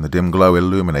 When the dim glow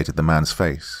illuminated the man's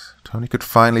face, Tony could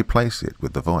finally place it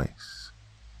with the voice.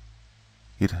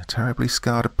 He had a terribly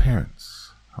scarred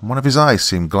appearance, and one of his eyes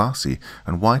seemed glassy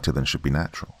and whiter than should be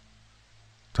natural.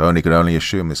 Tony could only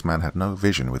assume this man had no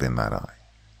vision within that eye.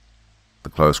 The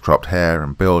close-cropped hair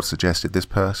and build suggested this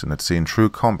person had seen true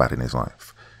combat in his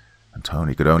life, and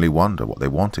Tony could only wonder what they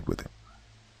wanted with him.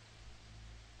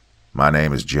 My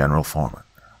name is General Foreman.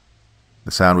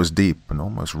 The sound was deep and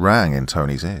almost rang in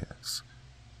Tony's ears.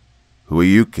 Who are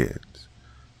you kids?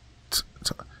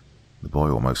 The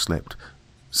boy almost slipped.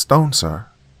 Stone, sir.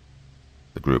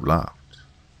 The group laughed.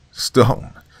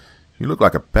 Stone? You look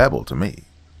like a pebble to me.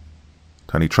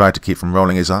 Tony tried to keep from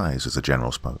rolling his eyes as the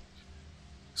general spoke.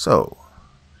 So,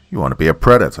 you want to be a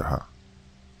predator, huh?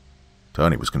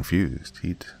 Tony was confused.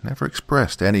 He'd never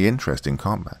expressed any interest in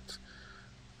combat.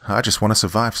 I just want to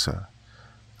survive, sir.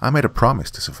 I made a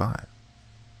promise to survive.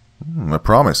 A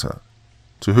promise, huh?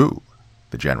 To who?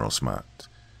 The general smirked.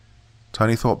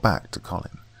 Tony thought back to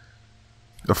Colin.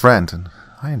 A friend, and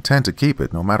I intend to keep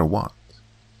it no matter what.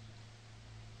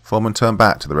 Foreman turned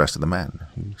back to the rest of the men,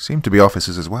 who seemed to be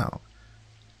officers as well.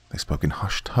 They spoke in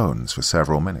hushed tones for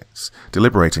several minutes,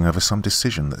 deliberating over some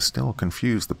decision that still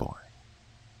confused the boy.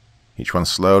 Each one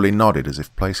slowly nodded as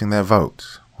if placing their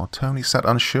vote, while Tony sat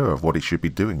unsure of what he should be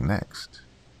doing next.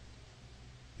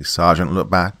 His sergeant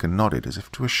looked back and nodded as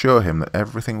if to assure him that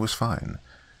everything was fine,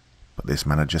 but this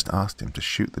man had just asked him to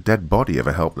shoot the dead body of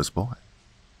a helpless boy.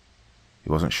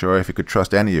 He wasn't sure if he could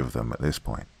trust any of them at this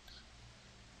point.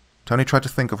 Tony tried to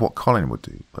think of what Colin would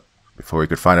do, but before he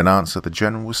could find an answer, the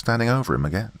general was standing over him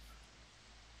again.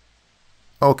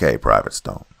 Okay, Private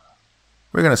Stone.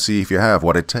 We're going to see if you have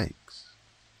what it takes.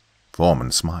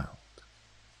 Foreman smiled.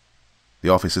 The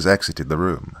officers exited the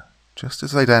room, just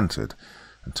as they'd entered,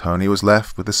 and Tony was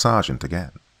left with the sergeant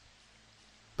again.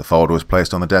 The folder was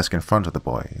placed on the desk in front of the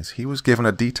boy, as he was given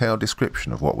a detailed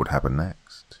description of what would happen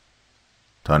next.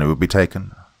 Tony would be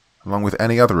taken, along with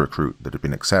any other recruit that had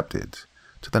been accepted,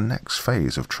 to the next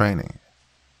phase of training.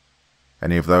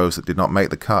 Any of those that did not make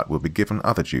the cut would be given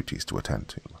other duties to attend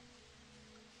to.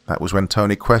 That was when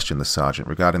Tony questioned the sergeant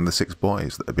regarding the 6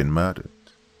 boys that had been murdered.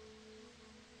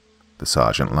 The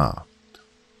sergeant laughed.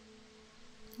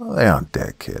 Well, they aren't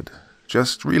dead, kid.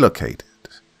 Just relocated.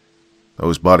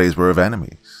 Those bodies were of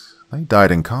enemies. They died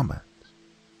in combat.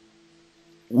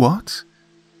 What?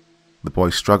 The boy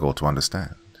struggled to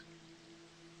understand.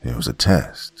 It was a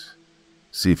test.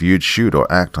 See if you'd shoot or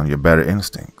act on your better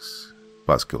instincts,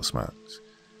 Buzzkill smirked.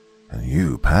 And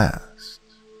you passed.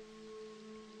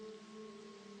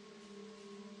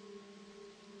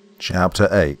 Chapter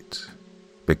 8.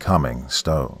 Becoming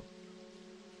Stone.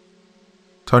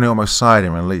 Tony almost sighed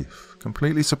in relief,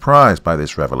 completely surprised by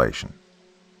this revelation.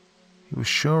 He was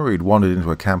sure he'd wandered into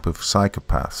a camp of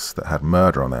psychopaths that had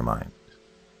murder on their mind.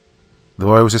 The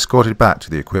boy was escorted back to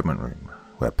the equipment room,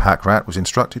 where Pack Rat was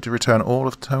instructed to return all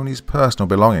of Tony's personal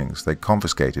belongings they'd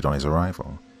confiscated on his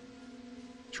arrival.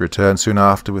 She returned soon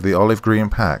after with the olive-green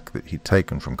pack that he'd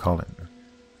taken from Colin.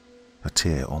 A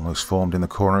tear almost formed in the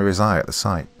corner of his eye at the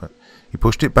sight, but he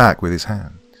pushed it back with his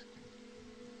hand.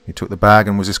 He took the bag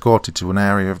and was escorted to an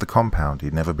area of the compound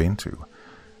he'd never been to,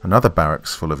 another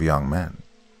barracks full of young men.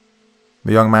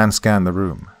 The young man scanned the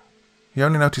room. He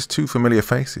only noticed 2 familiar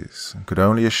faces, and could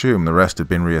only assume the rest had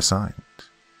been reassigned.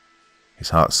 His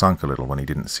heart sunk a little when he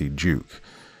didn't see Duke,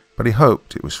 but he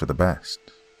hoped it was for the best.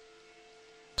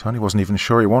 Tony wasn't even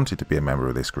sure he wanted to be a member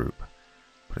of this group,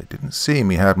 but it didn't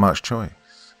seem he had much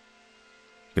choice.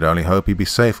 He could only hope he'd be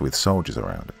safer with soldiers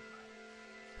around him.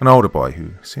 An older boy,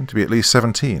 who seemed to be at least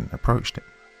 17, approached him.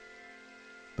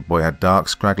 The boy had dark,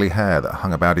 scraggly hair that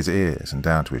hung about his ears and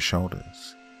down to his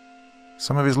shoulders.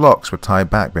 Some of his locks were tied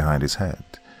back behind his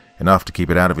head, enough to keep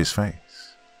it out of his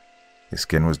face. His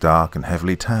skin was dark and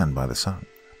heavily tanned by the sun.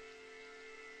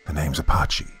 "The name's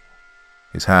Apache."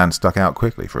 His hand stuck out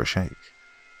quickly for a shake.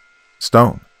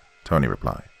 "Stone," Tony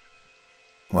replied.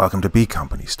 "Welcome to B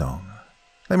Company, Stone.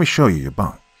 Let me show you your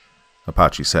bunk,"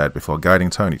 Apache said before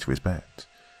guiding Tony to his bed.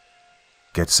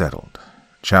 "Get settled.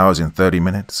 Shower's in 30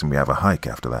 minutes and we have a hike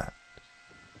after that."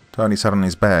 Tony sat on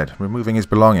his bed, removing his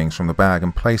belongings from the bag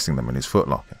and placing them in his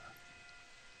footlocker.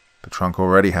 The trunk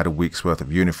already had a week's worth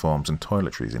of uniforms and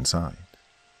toiletries inside.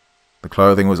 The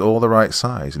clothing was all the right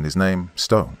size, and his name,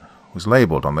 Stone, was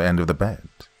labelled on the end of the bed.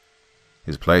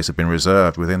 His place had been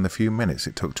reserved within the few minutes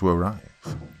it took to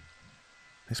arrive.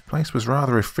 This place was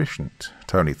rather efficient,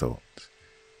 Tony thought.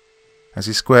 As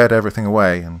he squared everything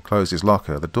away and closed his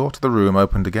locker, the door to the room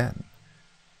opened again.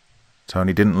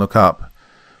 Tony didn't look up,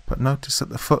 but noticed that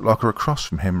the footlocker across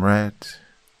from him read,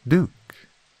 Duke.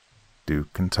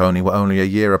 Duke and Tony were only a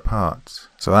year apart,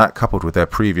 so that, coupled with their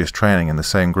previous training in the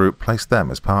same group, placed them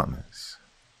as partners.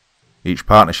 Each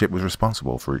partnership was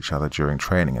responsible for each other during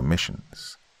training and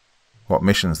missions. What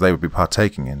missions they would be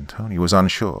partaking in, Tony was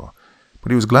unsure,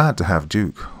 but he was glad to have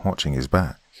Duke watching his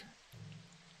back.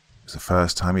 It was the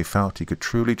first time he felt he could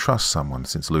truly trust someone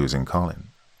since losing Colin.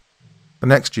 The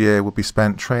next year would be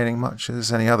spent training much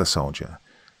as any other soldier.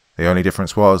 The only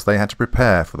difference was they had to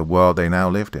prepare for the world they now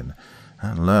lived in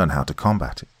and learn how to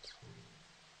combat it.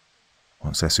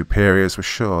 Once their superiors were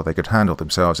sure they could handle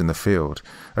themselves in the field,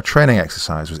 a training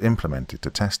exercise was implemented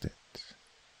to test it.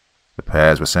 The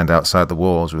pairs were sent outside the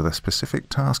walls with a specific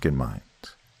task in mind.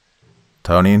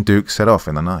 Tony and Duke set off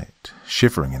in the night,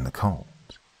 shivering in the cold.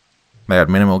 They had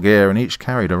minimal gear and each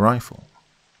carried a rifle.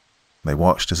 They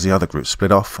watched as the other group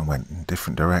split off and went in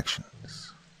different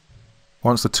directions.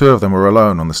 Once the 2 of them were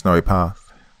alone on the snowy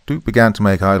path, Duke began to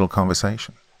make idle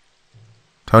conversation.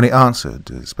 Tony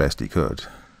answered as best he could,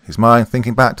 his mind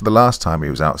thinking back to the last time he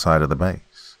was outside of the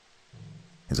base.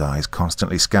 His eyes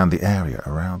constantly scanned the area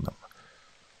around them.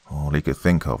 All he could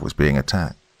think of was being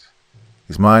attacked,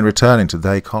 his mind returning to the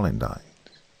day Colin died.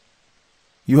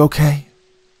 "You okay?"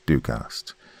 Duke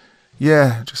asked.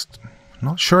 "Yeah, just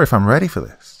not sure if I'm ready for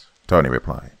this," Tony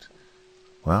replied.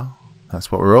 "Well,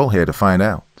 that's what we're all here to find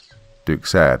out," Duke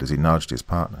said as he nudged his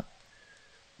partner.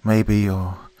 Maybe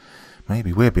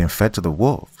we're being fed to the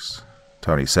wolves,"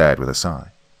 Tony said with a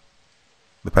sigh.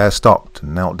 The pair stopped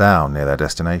and knelt down near their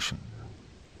destination.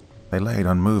 They laid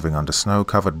unmoving under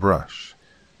snow-covered brush,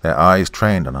 their eyes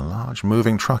trained on a large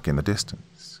moving truck in the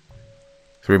distance.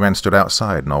 3 men stood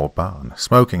outside an old barn,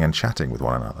 smoking and chatting with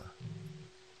one another.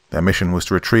 Their mission was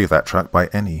to retrieve that truck by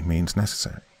any means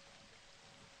necessary.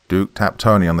 Duke tapped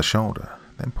Tony on the shoulder,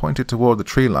 then pointed toward the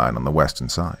tree line on the western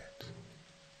side.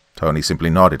 Tony simply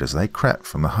nodded as they crept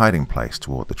from the hiding place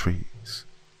toward the trees.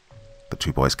 The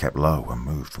 2 boys kept low and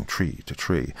moved from tree to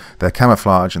tree, their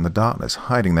camouflage in the darkness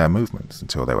hiding their movements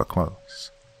until they were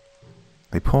close.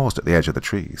 They paused at the edge of the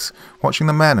trees, watching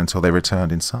the men until they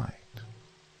returned inside.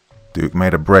 Duke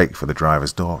made a break for the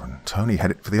driver's door, and Tony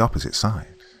headed for the opposite side.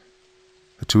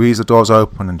 The 2 eased the doors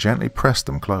open and gently pressed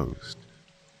them closed.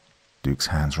 Duke's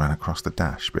hands ran across the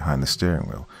dash behind the steering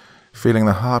wheel, feeling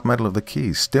the hard metal of the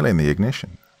keys still in the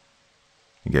ignition.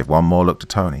 He gave one more look to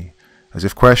Tony, as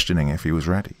if questioning if he was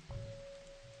ready.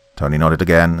 Tony nodded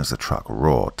again as the truck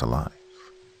roared to life.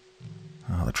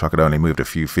 The truck had only moved a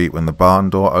few feet when the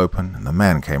barn door opened and the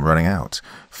men came running out,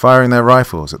 firing their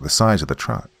rifles at the sides of the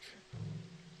truck.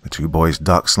 The 2 boys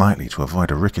ducked slightly to avoid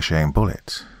a ricocheting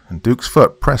bullet, and Duke's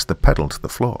foot pressed the pedal to the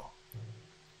floor.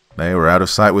 They were out of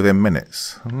sight within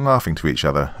minutes, and laughing to each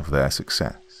other of their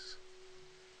success.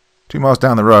 2 miles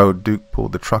down the road, Duke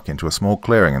pulled the truck into a small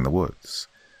clearing in the woods.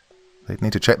 They'd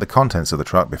need to check the contents of the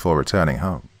truck before returning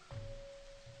home.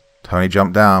 Tony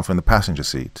jumped down from the passenger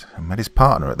seat and met his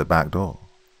partner at the back door.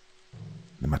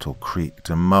 The metal creaked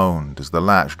and moaned as the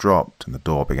latch dropped and the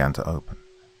door began to open.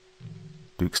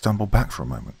 Duke stumbled back for a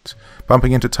moment,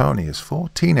 bumping into Tony as 4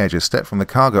 teenagers stepped from the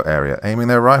cargo area, aiming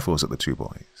their rifles at the 2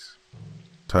 boys.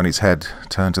 Tony's head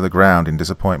turned to the ground in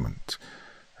disappointment,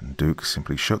 and Duke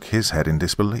simply shook his head in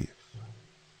disbelief.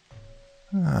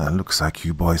 Looks like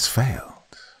you boys failed,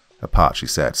 Apache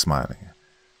said, smiling.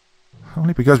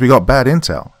 Only because we got bad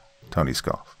intel, Tony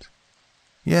scoffed.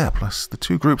 Yeah, plus the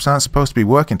 2 groups aren't supposed to be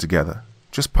working together,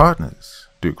 just partners,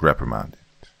 Duke reprimanded.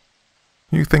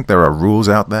 You think there are rules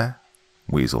out there?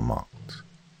 Weasel mocked.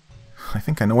 I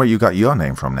think I know where you got your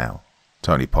name from now,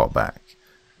 Tony popped back.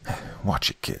 Watch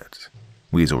it, kid,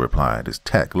 Weasel replied as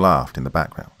Tech laughed in the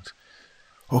background.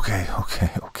 Okay.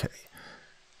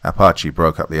 Apache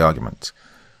broke up the argument.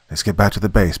 Let's get back to the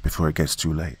base before it gets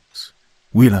too late.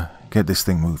 Wheeler, get this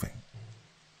thing moving.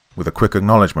 With a quick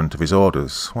acknowledgement of his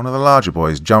orders, one of the larger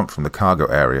boys jumped from the cargo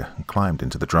area and climbed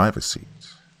into the driver's seat.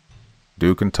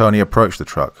 Duke and Tony approached the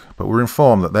truck, but were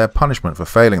informed that their punishment for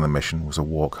failing the mission was a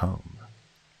walk home.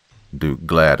 Duke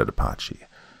glared at Apache.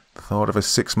 The thought of a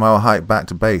 6-mile hike back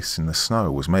to base in the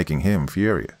snow was making him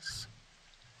furious.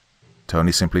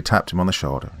 Tony simply tapped him on the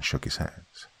shoulder and shook his head,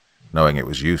 knowing it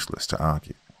was useless to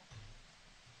argue.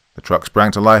 The truck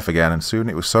sprang to life again, and soon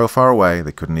it was so far away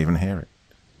they couldn't even hear it.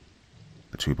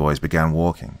 The 2 boys began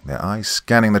walking, their eyes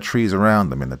scanning the trees around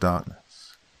them in the darkness.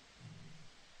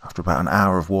 After about an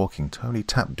hour of walking, Tony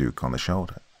tapped Duke on the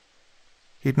shoulder.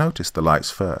 He'd noticed the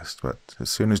lights first, but as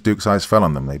soon as Duke's eyes fell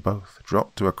on them, they both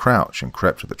dropped to a crouch and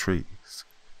crept to the trees.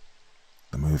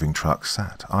 The moving truck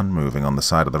sat, unmoving, on the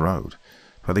side of the road,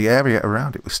 but the area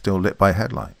around it was still lit by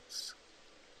headlights.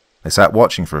 They sat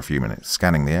watching for a few minutes,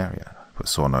 scanning the area, but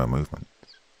saw no movement.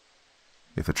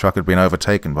 If the truck had been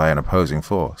overtaken by an opposing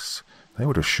force, they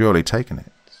would have surely taken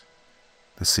it.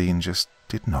 The scene just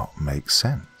did not make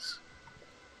sense.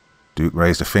 Duke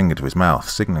raised a finger to his mouth,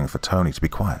 signaling for Tony to be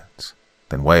quiet,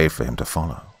 then waved for him to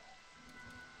follow.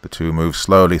 The 2 moved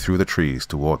slowly through the trees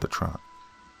toward the truck.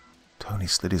 Tony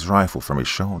slid his rifle from his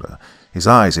shoulder, his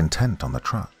eyes intent on the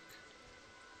truck.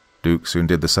 Duke soon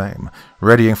did the same,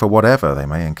 readying for whatever they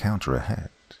may encounter ahead.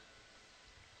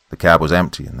 The cab was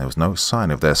empty, and there was no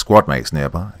sign of their squad mates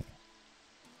nearby.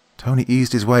 Tony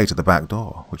eased his way to the back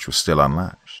door, which was still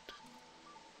unlatched.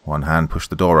 One hand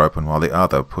pushed the door open while the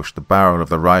other pushed the barrel of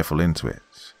the rifle into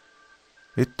it.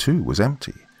 It too was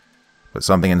empty, but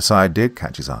something inside did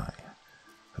catch his eye,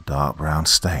 a dark brown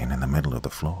stain in the middle of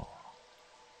the floor.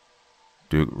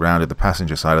 Duke rounded the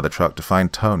passenger side of the truck to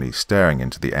find Tony staring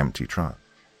into the empty truck.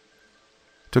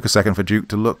 It took a second for Duke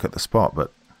to look at the spot,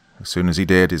 but as soon as he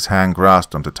did, his hand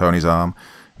grasped onto Tony's arm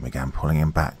and began pulling him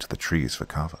back to the trees for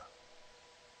cover.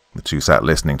 The 2 sat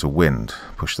listening to wind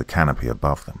push the canopy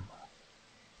above them.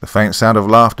 The faint sound of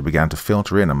laughter began to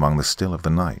filter in among the still of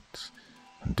the night,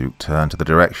 and Duke turned to the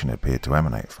direction it appeared to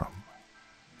emanate from.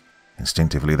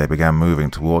 Instinctively they began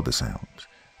moving toward the sound,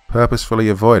 purposefully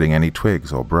avoiding any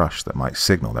twigs or brush that might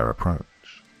signal their approach.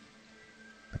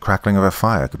 The crackling of a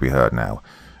fire could be heard now,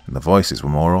 and the voices were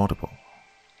more audible.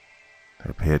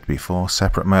 There appeared to be 4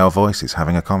 separate male voices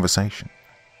having a conversation.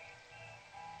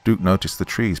 Duke noticed the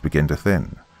trees begin to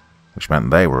thin, which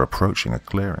meant they were approaching a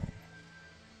clearing.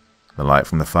 The light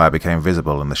from the fire became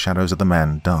visible, and the shadows of the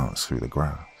men danced through the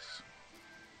grass.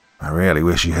 I really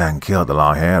wish you hadn't killed the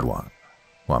long-haired one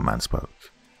man spoke.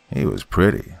 He was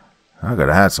pretty. I could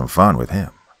have had some fun with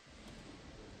him.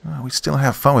 We'd still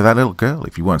have fun with that little girl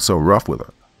if you weren't so rough with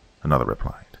her, another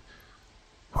replied.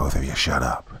 Both of you shut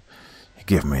up. You're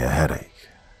giving me a headache,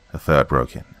 a third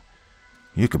broke in.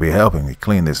 You could be helping me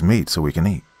clean this meat so we can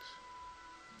eat.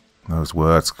 Those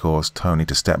words caused Tony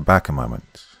to step back a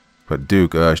moment, but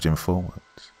Duke urged him forward.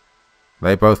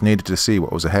 They both needed to see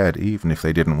what was ahead, even if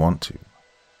they didn't want to.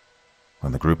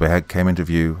 When the group ahead came into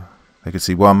view, they could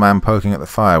see one man poking at the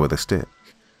fire with a stick,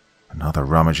 another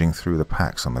rummaging through the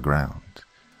packs on the ground,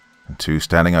 and 2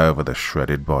 standing over the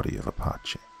shredded body of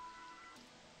Apache.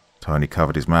 Tony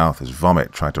covered his mouth as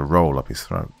vomit tried to roll up his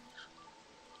throat.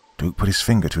 Duke put his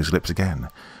finger to his lips again,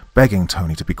 begging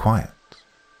Tony to be quiet.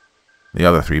 The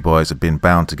other 3 boys had been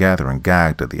bound together and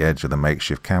gagged at the edge of the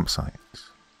makeshift campsite.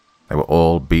 They were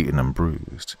all beaten and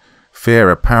bruised, fear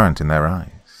apparent in their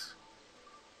eyes.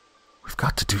 "We've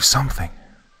got to do something,"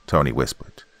 Tony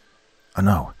whispered. "I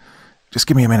know. Just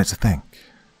give me a minute to think."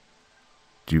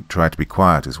 Duke tried to be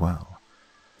quiet as well.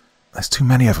 "There's too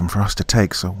many of them for us to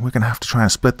take, so we're going to have to try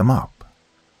and split them up."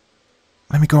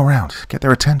 "Let me go around, get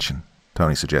their attention,"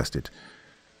 Tony suggested.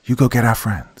 You go get our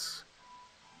friends.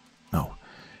 No,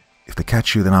 if they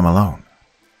catch you, then I'm alone.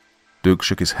 Duke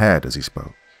shook his head as he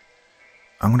spoke.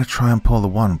 I'm going to try and pull the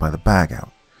one by the bag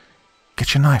out.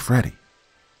 Get your knife ready.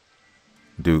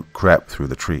 Duke crept through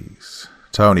the trees,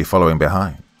 Tony following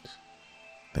behind.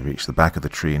 They reached the back of the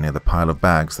tree near the pile of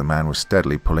bags the man was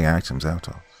steadily pulling items out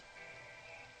of.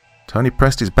 Tony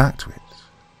pressed his back to it,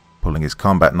 pulling his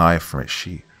combat knife from its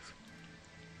sheath.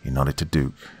 He nodded to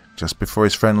Duke just before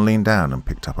his friend leaned down and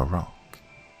picked up a rock.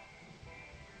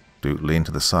 Duke leaned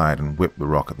to the side and whipped the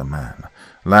rock at the man,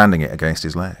 landing it against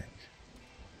his leg.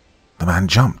 The man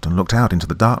jumped and looked out into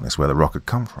the darkness where the rock had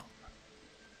come from.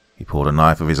 He pulled a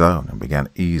knife of his own and began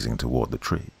easing toward the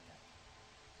tree.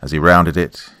 As he rounded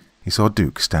it, he saw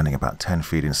Duke standing about 10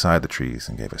 feet inside the trees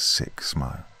and gave a sick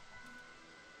smile.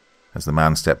 As the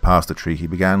man stepped past the tree, he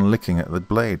began licking at the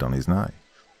blade on his knife.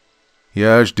 He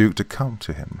urged Duke to come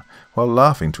to him, while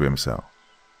laughing to himself.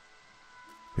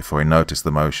 Before he noticed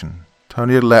the motion,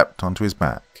 Tony had leapt onto his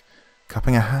back,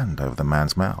 cupping a hand over the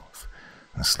man's mouth,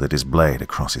 and slid his blade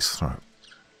across his throat.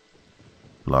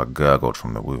 Blood gurgled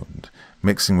from the wound,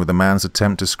 mixing with the man's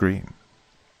attempt to scream.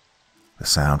 The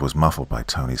sound was muffled by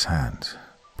Tony's hand,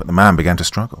 but the man began to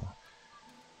struggle.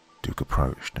 Duke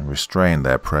approached and restrained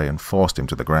their prey and forced him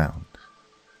to the ground.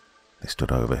 They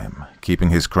stood over him, keeping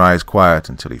his cries quiet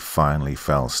until he finally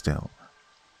fell still.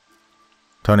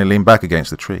 Tony leaned back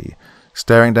against the tree,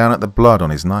 staring down at the blood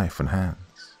on his knife and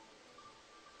hands.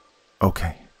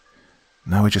 Okay,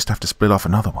 now we just have to split off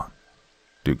another one,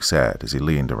 Duke said as he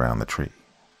leaned around the tree.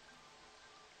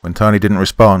 When Tony didn't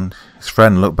respond, his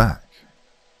friend looked back.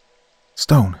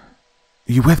 Stone,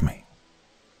 are you with me?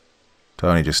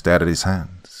 Tony just stared at his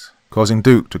hands, causing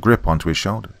Duke to grip onto his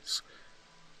shoulders.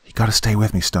 You gotta stay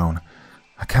with me, Stone.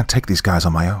 I can't take these guys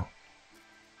on my own.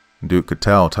 Duke could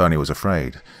tell Tony was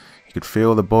afraid. He could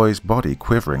feel the boy's body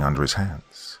quivering under his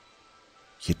hands.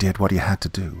 You did what you had to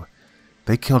do.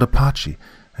 They killed Apache,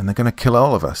 and they're gonna kill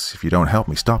all of us if you don't help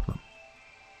me stop them.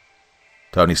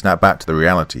 Tony snapped back to the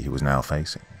reality he was now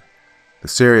facing. The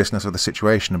seriousness of the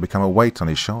situation had become a weight on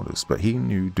his shoulders, but he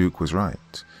knew Duke was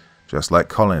right, just like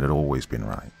Colin had always been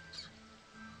right.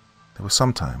 There were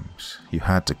sometimes you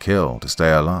had to kill to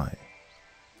stay alive.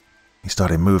 He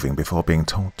started moving before being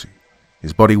told to,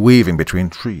 his body weaving between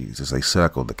trees as they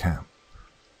circled the camp.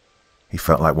 He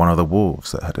felt like one of the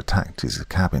wolves that had attacked his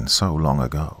cabin so long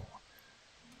ago.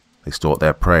 They stalked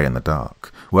their prey in the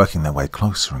dark, working their way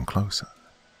closer and closer.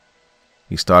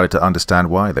 He started to understand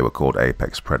why they were called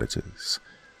apex predators.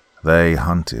 They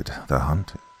hunted the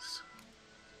hunters.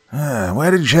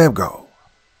 Where did Jeb go?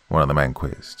 One of the men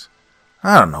quizzed.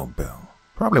 I don't know, Bill.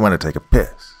 Probably went to take a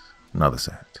piss, another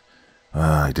said.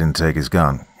 He didn't take his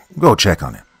gun. Go check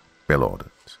on him, Bill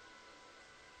ordered.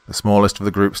 The smallest of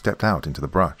the group stepped out into the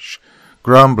brush,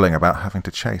 grumbling about having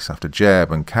to chase after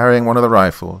Jeb and carrying one of the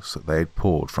rifles that they had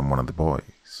pulled from one of the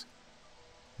boys.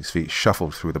 His feet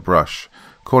shuffled through the brush,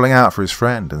 calling out for his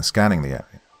friend and scanning the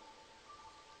area.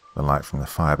 The light from the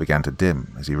fire began to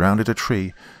dim as he rounded a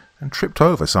tree and tripped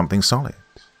over something solid.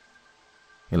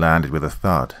 He landed with a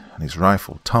thud, and his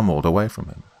rifle tumbled away from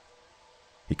him.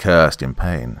 He cursed in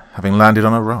pain, having landed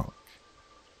on a rock.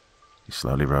 He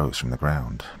slowly rose from the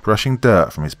ground, brushing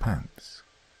dirt from his pants.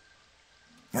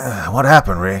 What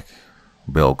happened, Rick?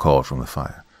 Bill called from the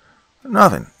fire.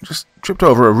 Nothing. Just tripped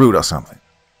over a root or something,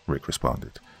 Rick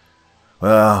responded.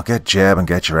 Well, get Jeb and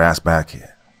get your ass back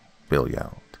here, Bill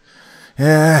yelled.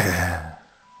 Yeah,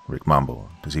 Rick mumbled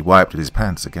as he wiped at his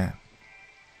pants again.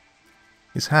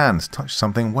 His hands touched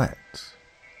something wet,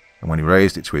 and when he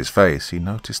raised it to his face, he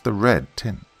noticed the red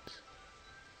tint.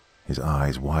 His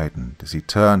eyes widened as he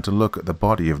turned to look at the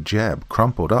body of Jeb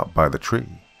crumpled up by the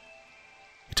tree.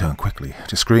 He turned quickly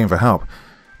to scream for help,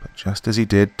 but just as he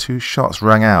did, 2 shots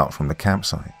rang out from the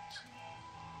campsite.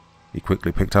 He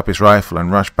quickly picked up his rifle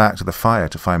and rushed back to the fire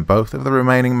to find both of the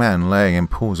remaining men laying in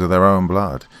pools of their own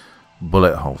blood,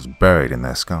 bullet holes buried in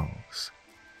their skulls.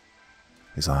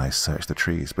 His eyes searched the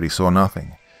trees, but he saw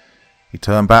nothing. He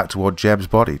turned back toward Jeb's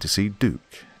body to see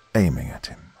Duke aiming at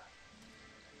him.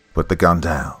 Put the gun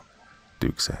down,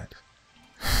 Duke said.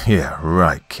 Yeah,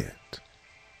 right, kid.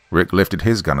 Rick lifted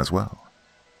his gun as well.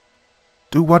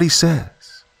 Do what he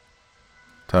says.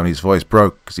 Tony's voice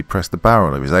broke as he pressed the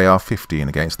barrel of his AR-15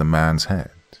 against the man's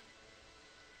head.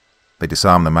 They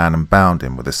disarmed the man and bound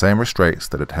him with the same restraints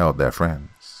that had held their friends.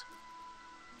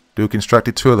 Duke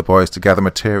instructed 2 of the boys to gather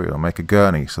material and make a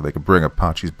gurney so they could bring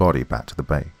Apache's body back to the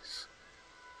base.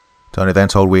 Tony then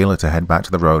told Wheeler to head back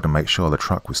to the road and make sure the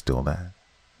truck was still there.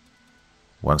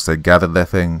 Once they'd gathered their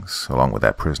things, along with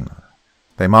their prisoner,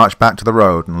 they marched back to the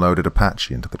road and loaded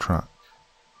Apache into the truck.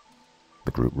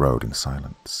 The group rode in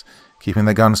silence, keeping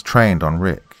their guns trained on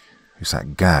Rick, who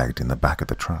sat gagged in the back of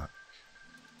the truck.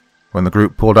 When the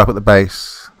group pulled up at the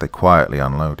base, they quietly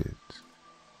unloaded.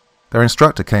 Their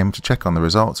instructor came to check on the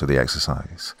results of the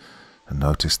exercise and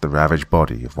noticed the ravaged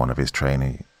body of one of his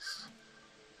trainees.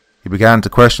 He began to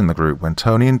question the group when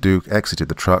Tony and Duke exited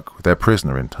the truck with their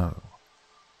prisoner in tow.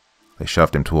 They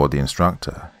shoved him toward the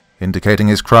instructor, indicating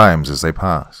his crimes as they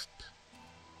passed.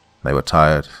 They were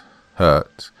tired,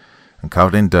 hurt, and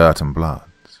covered in dirt and blood.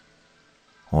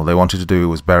 All they wanted to do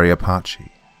was bury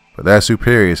Apache, but their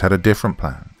superiors had a different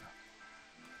plan.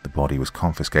 The body was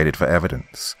confiscated for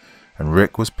evidence, and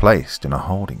Rick was placed in a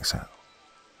holding cell.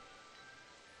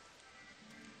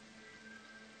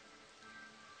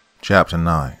 Chapter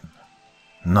 9.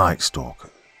 Night Stalkers.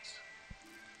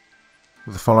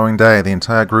 The following day, the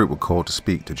entire group were called to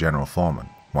speak to General Foreman,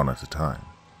 one at a time.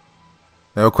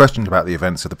 They were questioned about the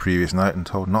events of the previous night and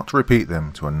told not to repeat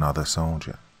them to another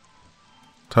soldier.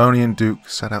 Tony and Duke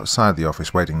sat outside the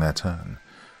office waiting their turn,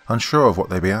 unsure of what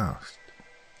they'd be asked.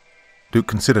 Duke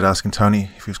considered asking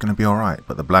Tony if he was going to be alright,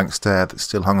 but the blank stare that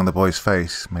still hung on the boy's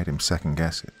face made him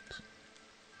second-guess it.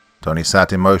 Tony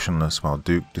sat emotionless while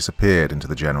Duke disappeared into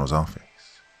the general's office.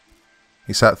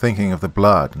 He sat thinking of the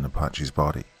blood in Apache's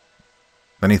body.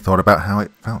 Then he thought about how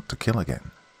it felt to kill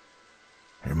again.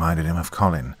 It reminded him of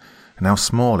Colin, and how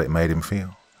small it made him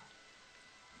feel.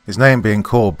 His name being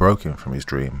called broke him from his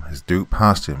dream as Duke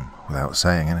passed him without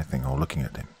saying anything or looking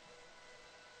at him.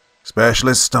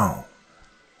 "Specialist Stone,"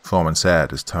 Foreman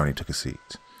said as Tony took a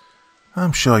seat.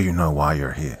 "I'm sure you know why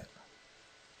you're here."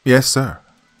 "Yes, sir,"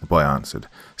 the boy answered,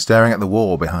 staring at the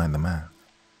wall behind the man.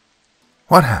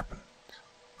 "What happened?"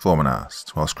 Foreman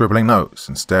asked, while scribbling notes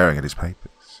and staring at his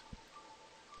papers.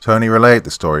 Tony relayed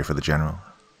the story for the general,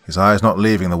 his eyes not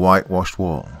leaving the whitewashed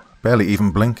wall, barely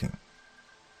even blinking.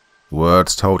 The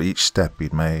words told each step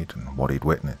he'd made and what he'd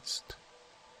witnessed.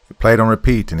 It played on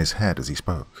repeat in his head as he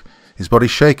spoke, his body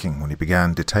shaking when he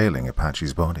began detailing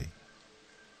Apache's body.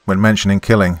 When mentioning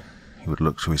killing, he would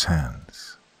look to his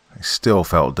hands. They still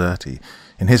felt dirty.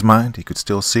 In his mind, he could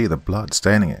still see the blood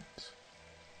staining it.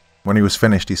 When he was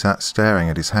finished, he sat staring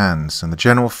at his hands, and the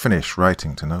general finished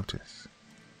writing to notice.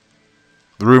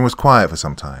 The room was quiet for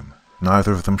some time,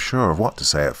 neither of them sure of what to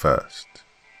say at first.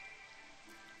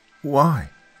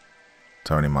 "Why?"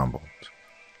 Tony mumbled.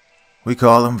 "We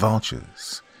call them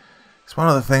vultures. It's one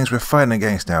of the things we're fighting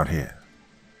against out here,"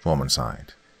 Foreman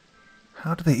sighed.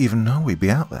 "How do they even know we'd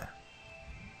be out there?"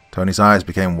 Tony's eyes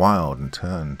became wild and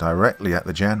turned directly at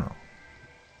the general.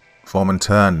 Foreman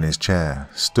turned in his chair,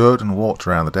 stood and walked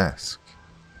around the desk.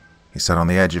 He sat on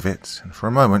the edge of it and for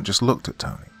a moment just looked at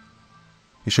Tony.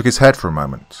 He shook his head for a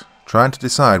moment, trying to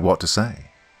decide what to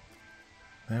say.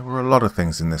 There were a lot of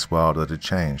things in this world that had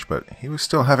changed, but he was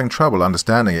still having trouble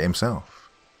understanding it himself.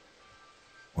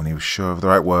 When he was sure of the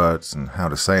right words and how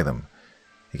to say them,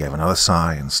 he gave another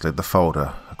sigh and slid the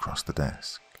folder across the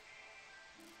desk.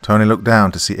 Tony looked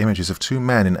down to see images of two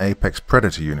men in Apex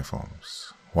Predator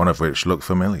uniforms, one of which looked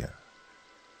familiar.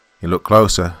 He looked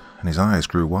closer, and his eyes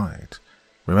grew wide,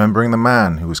 remembering the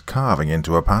man who was carving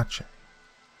into Apache.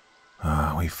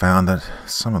 "We found that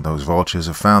some of those vultures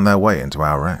have found their way into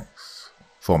our ranks,"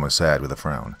 Foreman said with a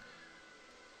frown.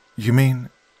 "You mean—"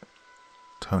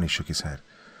 Tony shook his head.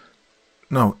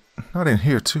 "No, not in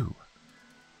here too."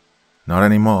 "Not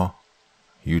anymore.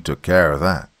 You took care of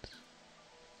that."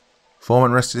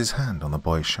 Foreman rested his hand on the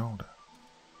boy's shoulder.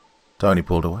 Tony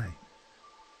pulled away.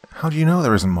 "How do you know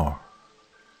there isn't more?"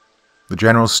 The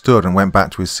general stood and went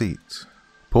back to his seat,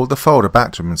 pulled the folder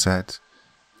back to him and said,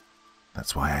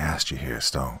 "That's why I asked you here,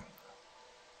 Stone."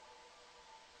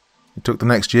 It took the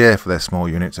next year for their small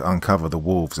unit to uncover the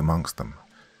wolves amongst them,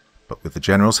 but with the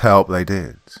general's help they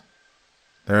did.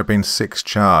 There had been 6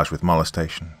 charged with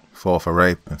molestation, 4 for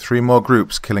rape, and 3 more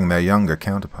groups killing their younger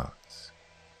counterparts.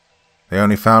 They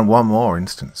only found 1 more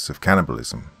instance of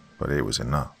cannibalism, but it was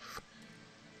enough.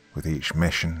 With each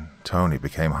mission, Tony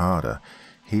became harder.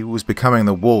 He was becoming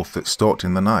the wolf that stalked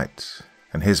in the night,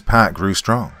 and his pack grew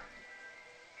strong.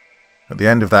 At the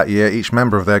end of that year, each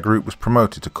member of their group was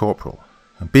promoted to corporal,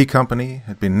 and B Company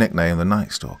had been nicknamed the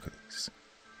Night Stalkers.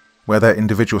 Where their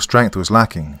individual strength was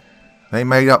lacking, they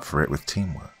made up for it with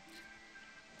teamwork.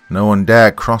 No one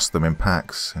dared cross them in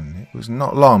packs, and it was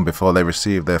not long before they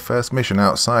received their first mission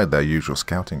outside their usual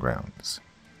scouting grounds.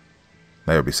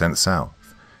 They would be sent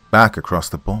south, back across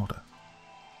the border.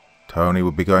 Tony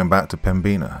would be going back to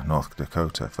Pembina, North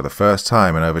Dakota, for the first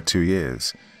time in over 2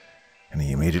 years, and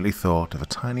he immediately thought of a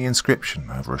tiny inscription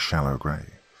over a shallow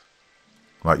grave.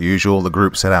 Like usual, the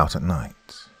group set out at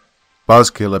night.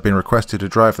 Buzzkill had been requested to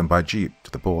drive them by jeep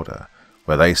to the border,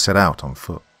 where they set out on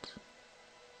foot.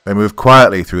 They moved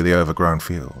quietly through the overgrown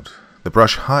field, the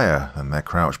brush higher than their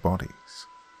crouched bodies.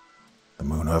 The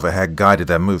moon overhead guided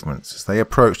their movements as they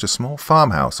approached a small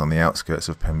farmhouse on the outskirts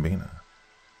of Pembina.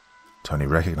 Tony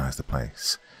recognized the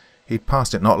place. He'd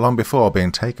passed it not long before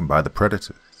being taken by the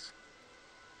predators.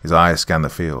 His eyes scanned the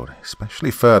field,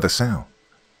 especially further south.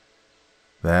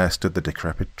 There stood the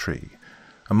decrepit tree,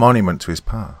 a monument to his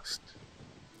past.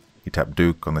 He tapped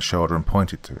Duke on the shoulder and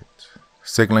pointed to it,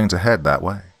 signaling to head that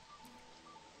way.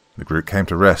 The group came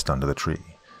to rest under the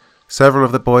tree, several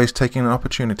of the boys taking an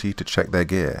opportunity to check their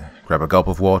gear, grab a gulp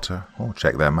of water, or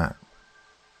check their map.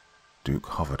 Duke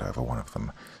hovered over one of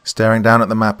them, staring down at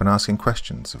the map and asking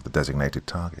questions of the designated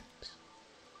target.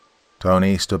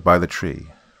 Tony stood by the tree,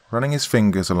 running his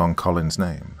fingers along Colin's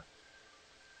name.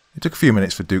 It took a few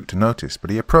minutes for Duke to notice,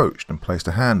 but he approached and placed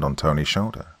a hand on Tony's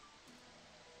shoulder.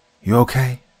 "You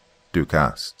okay?" Duke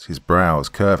asked, his brows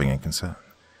curving in concern.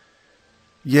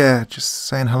 "Yeah, just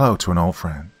saying hello to an old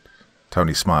friend."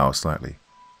 Tony smiled slightly.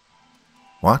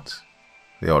 "What?"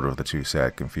 the older of the two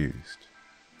said, confused.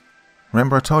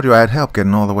 "Remember I told you I had help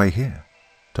getting all the way here?"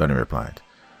 Tony replied.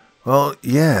 "Well,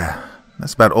 yeah,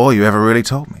 that's about all you ever really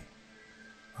told me."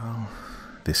 "Well,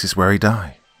 this is where he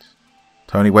died."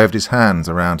 Tony waved his hands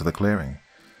around to the clearing.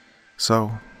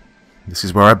 "So, this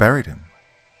is where I buried him."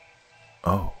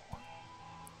 "Oh."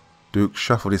 Duke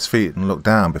shuffled his feet and looked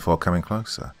down before coming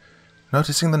closer,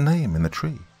 noticing the name in the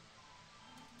tree.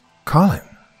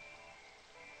 "Colin."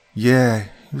 "Yeah,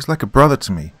 he was like a brother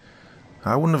to me.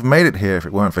 I wouldn't have made it here if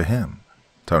it weren't for him,"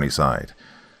 Tony sighed,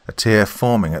 a tear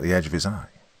forming at the edge of his eye.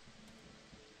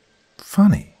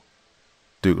 "Funny."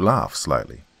 Duke laughed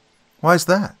slightly. "Why's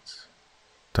that?"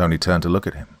 Tony turned to look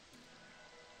at him.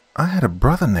 "I had a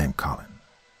brother named Colin,"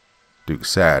 Duke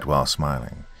said while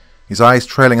smiling, his eyes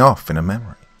trailing off in a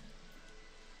memory.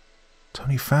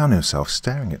 Tony found himself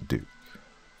staring at Duke,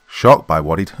 shocked by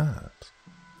what he'd heard.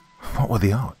 What were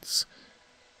the odds?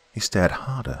 He stared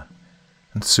harder,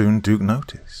 and soon Duke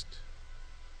noticed.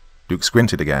 Duke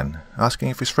squinted again, asking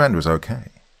if his friend was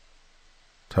okay.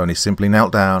 Tony simply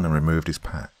knelt down and removed his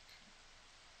pack.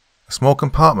 A small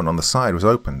compartment on the side was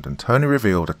opened, and Tony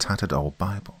revealed a tattered old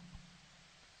Bible.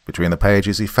 Between the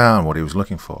pages he found what he was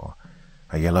looking for,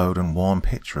 a yellowed and worn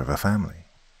picture of a family.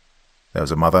 There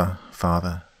was a mother,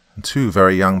 father, and two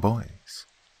very young boys.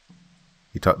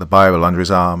 He tucked the Bible under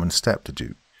his arm and stepped to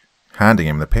Duke, handing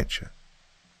him the picture.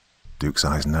 Duke's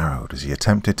eyes narrowed as he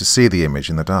attempted to see the image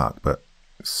in the dark, but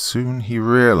soon he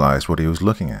realized what he was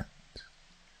looking at.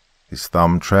 His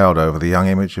thumb trailed over the young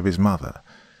image of his mother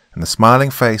and the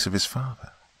smiling face of his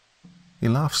father. He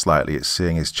laughed slightly at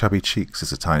seeing his chubby cheeks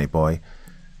as a tiny boy,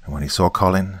 and when he saw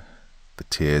Colin, the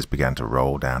tears began to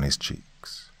roll down his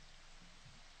cheeks.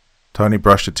 Tony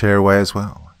brushed a tear away as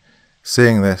well,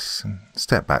 seeing this, and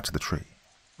stepped back to the tree.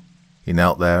 He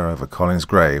knelt there over Colin's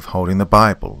grave, holding the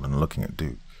Bible and looking at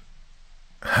Duke.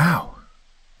 "How?"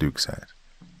 Duke said.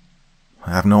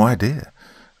 "I have no idea.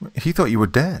 He thought you were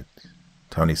dead,"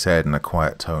 Tony said in a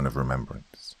quiet tone of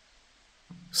remembrance.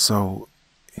 "So,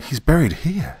 he's buried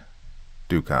here?"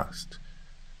 Duke asked.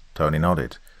 Tony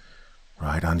nodded.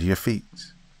 "Right under your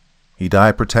feet. He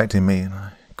died protecting me, and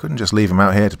I couldn't just leave him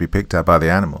out here to be picked at by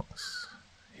the animals.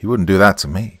 He wouldn't do that to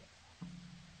me."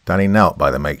 Danny knelt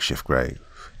by the makeshift grave,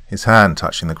 his hand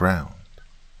touching the ground.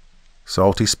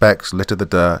 Salty specks littered the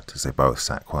dirt as they both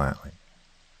sat quietly.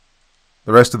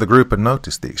 The rest of the group had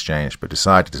noticed the exchange but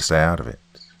decided to stay out of it.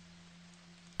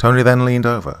 Tony then leaned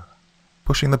over,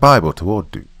 pushing the Bible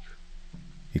toward Duke.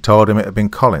 He told him it had been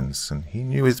Colin's, and he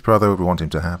knew his brother would want him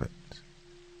to have it.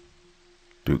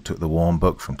 Duke took the warm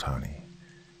book from Tony,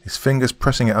 his fingers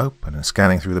pressing it open and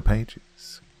scanning through the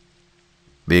pages.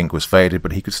 The ink was faded,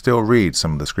 but he could still read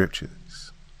some of the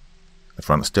scriptures. The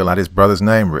front still had his brother's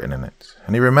name written in it,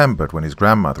 and he remembered when his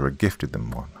grandmother had gifted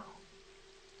them one.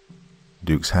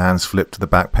 Duke's hands flipped to the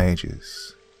back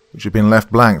pages, which had been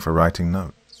left blank for writing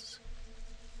notes.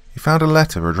 He found a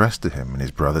letter addressed to him in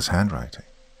his brother's handwriting.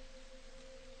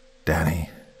 "Danny,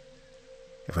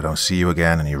 if I don't see you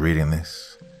again and you're reading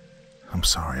this, I'm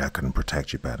sorry I couldn't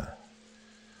protect you better.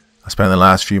 I spent the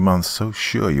last few months so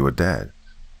sure you were dead.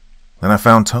 Then I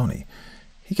found Tony.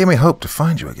 He gave me hope to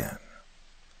find you again.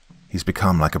 He's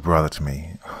become like a brother to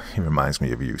me. He reminds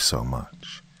me of you so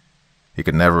much. He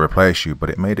could never replace you, but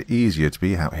it made it easier to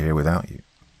be out here without you.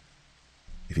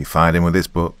 If you find him with this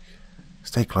book,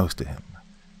 stay close to him.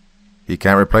 He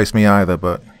can't replace me either,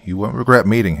 but you won't regret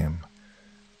meeting him.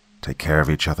 Take care of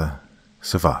each other,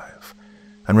 survive,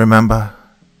 and remember,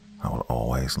 I will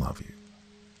always love you.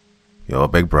 Your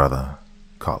big brother,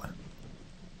 Colin."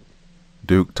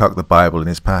 Duke tucked the Bible in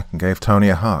his pack and gave Tony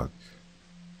a hug.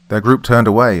 Their group turned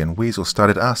away, and Weasel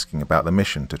started asking about the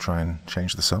mission to try and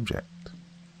change the subject.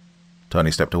 Tony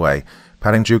stepped away,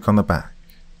 patting Duke on the back.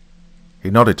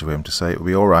 He nodded to him to say it would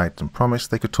be all right and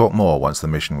promised they could talk more once the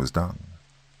mission was done.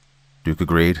 Duke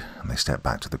agreed, and they stepped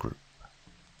back to the group.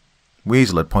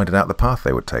 Weasel had pointed out the path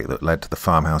they would take that led to the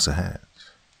farmhouse ahead.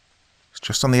 It's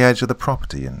just on the edge of the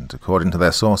property, and according to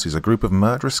their sources, a group of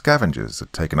murderous scavengers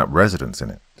had taken up residence in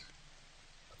it.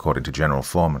 According to General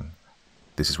Foreman,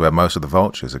 this is where most of the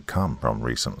vultures had come from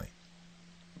recently.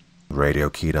 The radio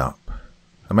keyed up.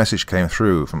 A message came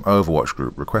through from Overwatch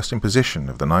Group requesting position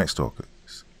of the Night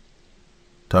Stalkers.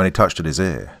 Tony touched at his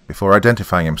ear before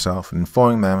identifying himself and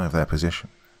informing them of their position.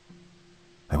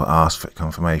 They were asked for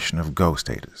confirmation of Go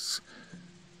status.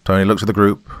 Tony looked at the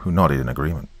group, who nodded in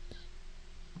agreement.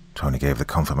 Tony gave the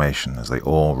confirmation as they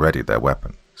all readied their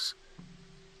weapons.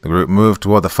 The group moved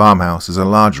toward the farmhouse as a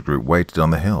larger group waited on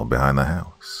the hill behind the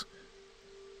house.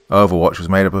 Overwatch was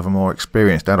made up of a more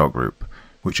experienced adult group,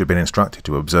 which had been instructed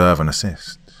to observe and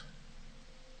assist.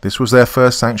 This was their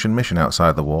first sanctioned mission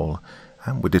outside the wall,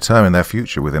 and would determine their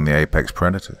future within the apex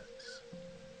predators.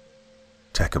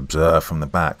 Tech observed from the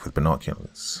back with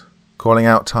binoculars, calling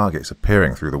out targets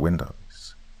appearing through the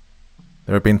windows.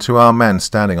 There had been 2 armed men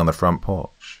standing on the front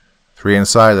porch, 3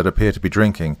 inside that appeared to be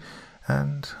drinking,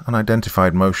 and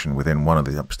unidentified motion within one of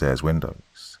the upstairs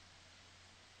windows.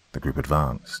 The group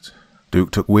advanced.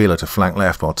 Duke took Wheeler to flank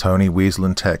left while Tony, Weasel,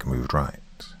 and Tech moved right.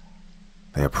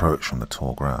 They approached from the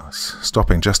tall grass,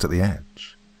 stopping just at the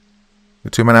edge. The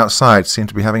 2 men outside seemed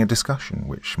to be having a discussion,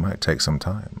 which might take some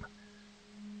time.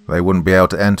 They wouldn't be able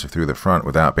to enter through the front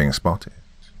without being spotted.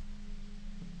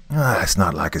 It's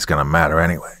not like it's going to matter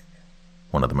anyway,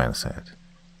 one of the men said.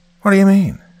 What do you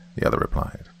mean? The other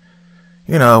replied.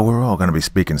 You know, we're all going to be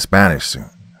speaking Spanish soon,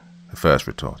 the first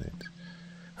retorted.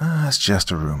 It's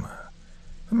just a rumor.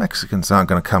 The Mexicans aren't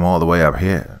going to come all the way up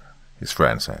here, his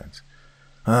friend said.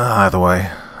 Either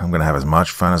way, I'm going to have as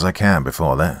much fun as I can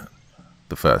before then,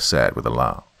 the first said with a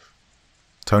laugh.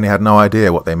 Tony had no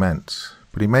idea what they meant,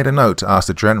 but he made a note to ask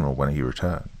the general when he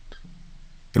returned.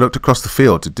 He looked across the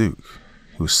field to Duke,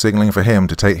 who was signaling for him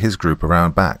to take his group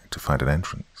around back to find an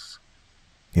entrance.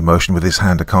 He motioned with his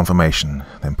hand a confirmation,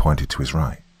 then pointed to his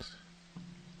right.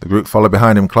 The group followed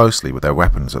behind him closely with their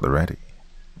weapons at the ready.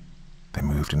 They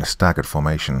moved in a staggered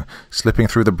formation, slipping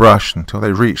through the brush until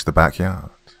they reached the backyard.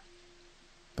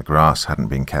 The grass hadn't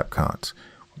been kept cut,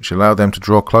 which allowed them to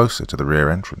draw closer to the rear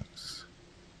entrance.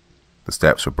 The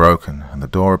steps were broken, and the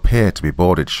door appeared to be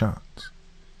boarded shut.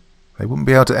 They wouldn't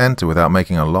be able to enter without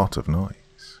making a lot of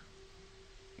noise.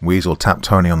 Weasel tapped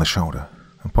Tony on the shoulder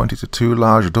and pointed to 2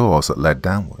 large doors that led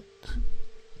downward.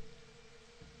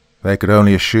 They could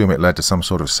only assume it led to some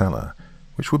sort of cellar,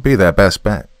 which would be their best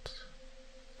bet.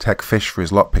 Tech fished for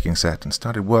his lock-picking set and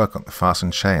started work on the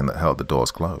fastened chain that held the doors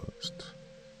closed.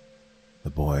 The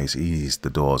boys eased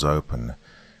the doors open,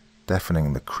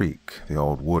 deafening the creak the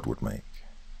old wood would make.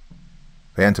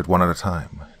 They entered one at a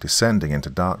time, descending into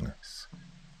darkness.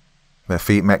 Their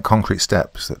feet met concrete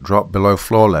steps that dropped below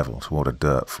floor level toward a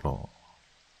dirt floor.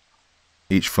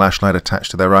 Each flashlight attached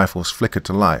to their rifles flickered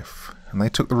to life, and they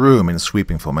took the room in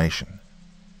sweeping formation.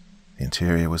 The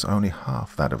interior was only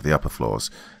half that of the upper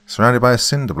floors, surrounded by a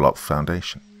cinder block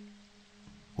foundation.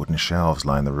 Wooden shelves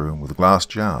lined the room with glass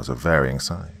jars of varying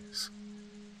size.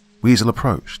 Weasel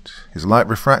approached, his light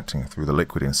refracting through the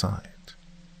liquid inside.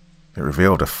 It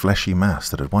revealed a fleshy mass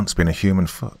that had once been a human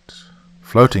foot,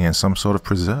 floating in some sort of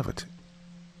preservative.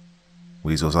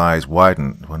 Weasel's eyes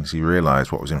widened once he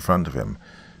realized what was in front of him,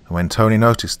 and when Tony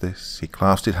noticed this, he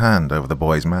clasped his hand over the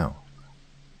boy's mouth.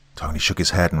 Tony shook his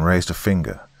head and raised a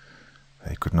finger.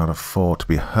 They could not afford to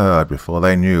be heard before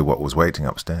they knew what was waiting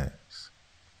upstairs.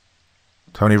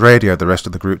 Tony radioed the rest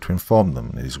of the group to inform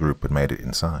them that his group had made it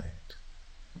inside.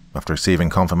 After receiving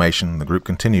confirmation, the group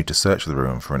continued to search the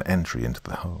room for an entry into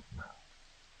the home.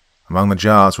 Among the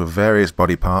jars were various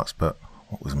body parts, but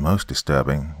what was most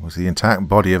disturbing was the intact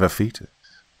body of a fetus.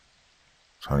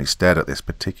 Tony stared at this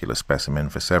particular specimen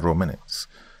for several minutes,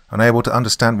 unable to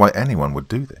understand why anyone would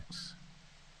do this.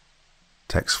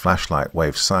 Tech's flashlight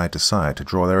waved side to side to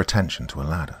draw their attention to a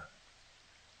ladder.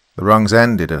 The rungs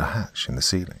ended at a hatch in the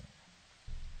ceiling.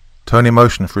 Tony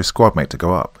motioned for his squad mate to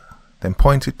go up, then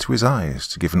pointed to his eyes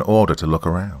to give an order to look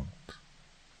around.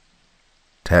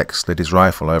 Tech slid his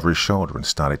rifle over his shoulder and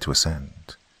started to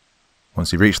ascend.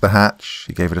 Once he reached the hatch,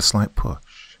 he gave it a slight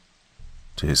push.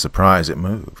 To his surprise, it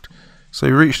moved, so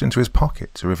he reached into his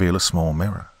pocket to reveal a small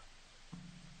mirror.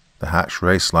 The hatch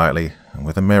raised slightly, and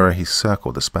with the mirror he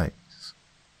circled the space.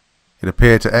 It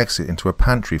appeared to exit into a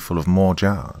pantry full of more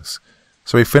jars,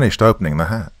 so he finished opening the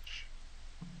hatch.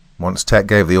 Once Tech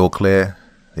gave the all-clear,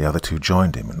 the other 2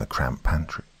 joined him in the cramped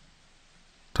pantry.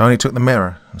 Tony took the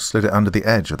mirror and slid it under the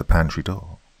edge of the pantry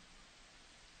door.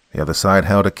 The other side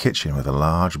held a kitchen with a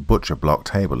large butcher block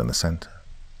table in the centre.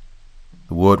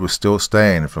 The wood was still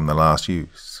stained from the last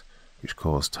use, which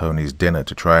caused Tony's dinner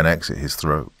to try and exit his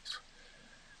throat.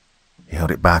 He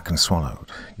held it back and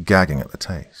swallowed, gagging at the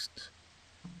taste.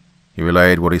 He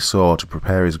relayed what he saw to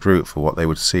prepare his group for what they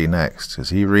would see next as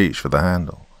he reached for the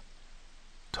handle.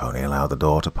 Tony allowed the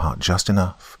door to part just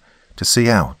enough to see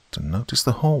out and notice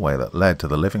the hallway that led to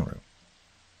the living room.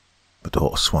 The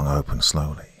door swung open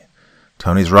slowly,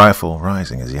 Tony's rifle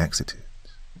rising as he exited.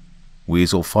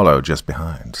 Weasel followed just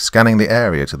behind, scanning the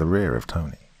area to the rear of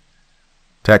Tony.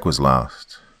 Tech was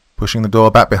last, pushing the door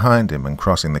back behind him and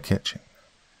crossing the kitchen.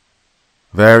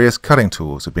 Various cutting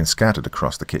tools had been scattered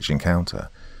across the kitchen counter,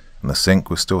 and the sink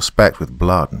was still specked with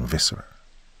blood and viscera.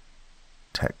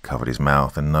 Tech covered his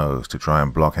mouth and nose to try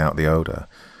and block out the odor,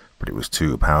 but it was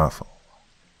too powerful.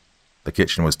 The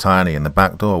kitchen was tiny and the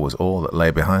back door was all that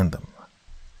lay behind them.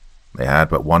 They had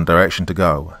but one direction to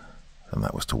go, and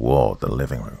that was toward the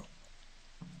living room.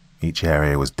 Each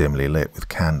area was dimly lit with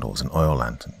candles and oil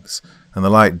lanterns, and the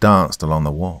light danced along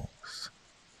the walls.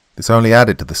 This only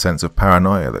added to the sense of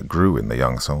paranoia that grew in the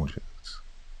young soldiers.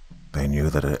 They knew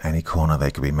that at any corner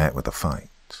they could be met with a fight.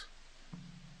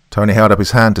 Tony held up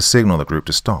his hand to signal the group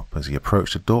to stop as he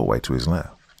approached a doorway to his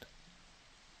left.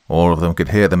 All of them could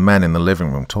hear the men in the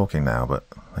living room talking now, but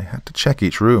they had to check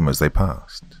each room as they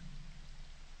passed.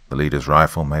 The leader's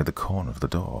rifle made the corner of the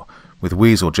door, with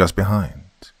Weasel just behind.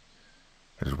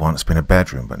 It had once been a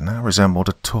bedroom, but now resembled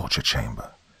a torture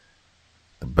chamber.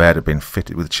 The bed had been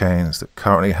fitted with chains that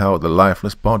currently held the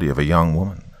lifeless body of a young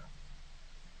woman.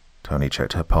 Tony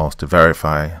checked her pulse to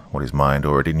verify what his mind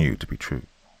already knew to be true.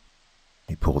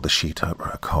 He pulled the sheet over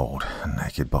her cold and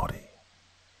naked body.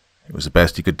 It was the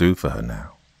best he could do for her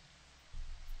now.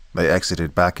 They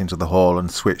exited back into the hall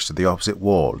and switched to the opposite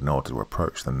wall in order to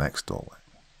approach the next doorway.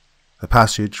 The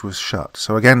passage was shut,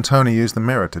 so again Tony used the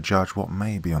mirror to judge what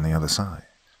may be on the other side.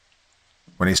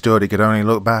 When he stood, he could only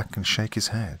look back and shake his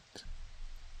head.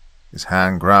 His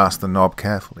hand grasped the knob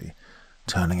carefully,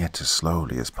 turning it as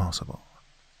slowly as possible.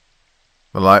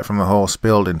 The light from the hall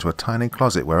spilled into a tiny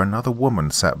closet where another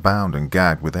woman sat bound and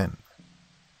gagged within.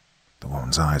 The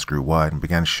woman's eyes grew wide and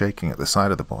began shaking at the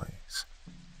sight of the boys.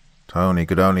 Tony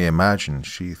could only imagine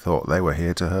she thought they were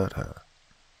here to hurt her.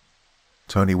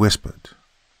 Tony whispered,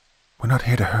 "We're not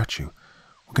here to hurt you.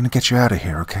 We're going to get you out of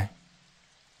here, okay?"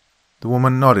 The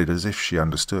woman nodded as if she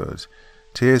understood,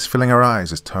 tears filling her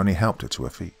eyes as Tony helped her to her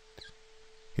feet.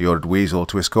 He ordered Weasel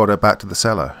to escort her back to the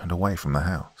cellar and away from the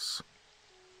house.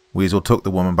 Weasel took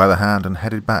the woman by the hand and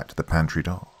headed back to the pantry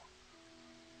door.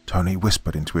 Tony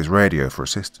whispered into his radio for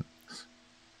assistance.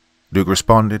 Duke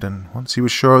responded, and once he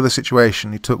was sure of the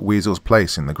situation, he took Weasel's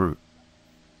place in the group.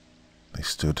 They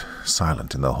stood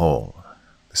silent in the hall,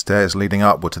 the stairs leading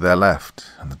upward to their left,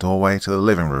 and the doorway to the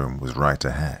living room was right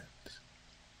ahead.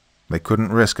 They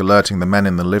couldn't risk alerting the men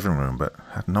in the living room, but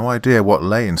had no idea what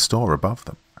lay in store above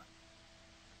them.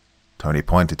 Tony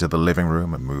pointed to the living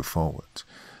room and moved forward,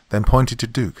 then pointed to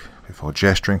Duke before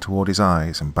gesturing toward his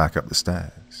eyes and back up the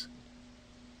stairs.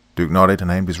 Duke nodded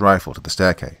and aimed his rifle to the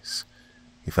staircase.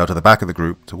 He fell to the back of the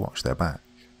group to watch their back.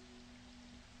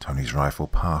 Tony's rifle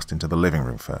passed into the living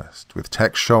room first, with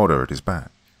Tech's shoulder at his back.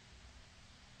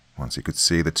 Once he could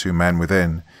see the two men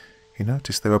within, he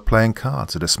noticed they were playing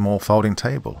cards at a small folding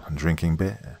table and drinking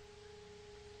beer.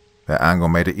 Their angle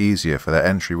made it easier for their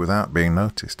entry without being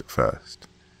noticed at first,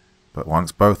 but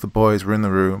once both the boys were in the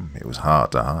room, it was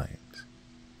hard to hide.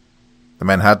 The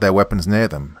men had their weapons near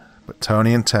them, but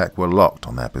Tony and Tech were locked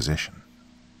on their position.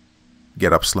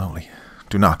 "Get up slowly.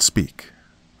 Do not speak,"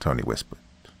 Tony whispered.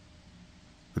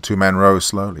 The two men rose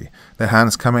slowly, their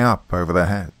hands coming up over their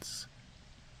heads.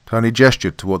 Tony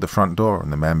gestured toward the front door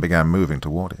and the men began moving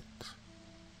toward it.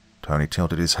 Tony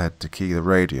tilted his head to key the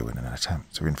radio in an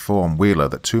attempt to inform Wheeler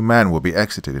that two men would be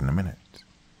exited in a minute.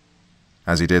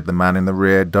 As he did, the man in the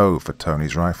rear dove for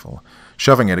Tony's rifle,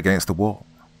 shoving it against the wall.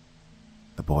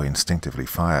 The boy instinctively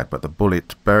fired, but the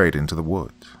bullet buried into the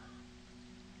wood.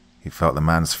 He felt the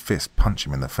man's fist punch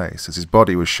him in the face as his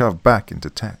body was shoved back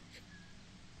into Tech.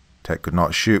 Tech could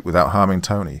not shoot without harming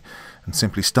Tony, and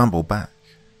simply stumbled back.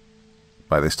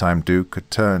 By this time, Duke had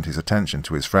turned his attention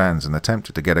to his friends and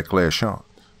attempted to get a clear shot.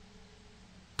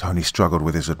 Tony struggled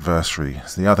with his adversary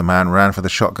as the other man ran for the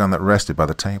shotgun that rested by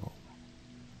the table.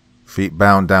 Feet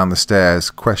bound down the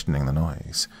stairs, questioning the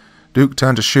noise. Duke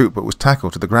turned to shoot, but was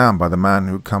tackled to the ground by the man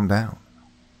who had come down.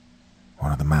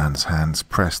 One of the man's hands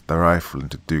pressed the rifle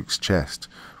into Duke's chest,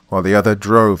 while the other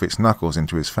drove its knuckles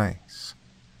into his face.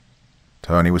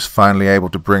 Tony was finally able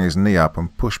to bring his knee up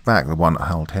and push back the one that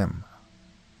held him.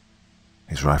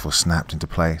 His rifle snapped into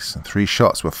place, and 3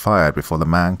 shots were fired before the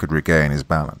man could regain his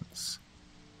balance.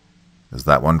 As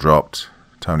that one dropped,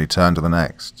 Tony turned to the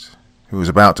next, who was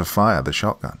about to fire the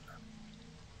shotgun.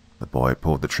 The boy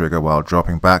pulled the trigger while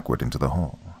dropping backward into the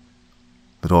hall.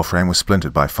 The doorframe was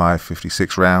splintered by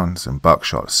 5.56 rounds and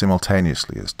buckshot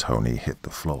simultaneously as Tony hit the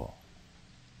floor.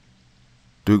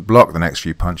 Duke blocked the next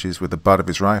few punches with the butt of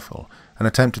his rifle and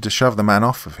attempted to shove the man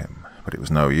off of him, but it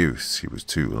was no use. He was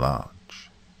too large.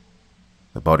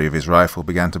 The body of his rifle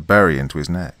began to bury into his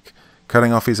neck,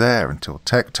 cutting off his air until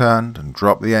Tech turned and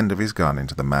dropped the end of his gun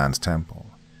into the man's temple.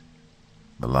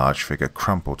 The large figure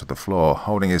crumpled to the floor,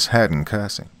 holding his head and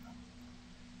cursing.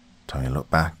 Tony looked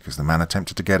back as the man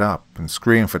attempted to get up and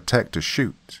screamed for Tech to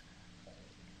shoot.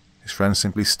 His friend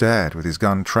simply stared with his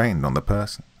gun trained on the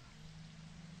person.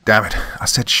 "Damn it, I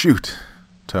said shoot,"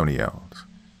 Tony yelled.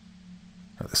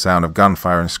 At the sound of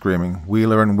gunfire and screaming,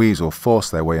 Wheeler and Weasel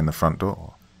forced their way in the front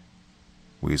door.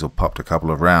 Weasel popped a couple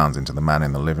of rounds into the man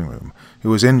in the living room, who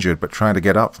was injured but trying to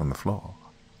get up from the floor.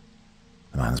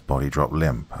 The man's body dropped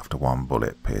limp after 1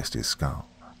 bullet pierced his skull.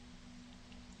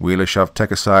 Wheeler shoved Tech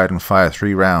aside and fired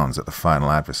 3 rounds at the final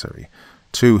adversary,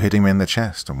 2 hitting him in the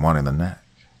chest and 1 in the neck.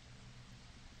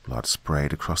 Blood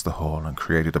sprayed across the hall and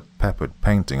created a peppered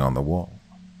painting on the wall.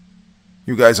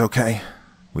 "You guys okay?"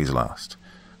 Weasel asked.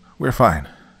 "We're fine,"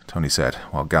 Tony said,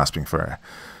 while gasping for air.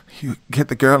 "You get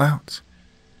the girl out?"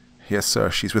 "Yes, sir,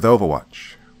 she's with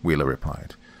Overwatch," Wheeler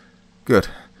replied. "Good.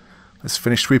 Let's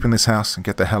finish sweeping this house and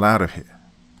get the hell out of here,"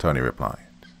 Tony replied.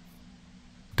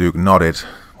 Duke nodded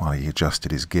while he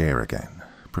adjusted his gear again,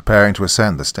 preparing to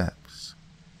ascend the steps.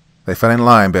 They fell in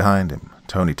line behind him,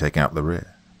 Tony taking up the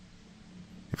rear.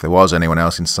 If there was anyone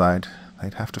else inside,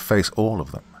 they'd have to face all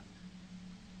of them.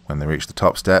 When they reached the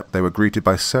top step, they were greeted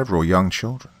by several young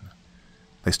children.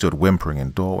 They stood whimpering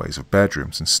in doorways of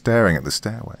bedrooms and staring at the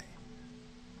stairway.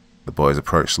 The boys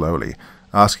approached slowly,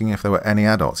 asking if there were any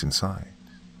adults inside.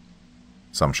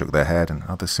 Some shook their head and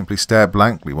others simply stared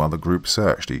blankly while the group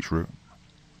searched each room.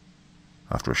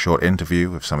 After a short interview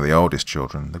with some of the oldest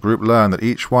children, the group learned that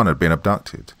each one had been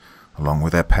abducted, along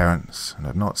with their parents, and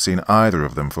had not seen either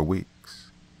of them for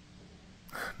weeks.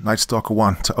 "Night Stalker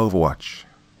 1 to Overwatch,"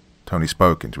 Tony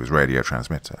spoke into his radio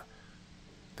transmitter.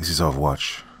 "This is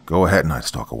Overwatch. Go ahead, Night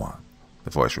Stalker 1, the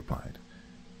voice replied.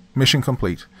 "Mission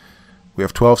complete. We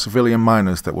have 12 civilian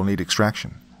miners that will need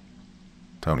extraction."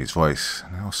 Tony's voice,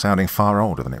 now sounding far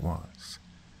older than it was.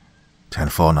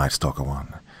 10-4, Night Stalker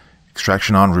 1.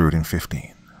 Extraction en route in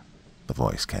 15. The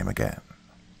voice came again.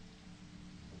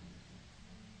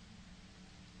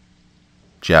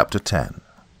 Chapter 10.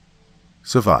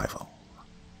 Survival.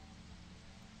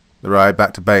 The ride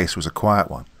back to base was a quiet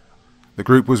one. The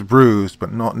group was bruised,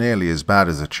 but not nearly as bad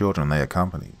as the children they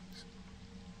accompanied.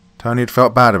 Tony had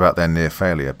felt bad about their near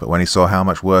failure, but when he saw how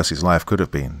much worse his life could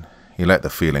have been, he let the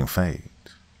feeling fade.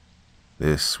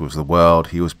 This was the world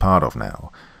he was part of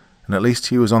now, and at least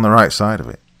he was on the right side of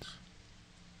it.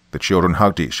 The children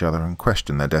hugged each other and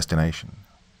questioned their destination.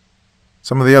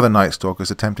 Some of the other Night Stalkers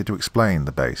attempted to explain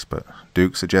the base, but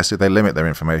Duke suggested they limit their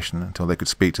information until they could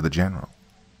speak to the general.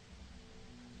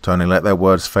 Tony let their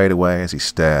words fade away as he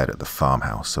stared at the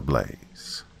farmhouse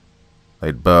ablaze.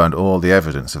 They'd burned all the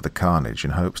evidence of the carnage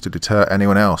in hopes to deter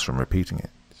anyone else from repeating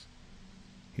it.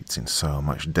 He'd seen so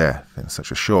much death in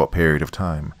such a short period of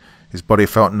time. His body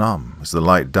felt numb as the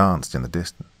light danced in the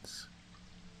distance.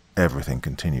 Everything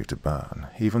continued to burn,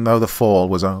 even though the fall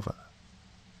was over.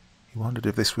 He wondered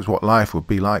if this was what life would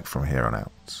be like from here on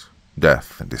out.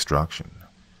 Death and destruction.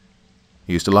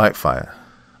 He used to like fire,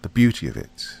 the beauty of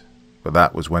it, but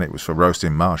that was when it was for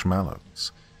roasting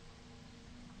marshmallows.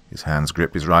 His hands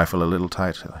gripped his rifle a little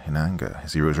tighter in anger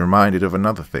as he was reminded of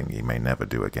another thing he may never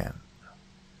do again.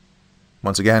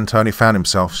 Once again, Tony found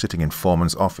himself sitting in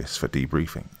Foreman's office for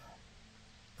debriefing.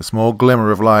 The small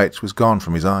glimmer of light was gone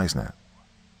from his eyes now.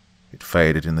 It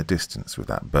faded in the distance with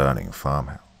that burning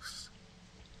farmhouse.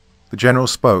 The general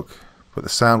spoke, but the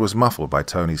sound was muffled by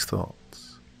Tony's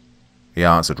thoughts. He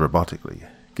answered robotically,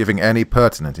 giving any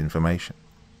pertinent information.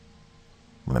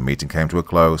 When the meeting came to a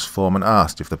close, Foreman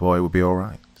asked if the boy would be all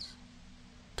right.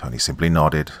 Tony simply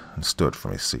nodded and stood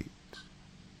from his seat.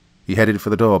 He headed for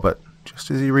the door, but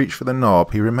just as he reached for the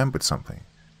knob, he remembered something.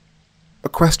 "A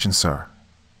question, sir."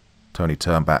 Tony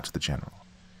turned back to the general.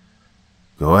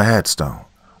 "Go ahead, Stone,"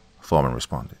 Foreman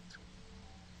responded.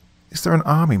 "Is there an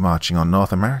army marching on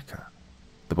North America?"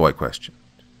 the boy questioned.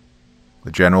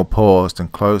 The general paused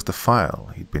and closed the file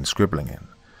he'd been scribbling in.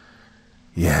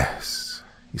 "Yes,"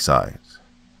 he sighed.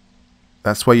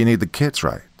 "That's why you need the kits,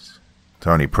 right?"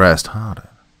 Tony pressed harder.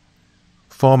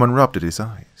 Foreman rubbed at his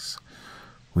eyes.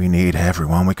 "We need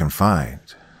everyone we can find.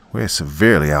 We're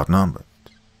severely outnumbered."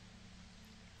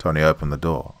 Tony opened the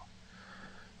door.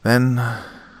 "Then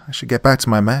I should get back to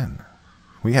my men.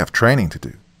 We have training to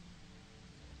do."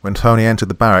 When Tony entered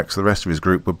the barracks, the rest of his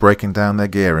group were breaking down their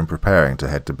gear and preparing to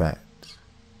head to bed.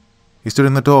 He stood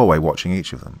in the doorway watching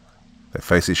each of them, their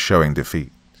faces showing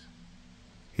defeat.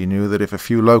 He knew that if a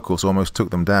few locals almost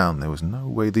took them down, there was no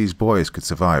way these boys could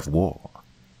survive war.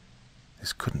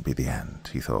 This couldn't be the end,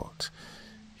 he thought.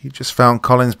 He'd just found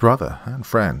Colin's brother and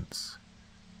friends.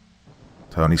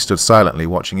 Tony stood silently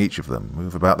watching each of them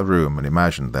move about the room and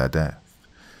imagined their death.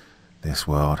 This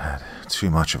world had too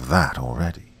much of that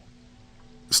already.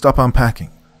 "Stop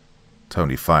unpacking,"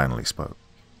 Tony finally spoke.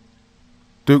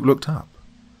 Duke looked up.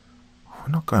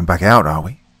 "We're not going back out, are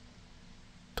we?"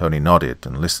 Tony nodded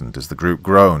and listened as the group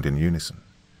groaned in unison.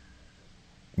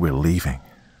 "We're leaving,"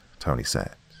 Tony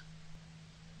said.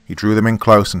 He drew them in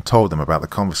close and told them about the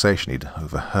conversation he'd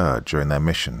overheard during their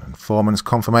mission and Foreman's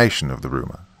confirmation of the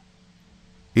rumor.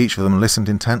 Each of them listened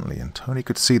intently, and Tony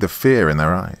could see the fear in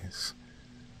their eyes.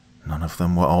 None of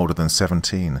them were older than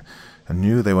 17, and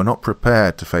knew they were not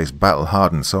prepared to face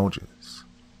battle-hardened soldiers.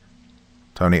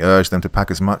 Tony urged them to pack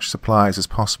as much supplies as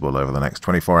possible over the next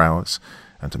 24 hours,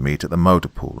 and to meet at the motor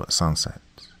pool at sunset.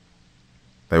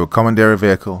 They would commandeer a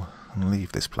vehicle and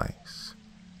leave this place.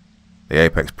 The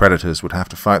apex predators would have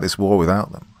to fight this war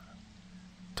without them.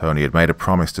 Tony had made a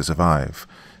promise to survive,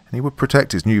 and he would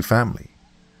protect his new family,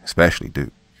 especially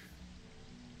Duke.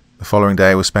 The following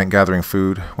day was spent gathering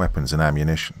food, weapons, and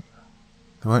ammunition.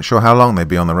 They weren't sure how long they'd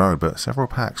be on the road, but several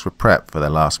packs were prepped for their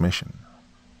last mission.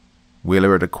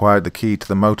 Wheeler had acquired the key to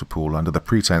the motor pool under the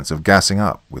pretense of gassing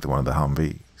up with one of the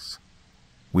Humvees.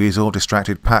 Weasel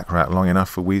distracted Pack Rat long enough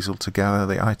for Weasel to gather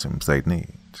the items they'd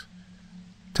need.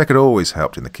 Tech had always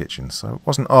helped in the kitchen, so it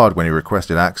wasn't odd when he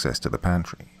requested access to the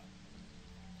pantry.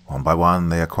 One by one,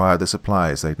 they acquired the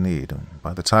supplies they'd need, and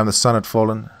by the time the sun had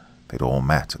fallen, they'd all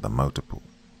met at the motor pool.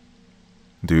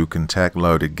 Duke and Tech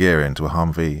loaded gear into a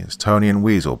Humvee as Tony and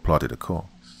Weasel plotted a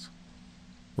course.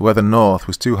 The weather north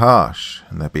was too harsh,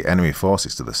 and there'd be enemy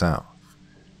forces to the south.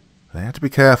 They had to be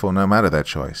careful no matter their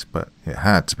choice, but it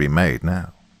had to be made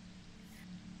now.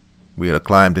 Wheeler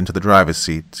climbed into the driver's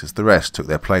seat as the rest took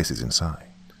their places inside.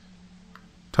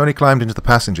 Tony climbed into the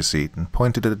passenger seat and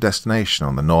pointed at a destination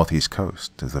on the northeast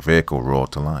coast as the vehicle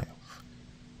roared to life.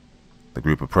 The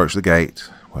group approached the gate,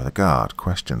 where the guard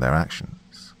questioned their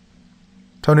actions.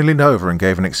 Tony leaned over and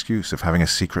gave an excuse of having a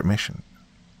secret mission.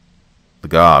 The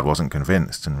guard wasn't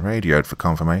convinced and radioed for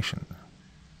confirmation.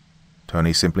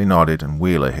 Tony simply nodded and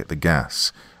Wheeler hit the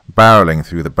gas, barreling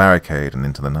through the barricade and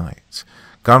into the night,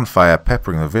 gunfire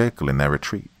peppering the vehicle in their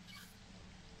retreat.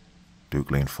 Duke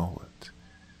leaned forward.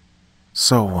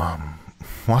 "So,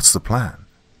 what's the plan?"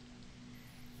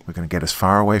 "We're going to get as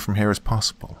far away from here as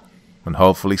possible, and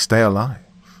hopefully stay alive,"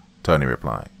 Tony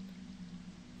replied.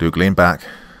 Duke leaned back,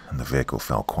 and the vehicle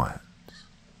fell quiet.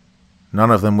 None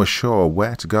of them were sure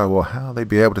where to go or how they'd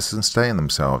be able to sustain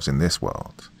themselves in this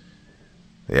world.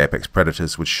 The apex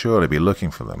predators would surely be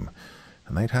looking for them,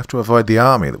 and they'd have to avoid the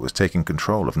army that was taking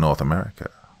control of North America.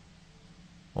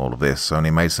 All of this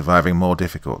only made surviving more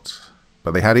difficult,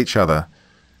 but they had each other,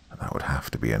 and that would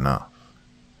have to be enough.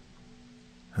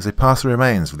 As they passed the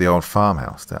remains of the old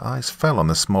farmhouse, their eyes fell on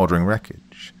the smouldering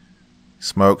wreckage.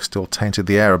 Smoke still tainted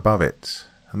the air above it,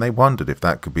 and they wondered if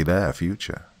that could be their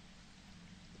future.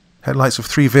 Headlights of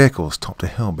 3 vehicles topped a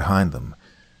hill behind them,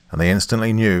 and they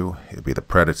instantly knew it would be the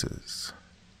predators.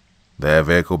 Their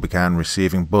vehicle began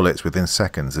receiving bullets within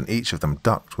seconds, and each of them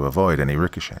ducked to avoid any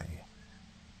ricochet.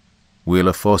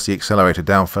 Wheeler forced the accelerator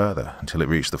down further until it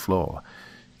reached the floor.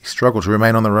 He struggled to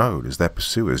remain on the road as their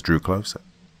pursuers drew closer.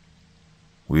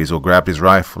 Weasel grabbed his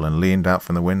rifle and leaned out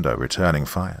from the window, returning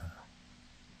fire.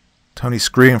 Tony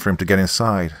screamed for him to get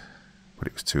inside, but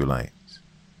it was too late.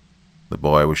 The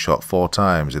boy was shot 4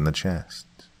 times in the chest.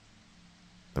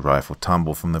 The rifle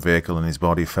tumbled from the vehicle and his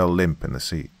body fell limp in the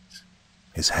seat,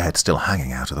 his head still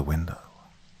hanging out of the window.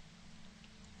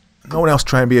 "No one else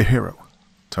try and be a hero,"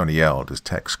 Tony yelled as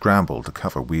Tech scrambled to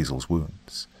cover Weasel's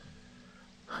wounds.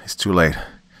 "It's too late.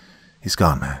 He's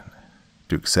gone, man,"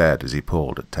 Duke said as he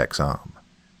pulled at Tech's arm.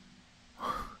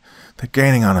 "They're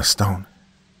gaining on us, Stone,"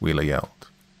 Wheeler yelled.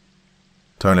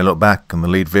 Tony looked back, and the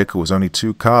lead vehicle was only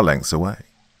 2 car lengths away.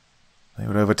 They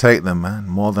would overtake them and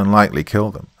more than likely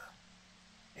kill them.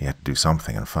 He had to do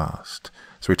something, and fast,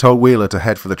 so he told Wheeler to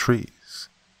head for the trees.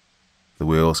 The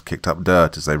wheels kicked up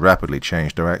dirt as they rapidly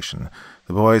changed direction.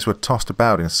 The boys were tossed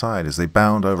about inside as they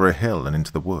bound over a hill and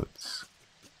into the woods.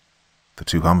 The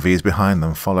 2 Humvees behind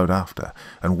them followed after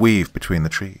and weaved between the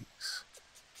trees.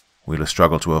 Wheeler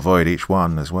struggled to avoid each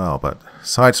one as well, but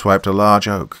sideswiped a large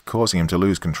oak, causing him to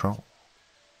lose control.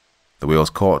 The wheels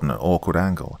caught in an awkward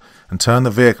angle and turned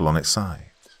the vehicle on its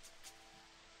side.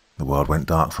 The world went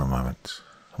dark for a moment.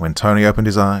 When Tony opened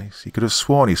his eyes, he could have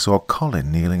sworn he saw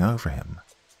Colin kneeling over him.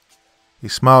 He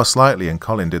smiled slightly and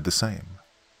Colin did the same.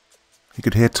 He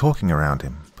could hear talking around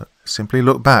him, but simply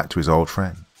looked back to his old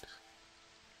friend.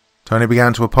 Tony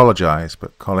began to apologize,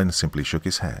 but Colin simply shook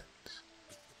his head.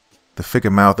 The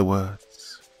figure mouthed the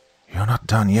words, "You're not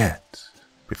done yet,"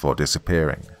 before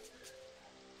disappearing.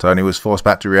 Tony was forced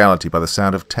back to reality by the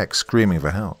sound of Tex screaming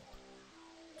for help.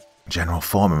 General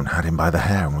Foreman had him by the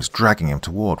hair and was dragging him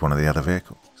toward one of the other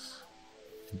vehicles.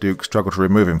 Duke struggled to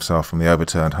remove himself from the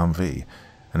overturned Humvee,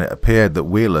 and it appeared that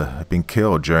Wheeler had been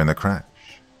killed during the crash.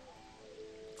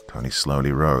 Tony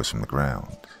slowly rose from the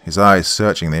ground, his eyes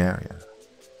searching the area.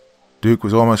 Duke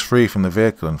was almost free from the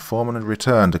vehicle and Foreman had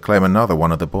returned to claim another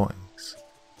one of the boys.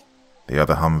 The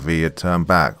other Humvee had turned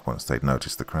back once they'd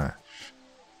noticed the crash.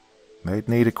 They'd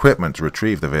need equipment to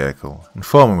retrieve the vehicle, and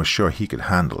Foreman was sure he could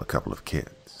handle a couple of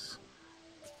kids.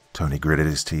 Tony gritted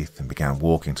his teeth and began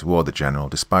walking toward the general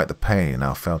despite the pain he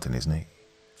now felt in his knee.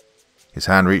 His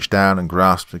hand reached down and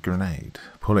grasped a grenade,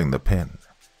 pulling the pin.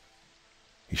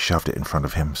 He shoved it in front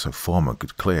of him so Foreman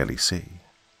could clearly see.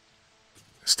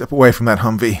 "Step away from that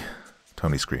Humvee,"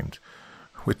 Tony screamed.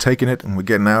 "We're taking it and we're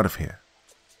getting out of here."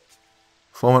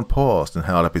 Foreman paused and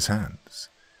held up his hands.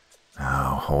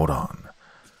 "Now, hold on.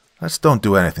 Let's don't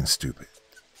do anything stupid."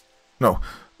 No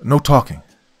talking,"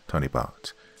 Tony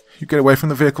barked. "You get away from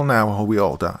the vehicle now or we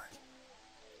all die."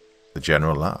 The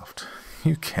general laughed.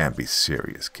 "You can't be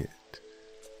serious, kid."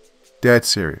 "Dead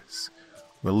serious.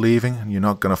 We're leaving and you're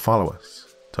not going to follow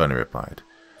us," Tony replied.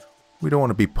 "We don't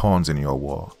want to be pawns in your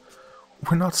war.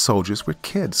 We're not soldiers, we're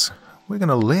kids. We're going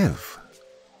to live."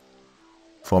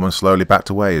 Foreman slowly backed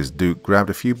away as Duke grabbed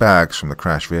a few bags from the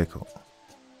crashed vehicle.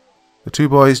 The two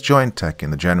boys joined Tech in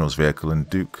the general's vehicle and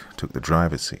Duke took the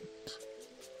driver's seat.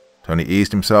 Tony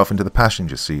eased himself into the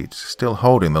passenger seat, still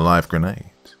holding the live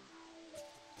grenade.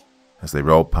 As they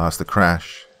rolled past the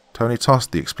crash, Tony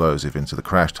tossed the explosive into the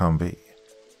crashed Humvee.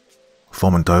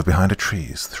 Foreman dove behind a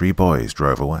tree as the three boys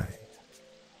drove away.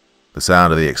 The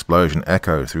sound of the explosion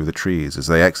echoed through the trees as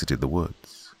they exited the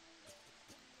woods.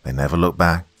 They never looked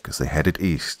back as they headed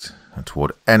east and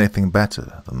toward anything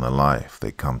better than the life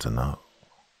they'd come to know.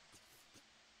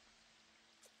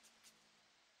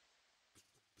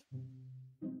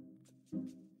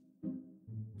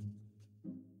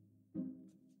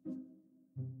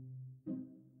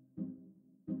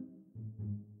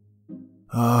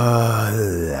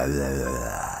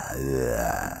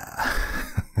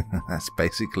 That's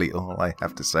basically all I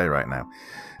have to say right now.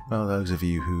 Well, those of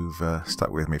you who've stuck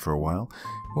with me for a while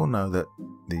will know that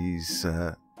these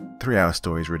 3-hour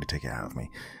stories really take it out of me.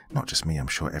 Not just me, I'm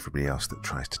sure everybody else that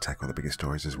tries to tackle the bigger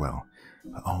stories as well.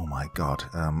 But oh my god,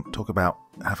 talk about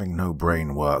having no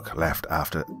brain work left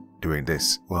after doing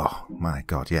this. Oh my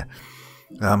god, yeah.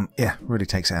 Yeah, really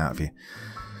takes it out of you.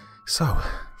 So,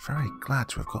 very glad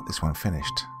to have got this one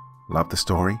finished. Loved the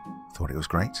story, thought it was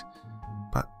great,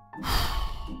 but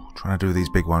trying to do these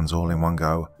big ones all in one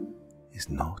go is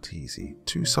not easy.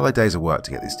 2 solid days of work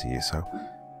to get this to you, so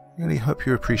really hope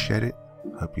you appreciate it.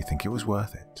 Hope you think it was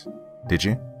worth it. Did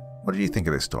you? What did you think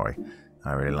of this story?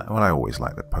 I really like. Well, I always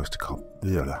like the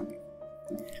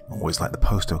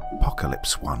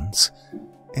post-apocalypse ones,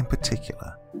 in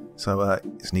particular. So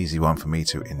it's an easy one for me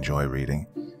to enjoy reading.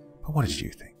 But what did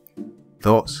you think?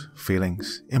 Thoughts,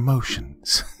 feelings,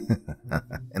 emotions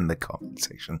in the comment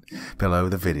section below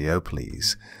the video,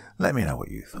 please. Let me know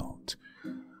what you thought.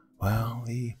 Well,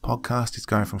 the podcast is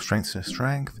going from strength to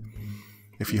strength.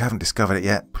 If you haven't discovered it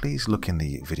yet, please look in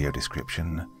the video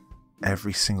description.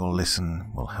 Every single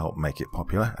listen will help make it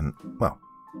popular and, well,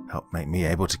 help make me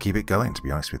able to keep it going, to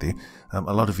be honest with you. A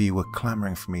lot of you were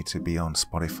clamoring for me to be on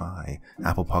Spotify,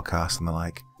 Apple Podcasts and the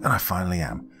like, and I finally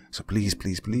am. So please,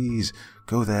 please, please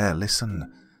go there,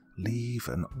 listen, leave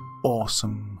an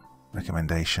awesome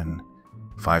recommendation.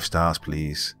 5 stars,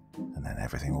 please, and then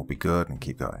everything will be good and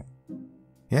keep going.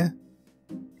 Yeah?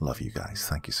 Love you guys.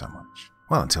 Thank you so much.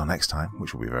 Well, until next time,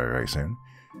 which will be very, very soon,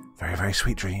 very, very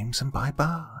sweet dreams and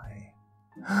bye-bye.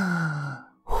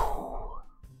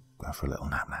 Going for a little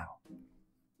nap now.